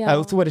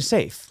þú verður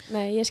safe.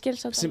 Nei, ég skil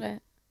samt alveg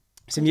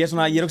sem ég er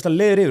ógeðslega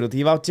leiður yfir og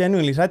ég var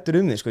genuinely hræddur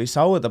þig, sko, ég sá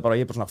þetta bara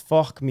og ég bara svona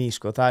fuck me,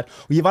 sko,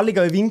 og ég var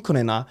líka við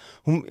vinkonina,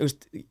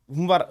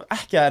 hún var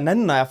ekki að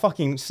nenna að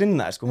fucking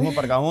sinna, sko, hún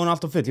var bara, hún er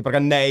alltaf full, ég bara,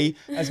 nei,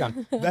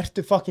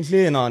 vertu fucking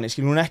hliðin á henni,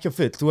 skil, hún er ekki á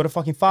full, þú verður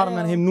fucking fara með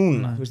henni heim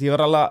núna, þú veist, ég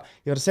var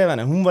að segja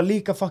henni, hún var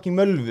líka fucking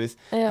mölvuð,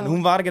 en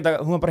hún var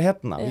bara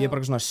hérna, og ég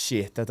bara svona,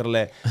 shit, þetta er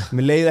alveg,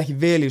 mér leiði ekki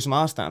vel í þessum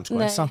aðstæðum, sko,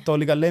 en samt á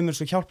líka leið mér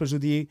svo hjálplega svo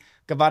því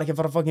ég var ekki að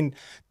fara að fucking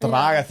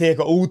draga þig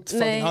eitthvað út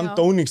fucking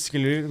handónings,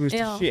 skilur, þú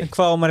veist, shit. En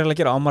hvað á maður eiginlega að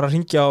gera? Á maður að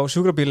hringja á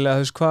sjúkrabíl eða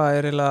þú veist, hvað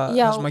er eiginlega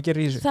það sem maður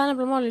gerir í þessu? Það er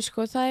nefnilega málið, sko,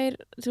 það er,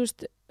 þú veist,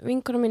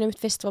 vinkona mín mitt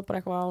fyrst var bara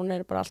eitthvað, hún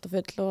er bara alltaf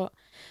full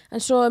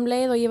en svo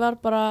leið og ég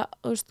var bara,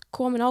 þú veist,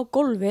 komin á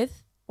gólfið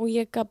og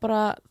ég gat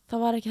bara,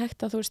 það var ekki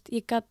hægt að, þú veist,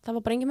 það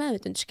var bara engin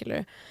meðvitund,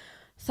 skilur.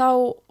 Þá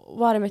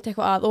var ég mitt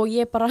eitthvað að og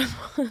ég bara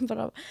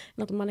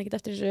náttúrulega man ekkert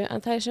eftir þessu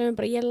en það er sem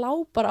bara, ég lá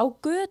bara á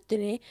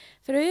götunni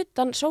fyrir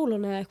utan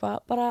sóluna eða eitthvað,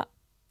 bara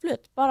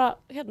flutt, bara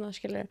hérna,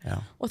 skilur.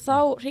 Og þá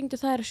hringdu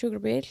þær á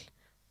sjúkrabíl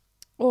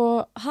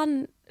og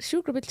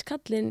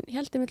sjúkrabílskallinn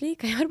héldi mig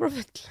líka, ég var bara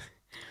full.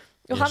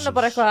 Og hann er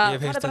bara eitthvað,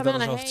 hann er bara með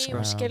hana heim,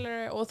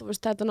 skilur, og þú veist,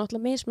 þetta er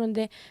náttúrulega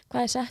mismunandi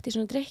hvað er sett í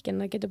svona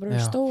drykkin, það getur bara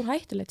verið stór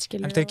hættulegt,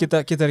 skilur. En þeir geta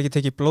ekki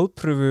tekið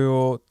blóðpröfu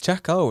og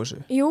tjekkað á þessu?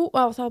 Jú,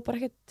 það var bara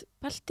ekkert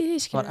pælt í því,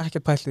 skilur. Var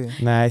ekkert pælt í því?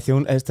 Nei,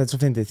 þetta er svo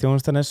fyndið,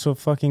 þjónustan er svo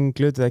fucking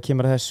glutið að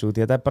kemur að þessu, því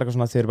þetta er bara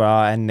svona þau eru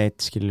bara N1,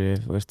 skilur,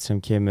 veist, sem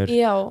kemur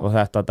og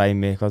þetta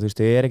dæmi, eitthvað, þú veist,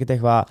 þau er ekkert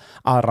eitthvað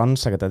að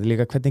rannsaka þetta,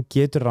 líka hvernig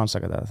getur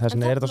rannsaka þetta, þess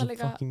vegna er þetta svo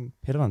fucking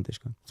pirrandi,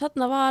 sko.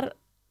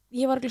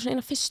 Ég var ekki svona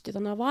eina fyrstu,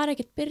 þannig að það var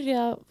ekkert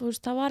byrjað, þú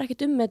veist, það var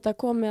ekkert þetta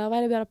komið að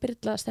væri verið að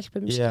byrla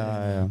stelpum,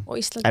 og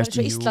Ísland var eins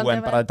og Íslandi.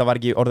 En bara þetta var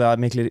ekki orðið að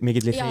mikill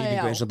í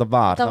hreyfingu eins og þetta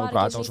var, það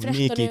var svo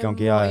mikið í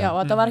gangi. Já,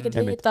 það var ekkert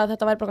vitað að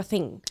þetta væri bara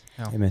þing.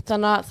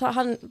 Þannig að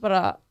hann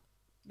bara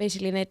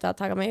basically neitaði að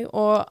taka mig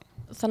og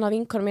þannig að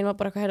vinkona mín var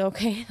bara eitthvað,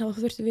 ok, þá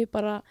þurftum við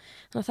bara,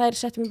 þannig að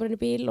þær settum mig bara inn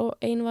í bíl og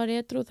ein var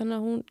edrú, þannig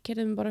að hún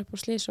keyrði mig bara upp á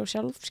Slysu og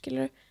sjálf,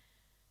 skilur.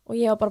 Og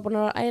ég var bara búin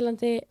að vera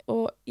ælandi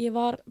og ég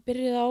var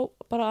byrjuð á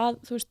bara að,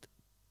 þú veist,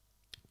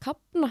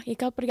 kafna, ég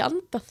gat bara ekki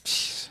andað.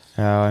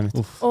 Já, einmitt.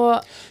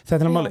 Þetta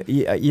er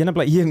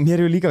náttúrulega,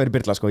 mér hefur líka verið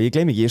byrlað, sko, ég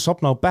gleymi ekki, ég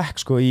sofna á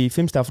bekk, sko, í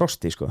 5 stiga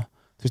frosti, sko.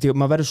 Þú veist,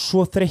 maður verður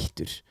svo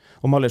þreyttur.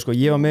 Og málið, sko,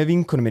 ég var með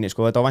vinkonum minni,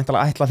 sko, þetta var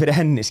væntanlega ætlað fyrir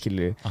henni,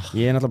 skilju.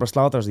 Ég er náttúrulega bara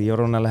slátrast, ég var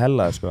rónalega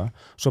hellaður, sko.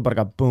 Svo bara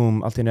eitthvað, búm,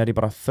 allt í henni er ég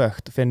bara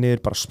fögt, fer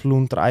niður, bara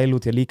splundra æl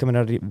út, því að líka minn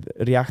er að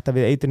reakta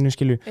við eitrinu,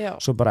 skilju.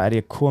 Svo bara er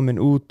ég komin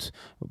út,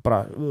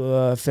 bara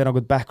fer á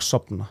einhvern bekk,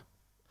 sofna,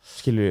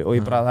 skilju. Og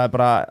ég bara, það er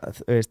bara,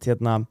 þú veist,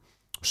 hérna,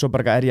 svo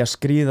bara er ég að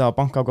skríða á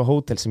banka á eitthvað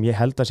hótel sem ég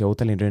held að sé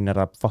hótelin raunin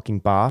er að fucking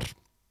bar.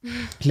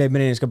 Hleyp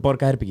mér inn, ég skal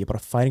borga herbyggi, ég bara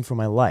fighting for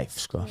my life,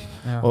 sko.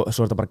 Og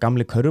svo er þetta bara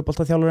gamli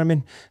körfuboltaþjálfarinn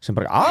minn sem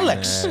bara,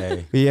 Alex!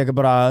 Og ég ekki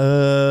bara,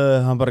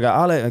 hann bara,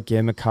 Alex,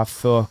 geði mig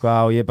kaffi og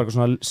eitthvað og ég bara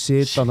svona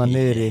sita hann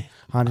niðri,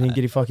 hann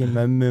hringir í fucking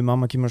mömmu,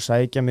 mamma kemur að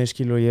sækja mig,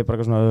 skilu, og ég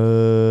bara svona,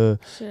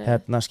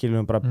 hérna,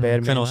 skilu, bara ber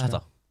mig. Hvenær var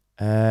þetta?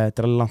 Þetta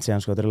er alveg langt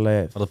síðan, sko, þetta er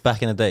alveg... Var það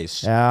back in the days?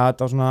 Já,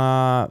 þetta var svona,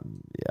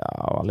 já,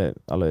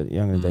 alveg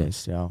young in the days,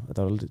 já, þetta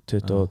var alveg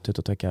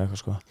 22 eitthvað,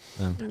 sko.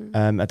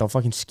 Þetta var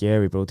fucking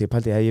scary, bro, ég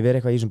pældi, hefði ég verið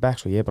eitthvað í þessum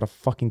back, sko, ég er bara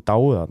fucking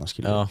dáið þarna,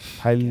 skilju,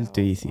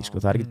 pældu í því, sko,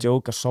 það er ekki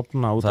joke að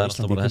sofna út á Íslandi. Það er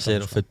alltaf bara þessi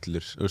eru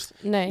fullur, þú veist.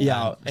 Nei. Já.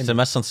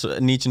 Sem er samt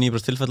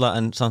 99% tilfella,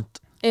 en samt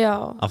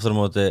aftur á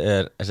móti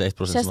er þessi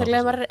 1%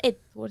 sérstaklega maður er einn,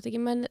 þú ert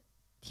ekki menn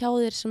hjá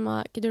þér sem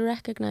að getur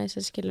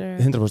recognize, skilur.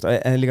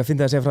 100%, en líka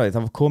fyndi að segja frá því,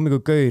 það kom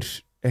einhver gaur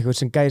eitthvað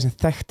sem gæði sem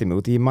þekkti mig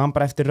út ég man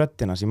bara eftir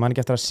röddina ég man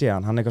ekki eftir að sé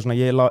hann eitthvað svona,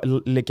 ég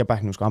liggja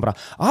bekknum sko, hann bara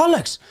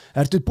Alex,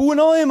 ertu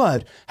búinn á því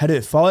maður? Herru,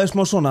 fá þér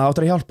smá svona,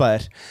 áttur að hjálpa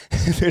þér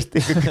þú veist,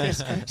 eitthvað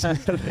sem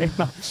að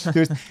reyna þú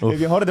veist,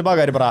 ef ég horfði tilbaka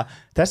er ég bara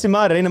þessi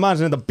maður einu maður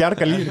sem reynda að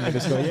bjarga lífinu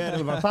minni sko,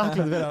 ég bara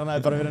þakklátur fyrir hann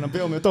að bara verið að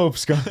bjóða mig dóp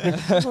sko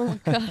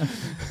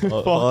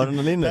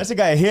þessi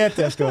gæði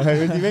heti sko,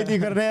 ég veit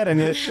ekki hvað hann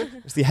en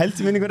ég held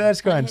sem minni hvað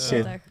það sko, en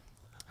shit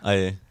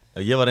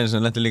Ég var einu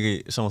sem lenti líka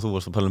í saman þú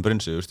varst að tala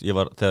Brynsu,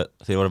 þegar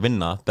ég var að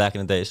vinna back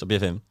in the days á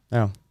B5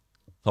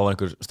 þá var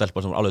einhver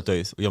stelpa sem var alveg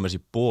dauð og ég var með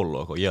þessi ból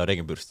og ég var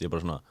reginburst, ég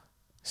bara svona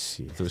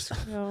þú veist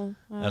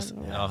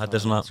þetta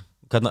er svona,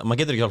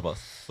 maður getur ekki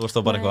hjálpað þú veist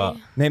þá bara eitthvað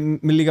Nei,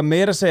 mér líka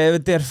meira að segja ef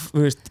þetta er,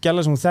 þú veist,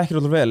 gæla sem hún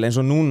þekkir ótrúlega vel eins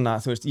og núna,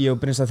 þú veist, ég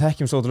og Brynsa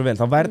þekkjum svo ótrúlega vel,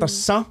 þá væri þetta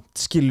samt,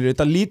 skilur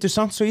þetta lítur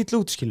samt svo illa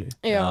út, skilur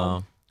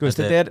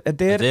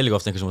Þetta er líka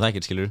oft einhver sem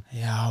þekkir, skilur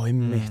Já,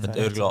 einmitt Þetta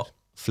er örugglega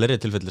fleiri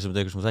tilfelli sem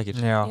þetta er eitthvað sem þekkir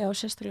Já,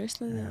 sérstaklega í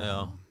Íslandi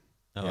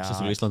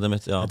sérstaklega í Íslandi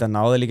mitt Þetta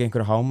náði líka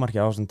einhverju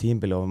hámarki á þessum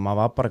tímabili og maður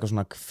var bara eitthvað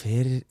svona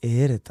hver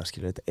er þetta,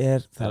 skilur þetta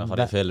er Það er að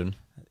fara í felun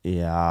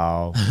Já,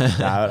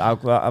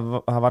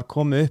 það var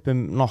komið upp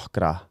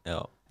nokkra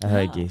það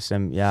ekki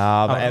sem,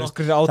 það var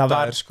nokkur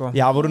ádæðir sko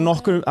Já, voru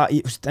nokkur,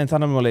 en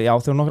þannig máli, já,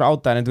 þeir voru nokkur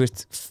ádæðir en þú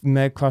veist,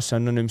 með hvað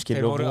sönnunum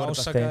skilur Þeir voru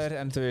ásakaðir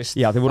en þú veist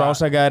Já, þeir voru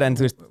ásakaðir en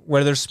þú veist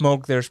Where there's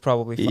smoke, there's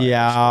probably fire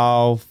Já,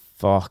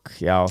 fuck,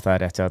 já, það er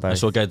rétt En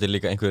svo gæti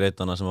líka einhver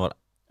einnana sem var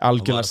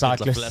algjörlega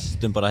saklaus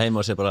flestum bara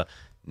heima og segja bara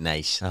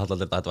Neis, það haldi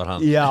aldrei að þetta var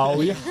hann Já,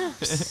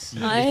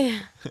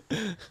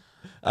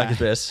 Ekki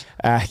spes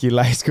Ekki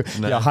læg, sko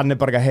Já, hann er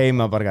bara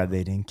heima, bara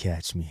they didn't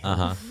catch me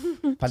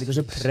Það er líka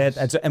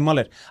svo en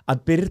mál að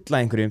byrla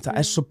einhverjum, það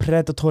er svo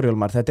predatorial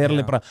maður, þetta er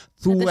alveg bara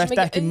þú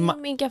ert ekki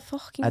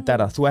þetta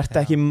er það, þú ert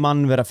ekki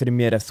mannvera fyrir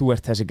mér ef þú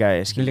ert þessi gæi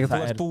Líka þú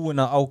ert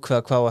búinn að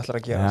ákveða hvað þú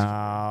ætlar að gera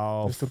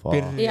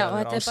Já,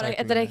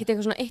 þetta er ekkert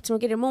eitthvað svona eitt sem þú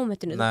gerir í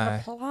mómentinu, þú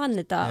bara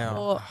planið þetta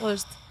og þú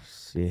veist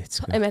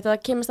það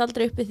kemist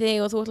aldrei upp í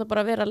þig og þú ætlar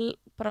bara að vera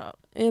bara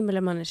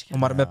ömuleg manneskja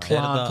og maður er með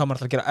plan hvað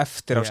maður ætlar að gera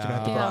eftir á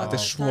þetta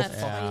er svo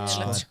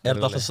fátt Er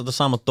þetta alltaf þetta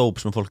sama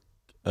dóp sem fólk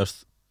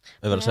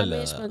hefur verið að selja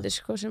mismunandi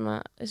sko sem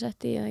að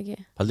setja í það ekki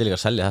Haldi líka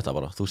að selja þetta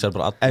bara, þú ser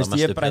bara alla mestu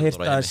Ég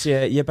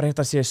er bara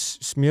heyrt að sé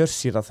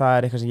smjörsýra, það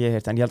er eitthvað sem ég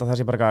heyrt en ég held að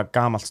það sé bara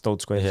gamalt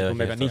stót sko, með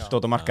eitthvað nýtt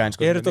stót á markaðinn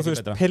sko. Er þetta þú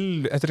veist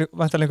pillu, þetta er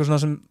vantarlega einhver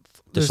svona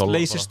sem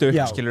leysir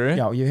stökk, skilur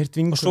Já, ég hef heyrt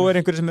vingur og svo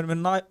er einhverjir sem er með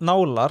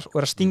nálar og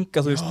er að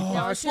stinga, þú veist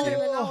Já, sem er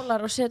með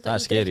nálar og setja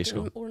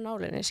úr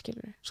nálinni,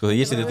 skilur Sko þegar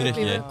ég setja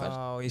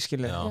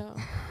drykki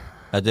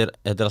Þetta er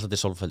alltaf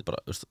dissolve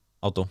bara,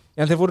 átó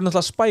Já, þeir voru náttúrulega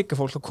að spæka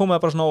fólk og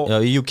komaði bara svona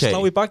og slá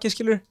í bakið,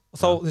 skilur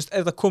og þá, þú veist,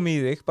 ef það komið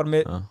í þig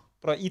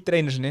bara í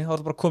dreinu sinni, þá er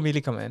það bara komið í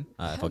líka með þinn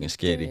Það er fucking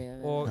scary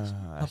og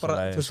það bara,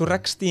 þú veist, þú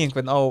rekst í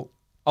einhvern á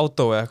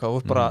átó eða eitthvað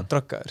og bara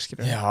druggaður,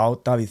 skilur Já,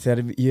 Davíð,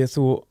 þegar ég,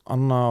 þú,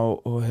 Anna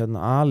og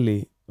hérna Ali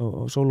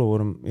og Solo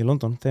vorum í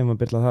London, þeim var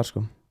byrlað þar,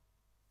 sko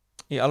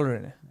Í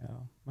alvörinni Já,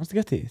 mannstu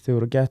ekki eftir því? Þau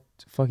voru að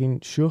get fucking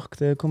shook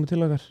þegar þau komið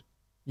til okkar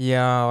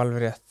Já,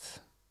 alveg rétt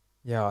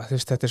Já, þú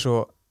veist, þetta er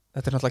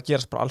náttúrulega að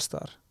gerast bara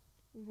allstaðar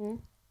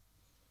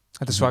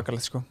Þetta er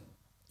svakalegt, sko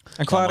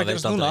En hvað er að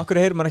gerast núna? Akkur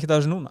heyrir maður ekkert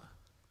af þessu núna?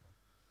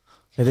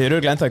 Þetta er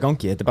örugglega ennþá í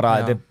gangi, þetta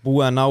er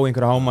búið að ná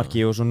einhverju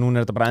hámarki og svo núna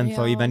er þetta bara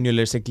ennþá í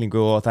venjulegri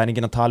siglingu og það er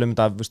enginn að tala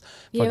þetta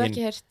Ég hef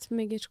ekki heyrt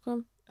mikið, sko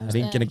Það er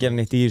enginn að gera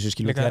neitt í þessu,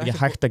 skilur, það er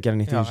ekki hægt að gera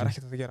neitt í þessu Já, það er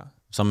ekkert að gera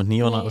Saman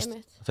hnífana,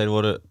 þeir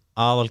voru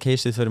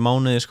aðalkeysið fyrir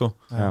mánuði, sko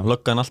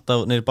Löggan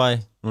alltaf niður í bæ,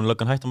 nú er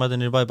löggan hægt að mæta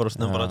niður í bæ bara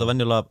þetta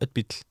venjulega eitt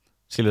bíll,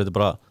 skilur þetta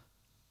bara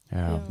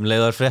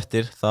leiðu þær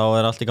fréttir, þá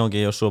er allt í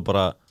gangi og svo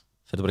bara,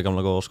 þetta bara í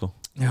gamla góða, sko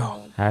Já,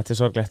 þetta er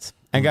sorglegt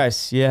En guys,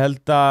 ég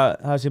held að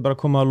það sé bara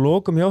að koma að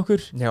lokum hjá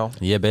okkur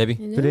Já baby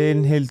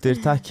Brynhildur,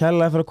 takk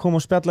kærlega fyrir að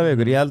koma og spjalla við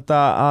ykkur Ég held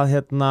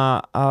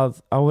að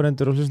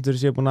áheyrendur og hlustendur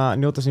séu búin að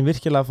njóta sín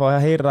virkilega að fá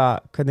að heyra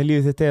hvernig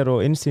lífið þitt er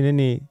og innsýn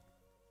inn í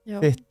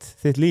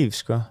þitt líf,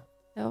 sko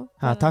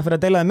Takk fyrir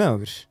að deila þið með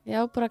okkur Já,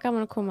 bara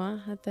gaman að koma,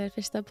 þetta er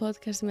fyrsta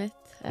podcast mitt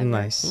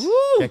Nice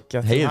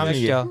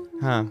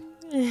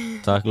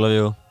Takk, love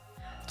you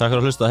Takk fyrir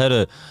að hlusta,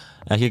 heyrðu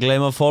Ekki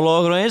gleyma að follow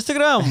okkur á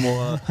Instagram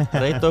og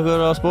rate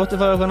okkur á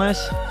Spotify og eitthvað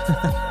næs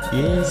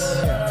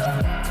Yes